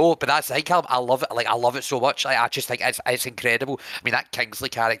know, but that's the thing, Callum. I love it. Like, I love it so much. Like, I just think it's incredible. I mean, that Kingsley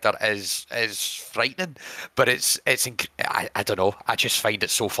character is frightening, but I don't know. I just find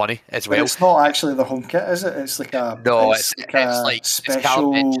it so funny as well. But it's not actually the home kit, is it? It's like a it's like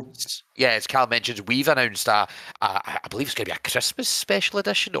special. As Cal mentions, we've announced I believe it's going to be a Christmas special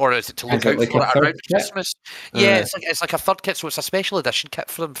edition, or is it to look out for it around Christmas? Yeah, it's like a third kit, so it's a special edition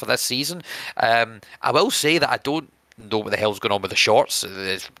kit for them for this season. I will say that I don't know what the hell's going on with the shorts.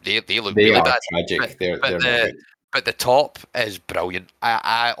 They look really bad. Tragic. But the top is brilliant.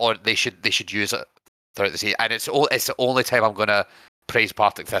 Or they should use it throughout the season, and it's the only time I'm going to praise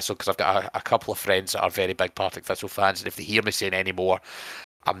Partick Thistle, because I've got a couple of friends that are very big Partick Thistle fans, and if they hear me saying any more,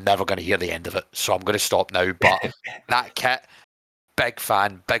 I'm never going to hear the end of it, so I'm going to stop now. But that kit, big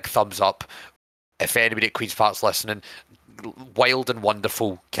fan, big thumbs up. If anybody at Queen's Park's listening, wild and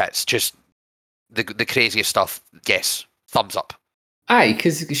wonderful kits, just the craziest stuff. Yes, thumbs up. Aye,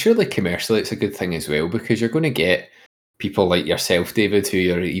 because surely commercially it's a good thing as well, because you're going to get people like yourself, David,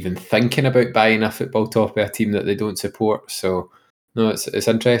 who are even thinking about buying a football top of a team that they don't support. So no, it's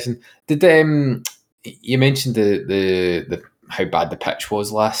interesting. Did you mentioned the how bad the pitch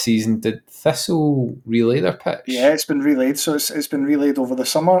was last season? Did Thistle relay their pitch? Yeah, it's been relayed. So it's been relayed over the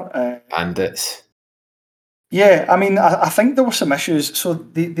summer. Bandits. Yeah, I mean, I think there were some issues. So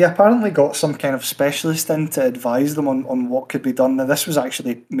they apparently got some kind of specialist in to advise them on what could be done. Now, this was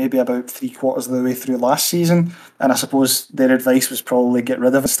actually maybe about 3/4 of the way through last season, and I suppose their advice was probably get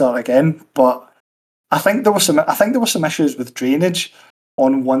rid of it and start again. But I think there were some issues with drainage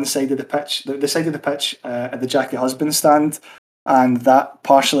on one side of the pitch, the side of the pitch at the Jackie Husband stand, and that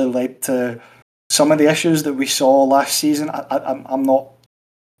partially led to some of the issues that we saw last season. I'm not,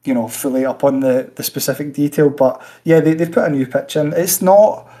 fully up on the specific detail, but yeah, they've put a new pitch in. It's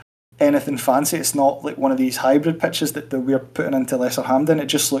not anything fancy. It's not like one of these hybrid pitches that we're putting into Lesser Hampden. It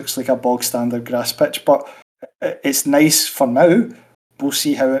just looks like a bog standard grass pitch, but it's nice for now. We'll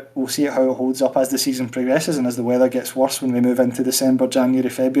see how it holds up as the season progresses and as the weather gets worse when we move into December, January,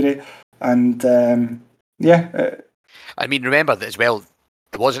 February, and I mean, remember that as well.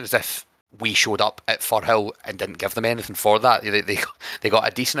 It wasn't as if we showed up at Firhill and didn't give them anything for that. They got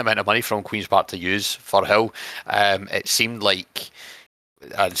a decent amount of money from Queen's Park to use Firhill. It seemed like,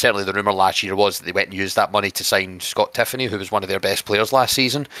 and certainly the rumour last year was that they went and used that money to sign Scott Tiffany, who was one of their best players last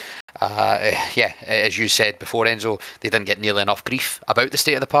season. As you said before, Enzo, they didn't get nearly enough grief about the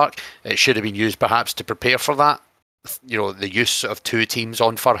state of the park. It should have been used perhaps to prepare for that. The use of two teams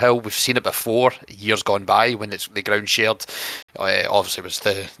on Firhill, we've seen it before, years gone by, when it's the ground shared. Obviously, it was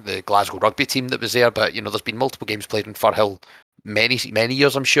the Glasgow rugby team that was there, but there's been multiple games played in Firhill many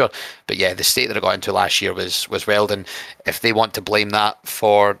years, I'm sure. But yeah, the state that it got into last year was wild, and if they want to blame that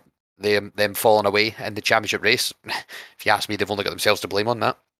for them falling away in the championship race, if you ask me, they've only got themselves to blame on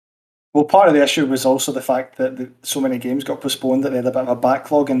that. Well, part of the issue was also the fact that so many games got postponed that they had a bit of a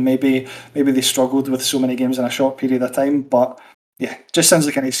backlog, and maybe they struggled with so many games in a short period of time. But yeah, just sounds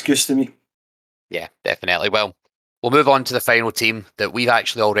like an excuse to me. Yeah, definitely. Well, we'll move on to the final team that we've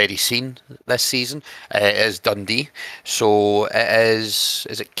actually already seen this season. It is Dundee. So is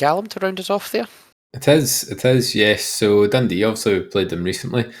it Callum to round us off there? It is, yes. So Dundee, obviously we played them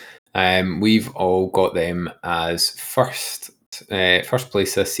recently. We've all got them as first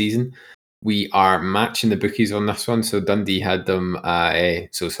place this season. We are matching the bookies on this one. So Dundee had them,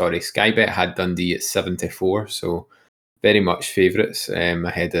 Sky Bet had Dundee at 74. So very much favourites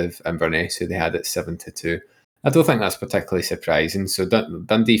ahead of Inverness, who they had at 72. I don't think that's particularly surprising. So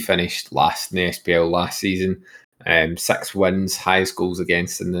Dundee finished last in the SPL last season. 6 wins, highest goals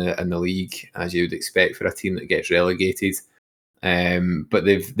against in the league, as you would expect for a team that gets relegated. But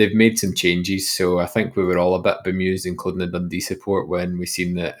they've made some changes, so I think we were all a bit bemused, including the Dundee support, when we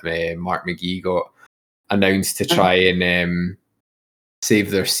seen that Mark McGee got announced to try and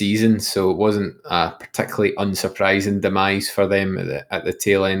save their season. So it wasn't a particularly unsurprising demise for them at the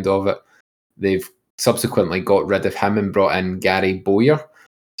tail end of it. They've subsequently got rid of him and brought in Gary Bowyer,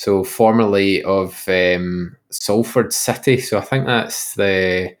 so formerly of Salford City. So I think that's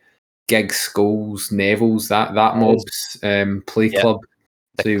the Giggs, Scholes, Neville's, that mob's play club.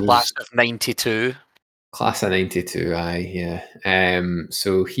 The class of 92. Class of 92, aye, yeah.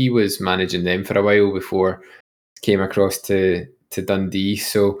 So he was managing them for a while before he came across to Dundee.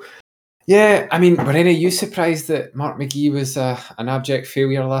 So yeah, I mean, were any of you surprised that Mark McGee was an abject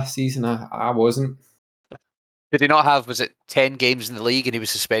failure last season? I wasn't. Did he not have, was it 10 games in the league and he was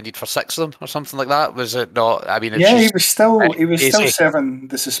suspended for 6 of them or something like that? Was it not? I mean, he was still serving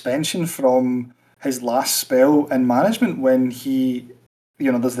the suspension from his last spell in management when he,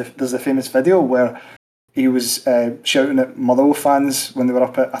 there's the famous video where he was shouting at Motherwell fans when they were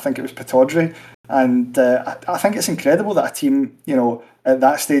up at, I think it was Pittodrie. And I think it's incredible that a team, at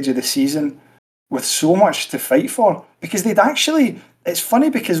that stage of the season, with so much to fight for, because they'd actually. It's funny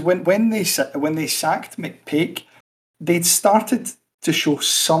because when they sacked McPake, they'd started to show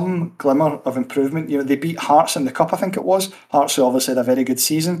some glimmer of improvement. They beat Hearts in the Cup, I think it was. Hearts who obviously had a very good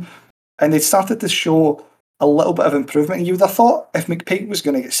season, and they'd started to show a little bit of improvement. And you would have thought if McPake was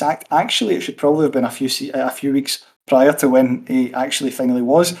going to get sacked, actually it should probably have been a few weeks prior to when he actually finally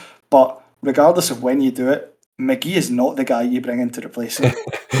was. But regardless of when you do it, McGee is not the guy you bring in to replace him.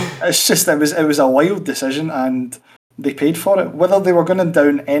 It's just it was a wild decision, and they paid for it. Whether they were going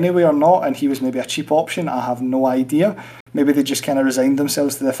down anyway or not, and he was maybe a cheap option, I have no idea. Maybe they just kind of resigned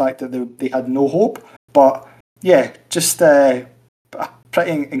themselves to the fact that they had no hope. But yeah, just a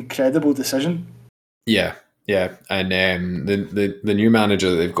pretty incredible decision. Yeah, and the new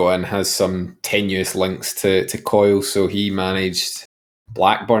manager that they've got in has some tenuous links to Coyle. So he managed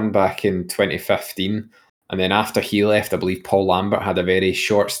Blackburn back in 2015. And then after he left, I believe Paul Lambert had a very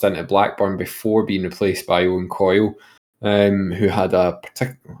short stint at Blackburn before being replaced by Owen Coyle, who had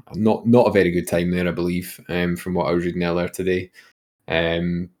not a very good time there, I believe, from what I was reading earlier today.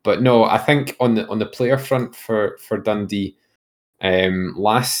 But no, I think on the player front for Dundee,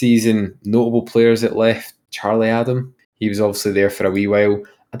 last season, notable players that left, Charlie Adam, he was obviously there for a wee while.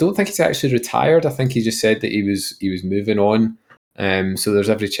 I don't think he's actually retired. I think he just said that he was moving on. So there's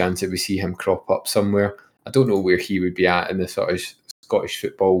every chance that we see him crop up somewhere. I don't know where he would be at in the sort of Scottish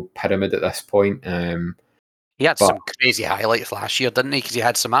football pyramid at this point. He had some crazy highlights last year, didn't he? Because he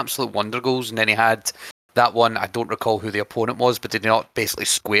had some absolute wonder goals, and then he had that one, I don't recall who the opponent was, but did he not basically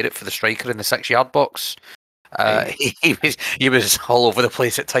square it for the striker in the 6-yard box? He was all over the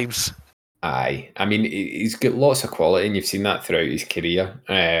place at times. Aye. I mean, he's got lots of quality, and you've seen that throughout his career.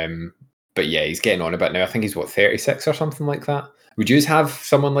 But yeah, he's getting on a bit now. I think he's, 36 or something like that? Would you have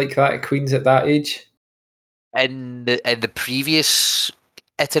someone like that at Queen's at that age? In the previous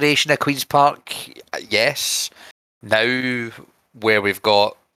iteration of Queen's Park, yes. Now, where we've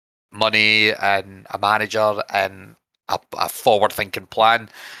got money and a manager and a forward-thinking plan,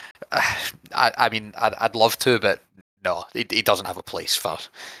 I mean, I'd love to, but no, he doesn't have a place for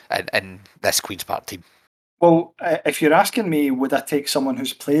in this Queen's Park team. Well, if you're asking me, would I take someone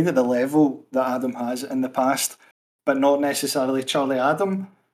who's played at the level that Adam has in the past, but not necessarily Charlie Adam?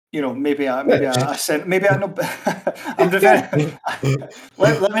 You know, maybe I know. I'm referring.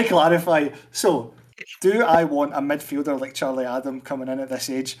 let me clarify. So, do I want a midfielder like Charlie Adam coming in at this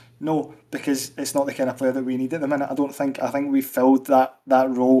age? No, because it's not the kind of player that we need at the minute. I think we've filled that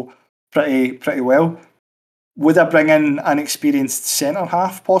role pretty well. Would I bring in an experienced centre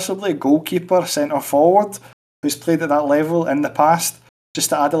half, possibly goalkeeper, centre forward, who's played at that level in the past, just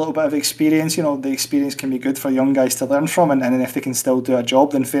to add a little bit of experience? You know, the experience can be good for young guys to learn from, and if they can still do a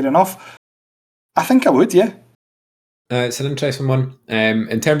job, then fair enough. I think I would, yeah. It's an interesting one.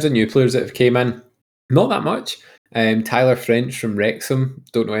 In terms of new players that have came in, not that much. Tyler French from Wrexham,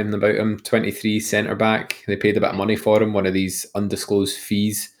 don't know anything about him. 23, centre back. They paid a bit of money for him, one of these undisclosed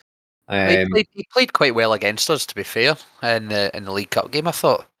fees. He played quite well against us, to be fair, in the League Cup game. I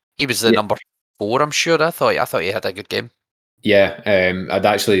thought he was the number 4. I'm sure. I thought he had a good game. Yeah, I'd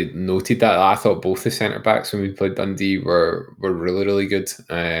actually noted that. I thought both the centre backs when we played Dundee were really, really good.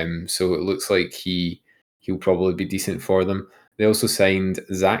 So it looks like he'll probably be decent for them. They also signed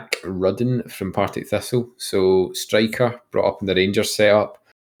Zach Rudden from Partick Thistle, so striker brought up in the Rangers setup.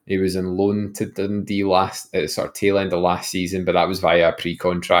 He was on loan to Dundee sort of tail end of last season, but that was via a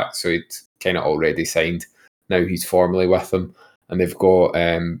pre-contract, so he'd kind of already signed. Now he's formally with them. And they've got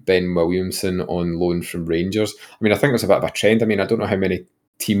Ben Williamson on loan from Rangers. I mean, I think there's a bit of a trend. I mean, I don't know how many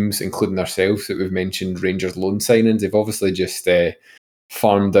teams, including ourselves, that we've mentioned Rangers loan signings. They've obviously just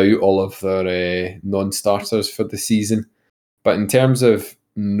farmed out all of their non-starters for the season. But in terms of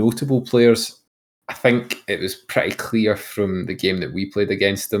notable players, I think it was pretty clear from the game that we played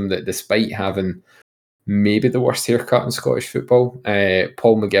against them that despite having maybe the worst haircut in Scottish football,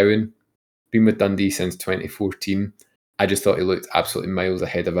 Paul McGowan, been with Dundee since 2014, I just thought he looked absolutely miles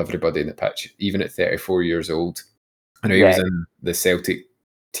ahead of everybody in the pitch, even at 34 years old. I know he was in the Celtic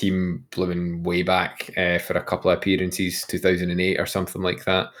team blooming way back for a couple of appearances, 2008 or something like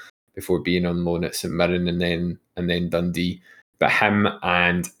that, before being on loan at St Mirren and then Dundee. But him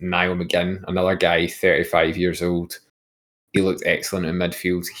and Niall McGinn, another guy, 35 years old, he looked excellent in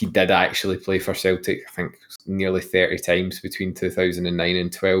midfield. He did actually play for Celtic, I think, nearly 30 times between 2009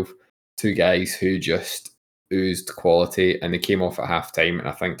 and 12. Two guys who just oozed quality, and they came off at half time, and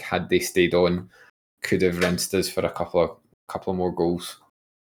I think had they stayed on, could have rinsed us for a couple of more goals.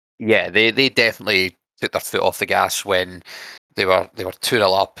 Yeah, they definitely took their foot off the gas when they were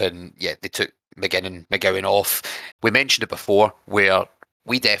 2-0 up, and they took McGinn and McGowan off. We mentioned it before, where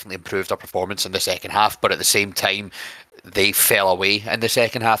we definitely improved our performance in the second half, but at the same time they fell away in the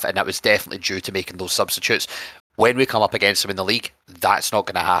second half, and that was definitely due to making those substitutes. When we come up against them in the league, that's not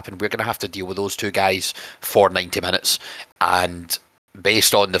going to happen. We're going to have to deal with those two guys for 90 minutes. And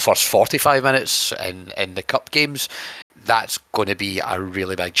based on the first 45 minutes in the cup games, that's going to be a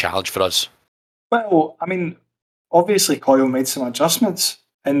really big challenge for us. Well, I mean, obviously Coyle made some adjustments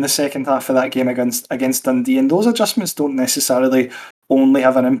in the second half of that game against Dundee, and those adjustments don't necessarily only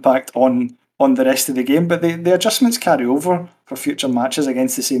have an impact on the rest of the game, but the adjustments carry over for future matches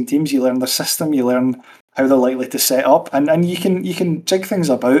against the same teams. You learn their system, you learn how they're likely to set up, and you can jig things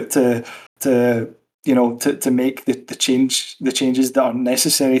about to make the changes that are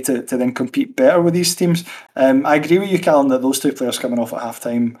necessary to then compete better with these teams. I agree with you, Callum, that those two players coming off at half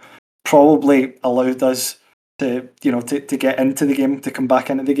time probably allowed us to get into the game, to come back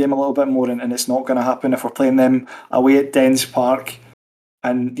into the game a little bit more, and it's not going to happen if we're playing them away at Dens Park,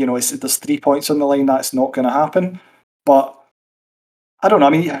 and there's 3 points on the line. That's not going to happen. But I don't know.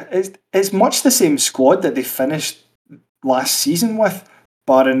 I mean, it's much the same squad that they finished last season with,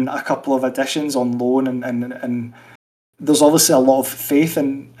 barring a couple of additions on loan, and there's obviously a lot of faith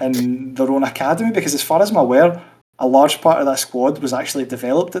in their own academy, because as far as I'm aware, a large part of that squad was actually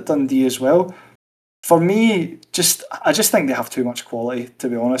developed at Dundee as well. For me, I just think they have too much quality, to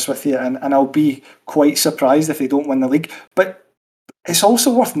be honest with you, and I'll be quite surprised if they don't win the league. But it's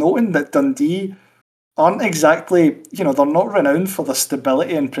also worth noting that Dundee aren't exactly, they're not renowned for their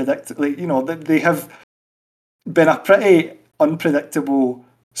stability and predictability. They have been a pretty unpredictable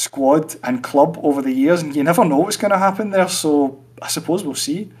squad and club over the years, and you never know what's going to happen there. So I suppose we'll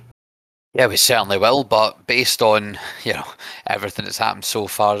see. Yeah, we certainly will, but based on everything that's happened so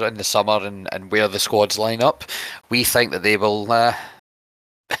far in the summer and where the squads line up, we think that they will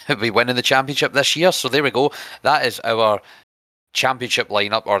be winning the championship this year. So there we go. That is our championship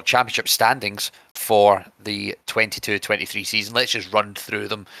lineup, or championship standings for the 22-23 season. Let's just run through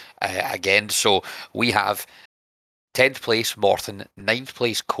them again. So we have 10th place Morton, 9th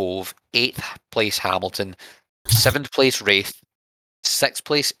place Cove, 8th place Hamilton, 7th place Wraith, 6th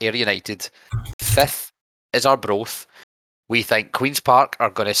place Ayr United, 5th is Arbroath. We think Queen's Park are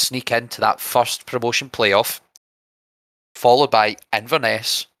going to sneak into that first promotion playoff, followed by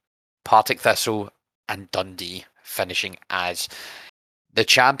Inverness, Partick Thistle, and Dundee finishing as the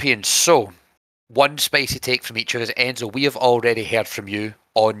champions. So, one spicy take from each of us. Enzo, we have already heard from you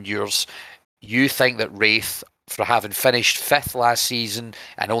on yours. You think that Wraith, for having finished 5th last season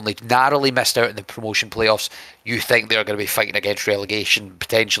and only narrowly missed out in the promotion playoffs, you think they're going to be fighting against relegation,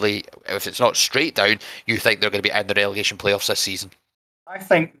 potentially, if it's not straight down, you think they're going to be in the relegation playoffs this season? I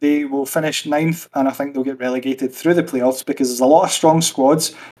think they will finish 9th, and I think they'll get relegated through the playoffs because there's a lot of strong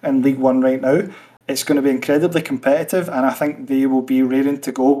squads in League One right now. It's going to be incredibly competitive, and I think they will be raring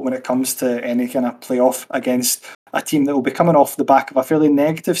to go when it comes to any kind of playoff against a team that will be coming off the back of a fairly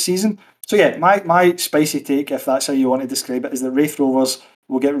negative season. So yeah, my spicy take, if that's how you want to describe it, is that Wraith Rovers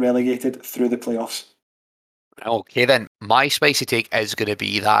will get relegated through the playoffs. Okay then, my spicy take is going to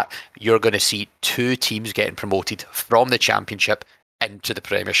be that you're going to see 2 teams getting promoted from the Championship into the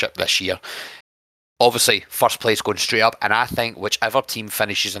Premiership this year. Obviously, first place going straight up, and I think whichever team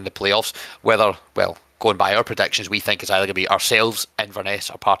finishes in the playoffs, whether, well, going by our predictions, we think it's either going to be ourselves, Inverness,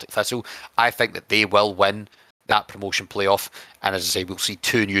 or Partick Thistle. I think that they will win that promotion playoff, and as I say, we'll see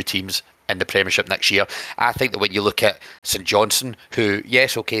 2 new teams in the Premiership next year. I think that when you look at St Johnstone, who,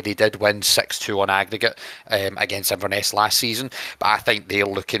 yes, okay, they did win 6-2 on aggregate against Inverness last season, but I think they're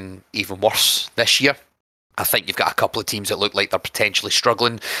looking even worse this year. I think you've got a couple of teams that look like they're potentially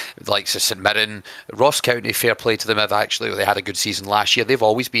struggling, like St Mirren, Ross County, fair play to them, they had a good season last year. They've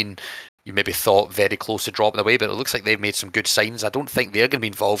always been, you maybe thought, very close to dropping away, but it looks like they've made some good signs. I don't think they're going to be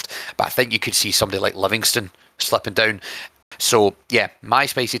involved, but I think you could see somebody like Livingston slipping down. So, yeah, my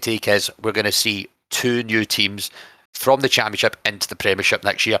spicy take is we're going to see 2 new teams from the Championship into the Premiership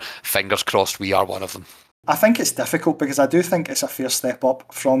next year. Fingers crossed we are one of them. I think it's difficult because I do think it's a fair step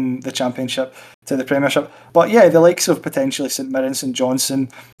up from the Championship to the Premiership. But yeah, the likes of potentially St Mirren, St Johnstone,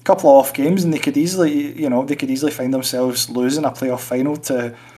 a couple of off games, and they could easily find themselves losing a playoff final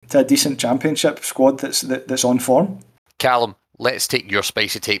to a decent Championship squad that's on form. Callum, let's take your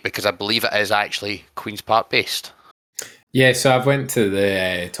spicy take because I believe it is actually Queen's Park based. Yeah, so I've went to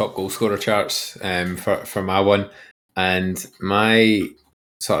the top goal scorer charts for my one, and my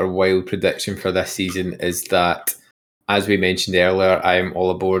sort of wild prediction for this season is that, as we mentioned earlier, I am all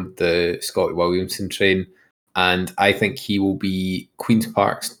aboard the Scott Williamson train, and I think he will be Queen's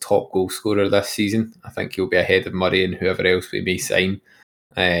Park's top goal scorer this season. I think he'll be ahead of Murray and whoever else we may sign,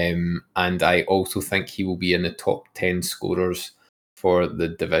 and I also think he will be in the top 10 scorers for the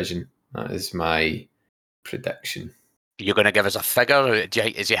division. That is my prediction. You're going to give us a figure?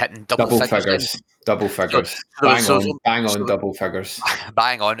 Is he hitting double figures? Double figures. Bang on, double figures.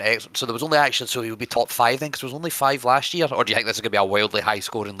 Bang on, excellent. So there was only so he would be top 5 then, because there was only 5 last year? Or do you think this is going to be a wildly high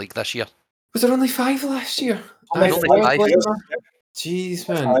scoring league this year? Was there only 5 last year? Only 5. Jeez,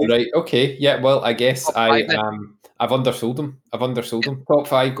 man. Right, okay. Yeah, well, I guess I've undersold him. Top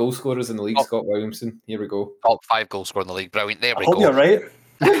 5 goal scorers in the league, Scott Williamson. Here we go. Top 5 goal scorer in the league. Brilliant. There we go. I hope you're right.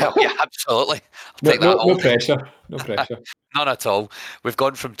 Yeah, absolutely. No pressure. None at all. We've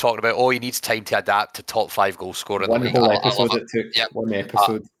gone from talking about, he needs time to adapt, to top 5 goal scorer. One whole episode it took. Yep. One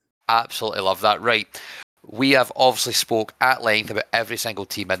episode. Absolutely love that. Right. We have obviously spoke at length about every single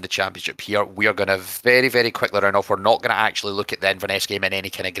team in the Championship here. We are going to very, very quickly round off. We're not going to actually look at the Inverness game in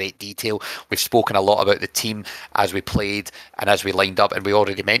any kind of great detail. We've spoken a lot about the team as we played and as we lined up, and we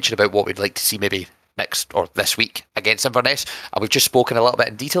already mentioned about what we'd like to see maybe next or this week against Inverness, and we've just spoken a little bit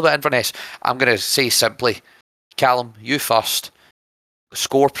in detail about Inverness. I'm going to say simply, Callum, you first.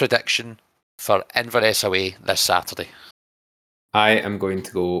 Score prediction for Inverness away this Saturday. I am going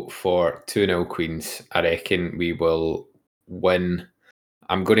to go for 2-0 Queens. I reckon we will win.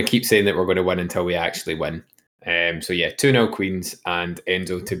 I'm going to keep saying that we're going to win until we actually win. So yeah, 2-0 Queens, and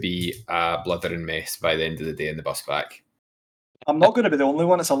Enzo to be a blithering mess by the end of the day in the bus back. I'm not going to be the only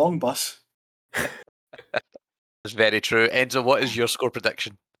one. It's a long bus. It's very true. Enzo, what is your score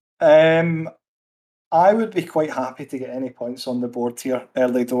prediction? I would be quite happy to get any points on the board here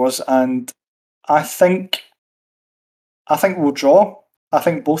early doors, and I think we'll draw. I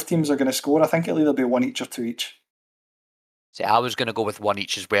think both teams are going to score. I think it'll either be 1 each or 2 each. See, I was going to go with 1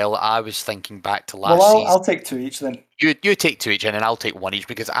 each as well. I was thinking back to last season. I'll take 2 each then. You take 2 each, and then I'll take 1 each,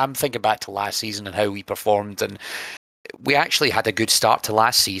 because I'm thinking back to last season and how we performed, and we actually had a good start to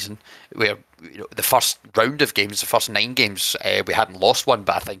last season. Where the first round of games, the first 9 games, we hadn't lost one,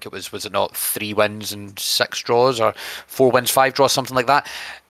 but I think it was it not 3 wins and 6 draws, or 4 wins, 5 draws, something like that.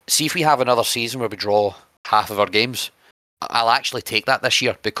 See if we have another season where we draw half of our games. I'll actually take that this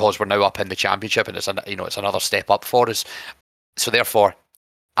year because we're now up in the championship and it's another step up for us. So therefore,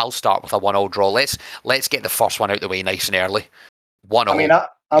 I'll start with a 1-1 draw. Let's get the first one out the way nice and early. 1-1. I mean,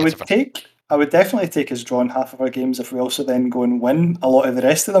 I would definitely take us drawing half of our games if we also then go and win a lot of the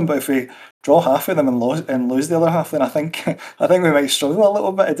rest of them. But if we draw half of them and lose the other half, then I think we might struggle a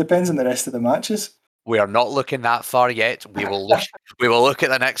little bit. It depends on the rest of the matches. We are not looking that far yet. We will look. We will look at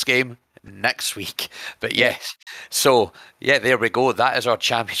the next game next week. But yes, so yeah, there we go. That is our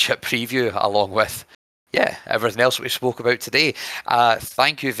championship preview, along with everything else we spoke about today.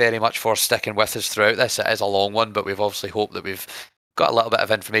 Thank you very much for sticking with us throughout this. It is a long one, but we've obviously hoped that we've got a little bit of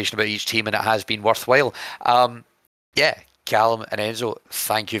information about each team and it has been worthwhile. Callum and Enzo,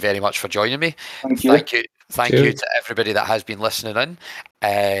 thank you very much for joining me. Thank you. Thank you to everybody that has been listening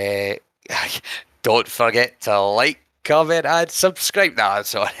in. Don't forget to like, comment and subscribe.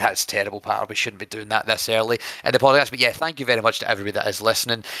 Sorry, that's terrible, Pat. We shouldn't be doing that this early in the podcast. But yeah, thank you very much to everybody that is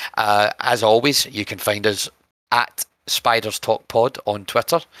listening. As always, you can find us at Spiders Talk Pod on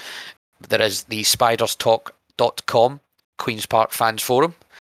Twitter. There is the spiderstalk.com Queen's Park Fans Forum.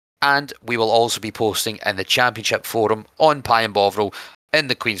 And we will also be posting in the Championship Forum on Pie and Bovril, in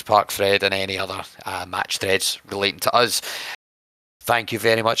the Queen's Park thread and any other match threads relating to us. Thank you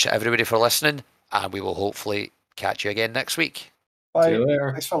very much, everybody, for listening. And we will hopefully catch you again next week. Bye. See you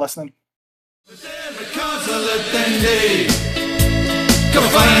later. Thanks for listening. Final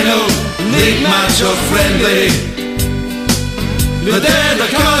league match of friendly. Vedere la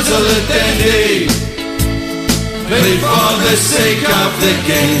cosa lettendi. Play for the sake of the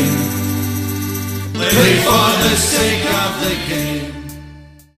game. Play for the sake of the game.